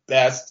the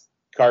best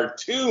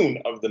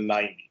cartoon of the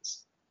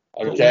 90s.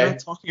 Okay? We're not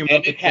talking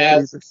about the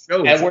quality of the show.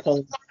 And we're not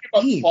talking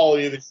about the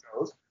quality of the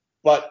shows,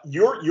 but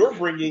you're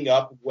bringing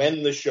up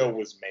when the show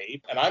was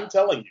made, and I'm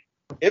telling you,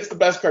 it's the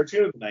best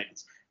cartoon of the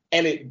 90s.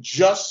 And it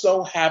just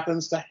so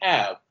happens to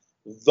have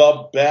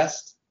the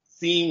best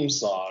theme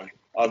song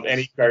of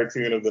any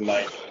cartoon of the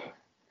 90s.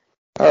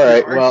 All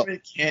right, well,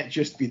 it can't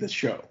just be the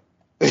show.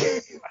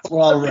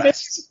 Well,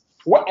 rest.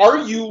 What are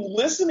you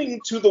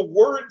listening to the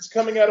words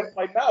coming out of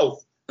my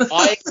mouth? I'm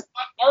not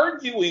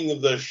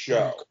arguing the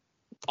show.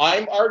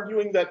 I'm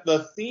arguing that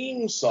the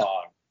theme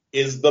song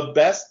is the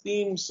best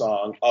theme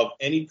song of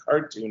any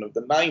cartoon of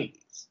the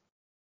 90s.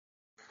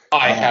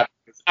 I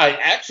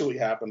actually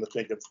happen to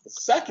think it's the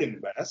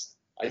second best.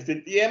 I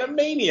think the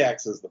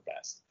Animaniacs is the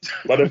best.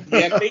 But if the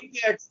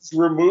Animaniacs is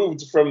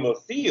removed from the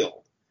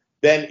field,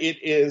 then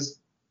it is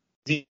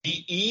the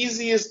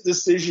easiest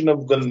decision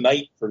of the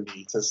night for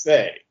me to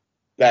say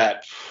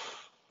that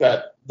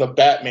the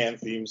Batman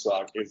theme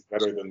song is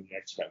better than the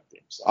X-Men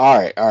theme song.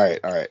 All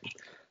right.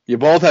 You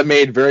both have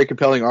made very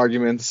compelling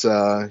arguments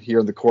here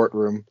in the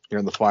courtroom, here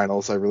in the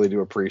finals. I really do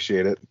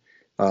appreciate it.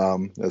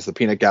 As the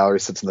peanut gallery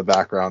sits in the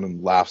background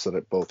and laughs at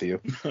it, both of you.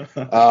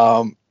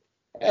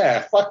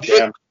 Yeah, fuck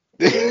them.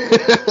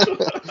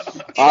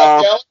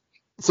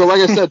 So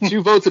like I said,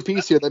 2 votes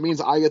apiece here. That means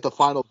I get the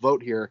final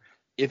vote here.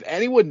 If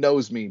anyone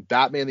knows me,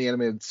 Batman the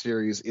Animated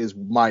Series is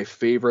my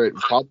favorite,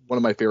 probably one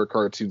of my favorite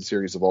cartoon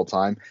series of all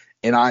time.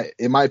 And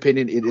in my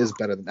opinion, it is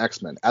better than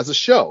X-Men as a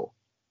show.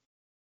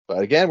 But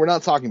again, we're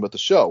not talking about the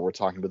show. We're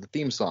talking about the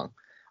theme song.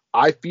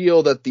 I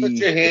feel that Put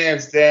your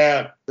hands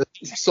down. The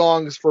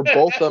songs for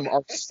both of them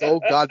are so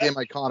goddamn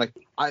iconic.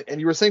 And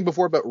you were saying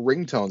before about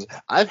ringtones.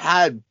 I've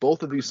had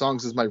both of these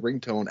songs as my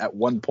ringtone at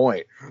one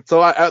point.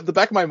 So at the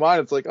back of my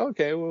mind, it's like,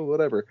 okay, well,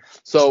 whatever.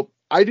 So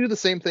I do the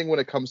same thing when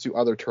it comes to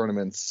other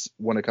tournaments,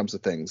 when it comes to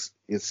things.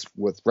 It's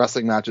with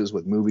wrestling matches,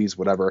 with movies,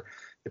 whatever.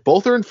 If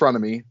both are in front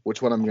of me,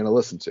 which one I'm going to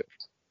listen to?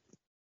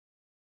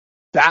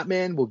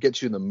 Batman will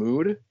get you in the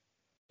mood.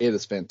 It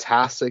is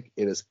fantastic.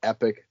 It is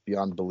epic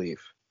beyond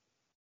belief.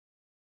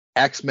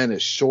 X-Men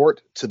is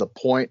short, to the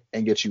point,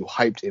 and gets you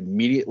hyped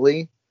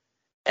immediately.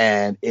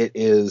 And it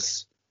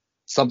is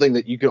something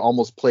that you can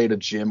almost play at a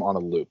gym on a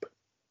loop.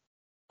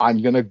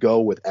 I'm going to go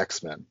with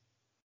X-Men.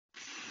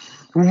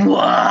 What?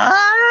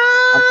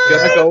 I'm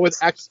going to go with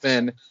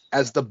X-Men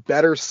as the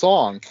better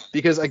song.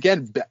 Because,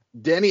 again,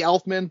 Danny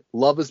Elfman,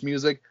 love his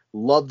music,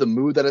 love the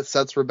mood that it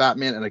sets for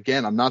Batman. And,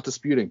 again, I'm not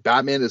disputing.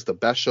 Batman is the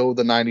best show of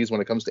the 90s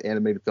when it comes to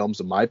animated films,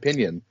 in my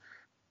opinion.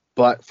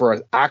 But for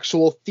an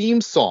actual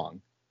theme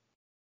song,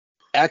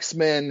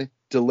 X-Men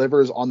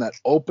delivers on that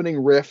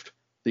opening riff,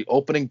 the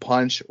opening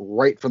punch,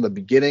 right from the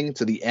beginning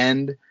to the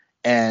end.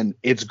 And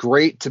it's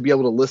great to be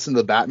able to listen to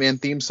the Batman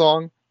theme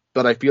song,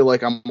 but I feel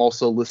like I'm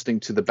also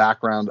listening to the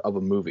background of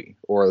a movie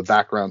or the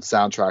background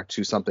soundtrack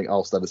to something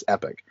else that is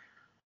epic.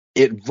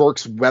 It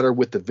works better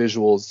with the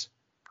visuals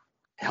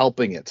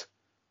helping it.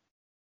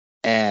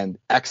 And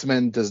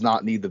X-Men does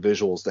not need the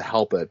visuals to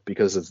help it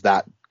because it's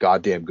that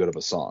goddamn good of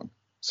a song.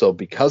 So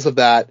because of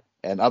that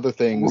and other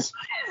things...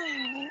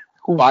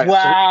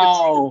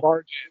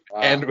 Wow.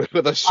 And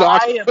with a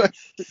shock. I am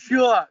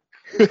shook.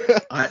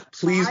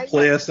 Please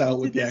play us out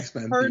with the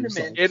X-Men theme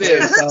song. It Play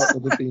is. us out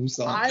with the theme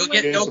song. You'll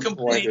get no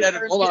complaint.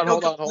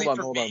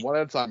 Hold on. One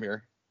at a time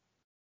here.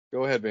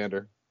 Go ahead,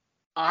 Vander.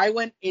 I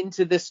went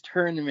into this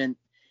tournament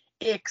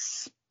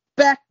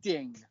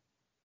expecting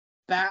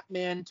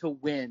Batman to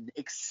win,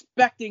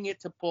 expecting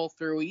it to pull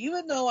through.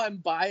 Even though I'm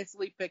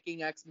biasly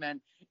picking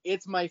X-Men,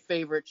 it's my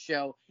favorite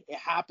show. It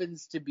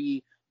happens to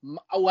be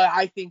what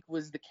I think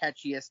was the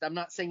catchiest. I'm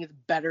not saying it's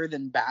better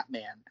than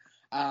Batman.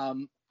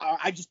 But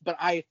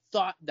I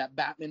thought that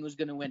Batman was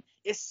going to win,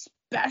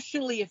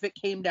 especially if it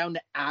came down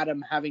to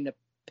Adam having to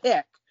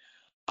pick.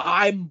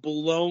 I'm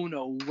blown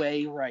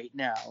away right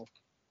now.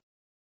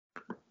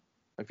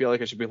 I feel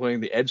like I should be playing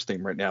the Edge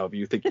theme right now if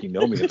you think you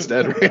know me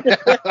instead. Right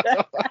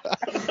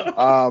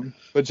now.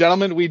 But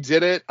gentlemen, we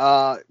did it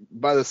by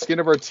the skin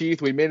of our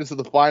teeth. We made it to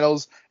the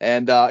finals,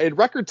 and in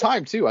record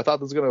time too. I thought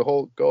this was going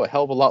to go a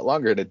hell of a lot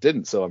longer, and it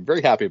didn't. So I'm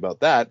very happy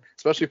about that,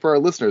 especially for our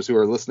listeners who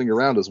are listening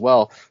around as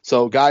well.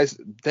 So guys,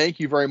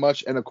 thank you very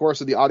much, and of course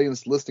to the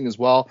audience listening as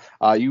well.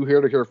 You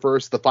heard it here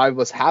first. The five of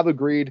us have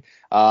agreed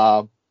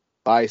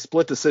by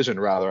split decision,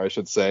 rather, I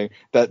should say,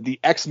 that the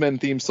X-Men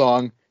theme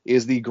song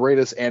is the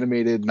greatest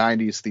animated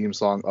 90s theme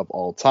song of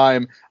all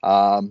time.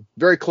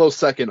 Very close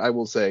second, I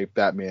will say,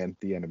 Batman,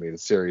 the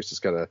animated series.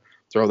 Just got to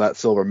throw that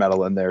silver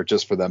medal in there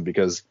just for them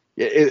because,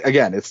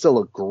 again, it's still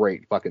a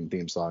great fucking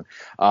theme song.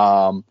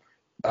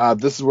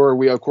 This is where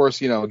we, of course,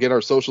 get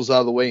our socials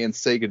out of the way and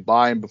say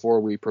goodbye and before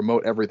we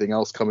promote everything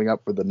else coming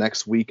up for the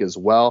next week as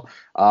well.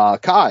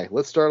 Kai,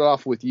 let's start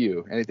off with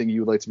you. Anything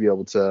you would like to be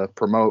able to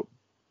promote,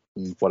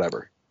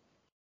 whatever.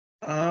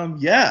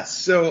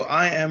 So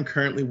I am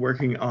currently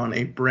working on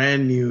a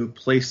brand new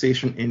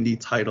PlayStation indie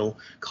title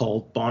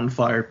called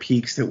Bonfire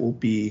Peaks that will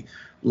be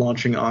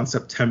launching on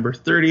September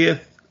 30th.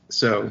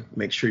 So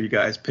make sure you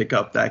guys pick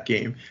up that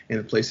game in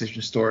the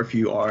PlayStation Store if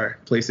you are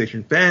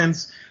PlayStation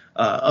fans.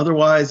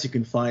 Otherwise, you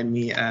can find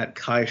me at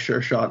Kai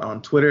Shershot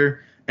on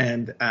Twitter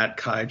and at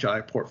Kai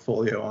Jai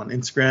Portfolio on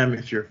Instagram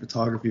if you're a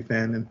photography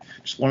fan and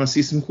just want to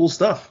see some cool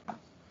stuff.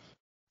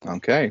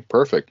 Okay,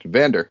 perfect.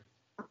 Vander.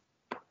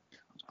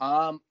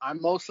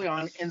 I'm mostly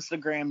on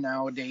Instagram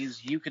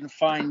nowadays. You can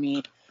find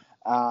me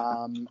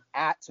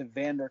at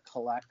Vander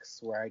Collects,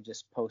 where I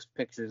just post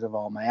pictures of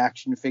all my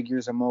action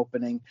figures I'm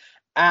opening.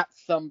 At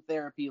Thumb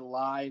Therapy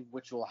Live,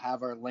 which will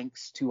have our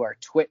links to our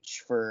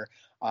Twitch for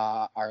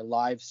our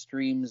live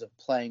streams of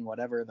playing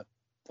whatever the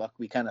fuck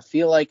we kind of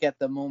feel like at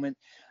the moment.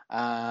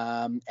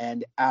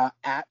 And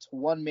at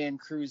One Man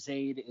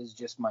Crusade is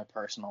just my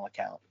personal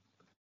account.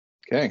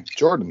 Okay,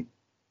 Jordan.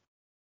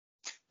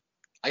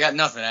 I got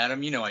nothing,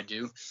 Adam. You know I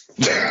do.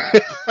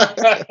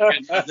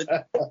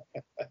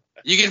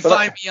 You can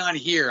find me on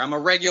here. I'm a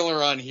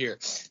regular on here.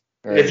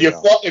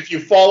 If you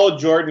follow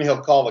Jordan,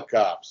 he'll call the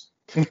cops.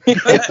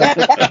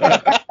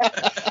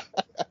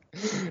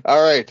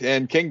 All right,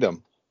 and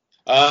Kingdom.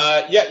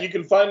 You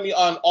can find me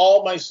on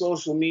all my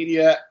social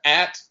media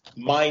at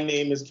My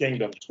Name is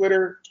Kingdom.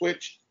 Twitter,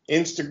 Twitch,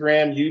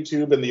 Instagram,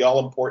 YouTube, and the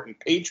all-important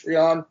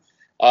Patreon.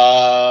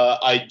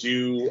 I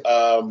do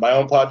my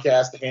own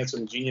podcast, the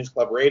Handsome Genius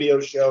Club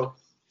radio show,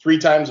 3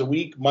 times a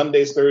week,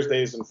 Mondays,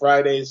 Thursdays, and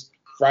Fridays.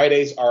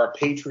 Fridays are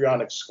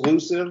Patreon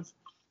exclusive,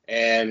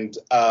 and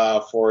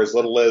for as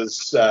little as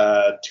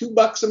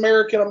 $2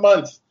 American a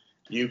month,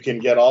 you can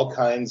get all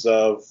kinds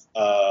of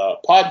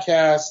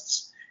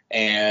podcasts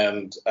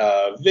and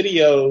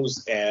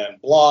videos and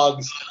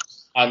blogs.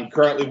 I'm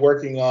currently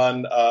working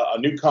on a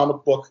new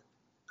comic book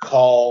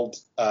called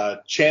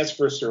Chance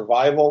for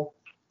Survival.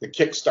 The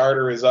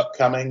Kickstarter is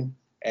upcoming,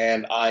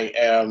 and I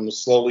am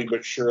slowly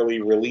but surely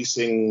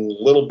releasing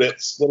little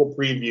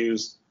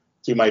previews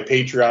to my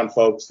Patreon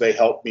folks. They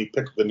helped me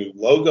pick the new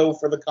logo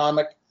for the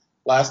comic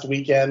last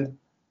weekend.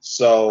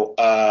 So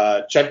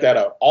check that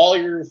out. All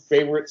your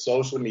favorite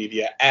social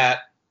media at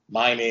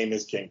My Name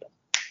is Kingdom.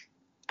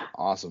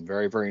 Awesome.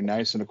 Very, very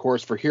nice. And, of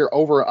course, for here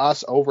over at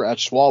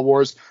Schwa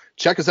Wars,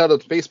 check us out at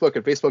Facebook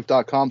at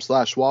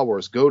facebook.com/Schwa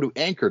Wars. Go to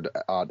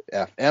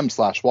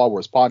anchor.fm/Schwa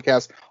Wars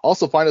podcast.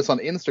 Also find us on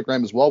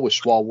Instagram as well with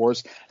Schwa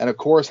Wars. And, of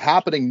course,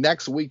 happening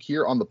next week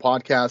here on the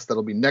podcast,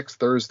 that'll be next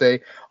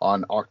Thursday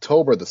on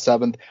October the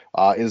 7th,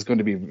 is going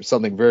to be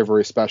something very,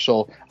 very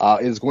special.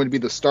 It is going to be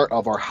the start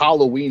of our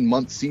Halloween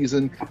month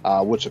season,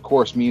 which, of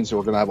course, means that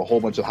we're going to have a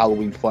whole bunch of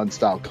Halloween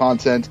fun-style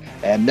content.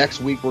 And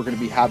next week, we're going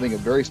to be having a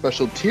very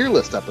special tier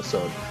list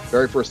episode.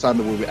 Very first time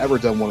that we've ever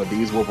done one of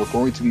these, where we're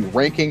going to be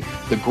ranking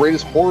the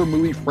greatest horror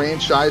movie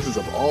franchises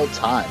of all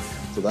time.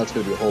 So that's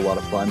going to be a whole lot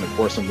of fun. Of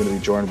course, I'm going to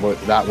be joined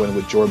with that one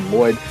with Jordan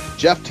Lloyd,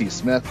 Jeff T.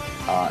 Smith,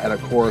 and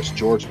of course,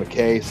 George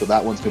McKay. So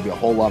that one's going to be a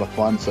whole lot of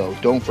fun. So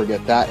don't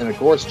forget that. And of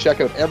course,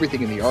 check out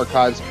everything in the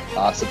archives.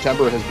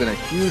 September has been a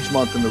huge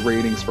month in the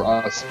ratings for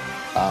us.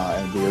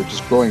 And we're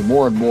just growing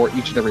more and more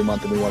each and every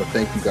month. And we want to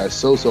thank you guys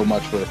so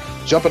much for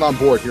jumping on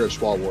board here at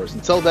Schwa Wars.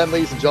 Until then,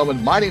 ladies and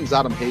gentlemen, my name is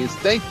Adam Hayes.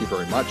 Thank you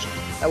very much.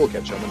 And we'll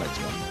catch you on the next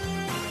one.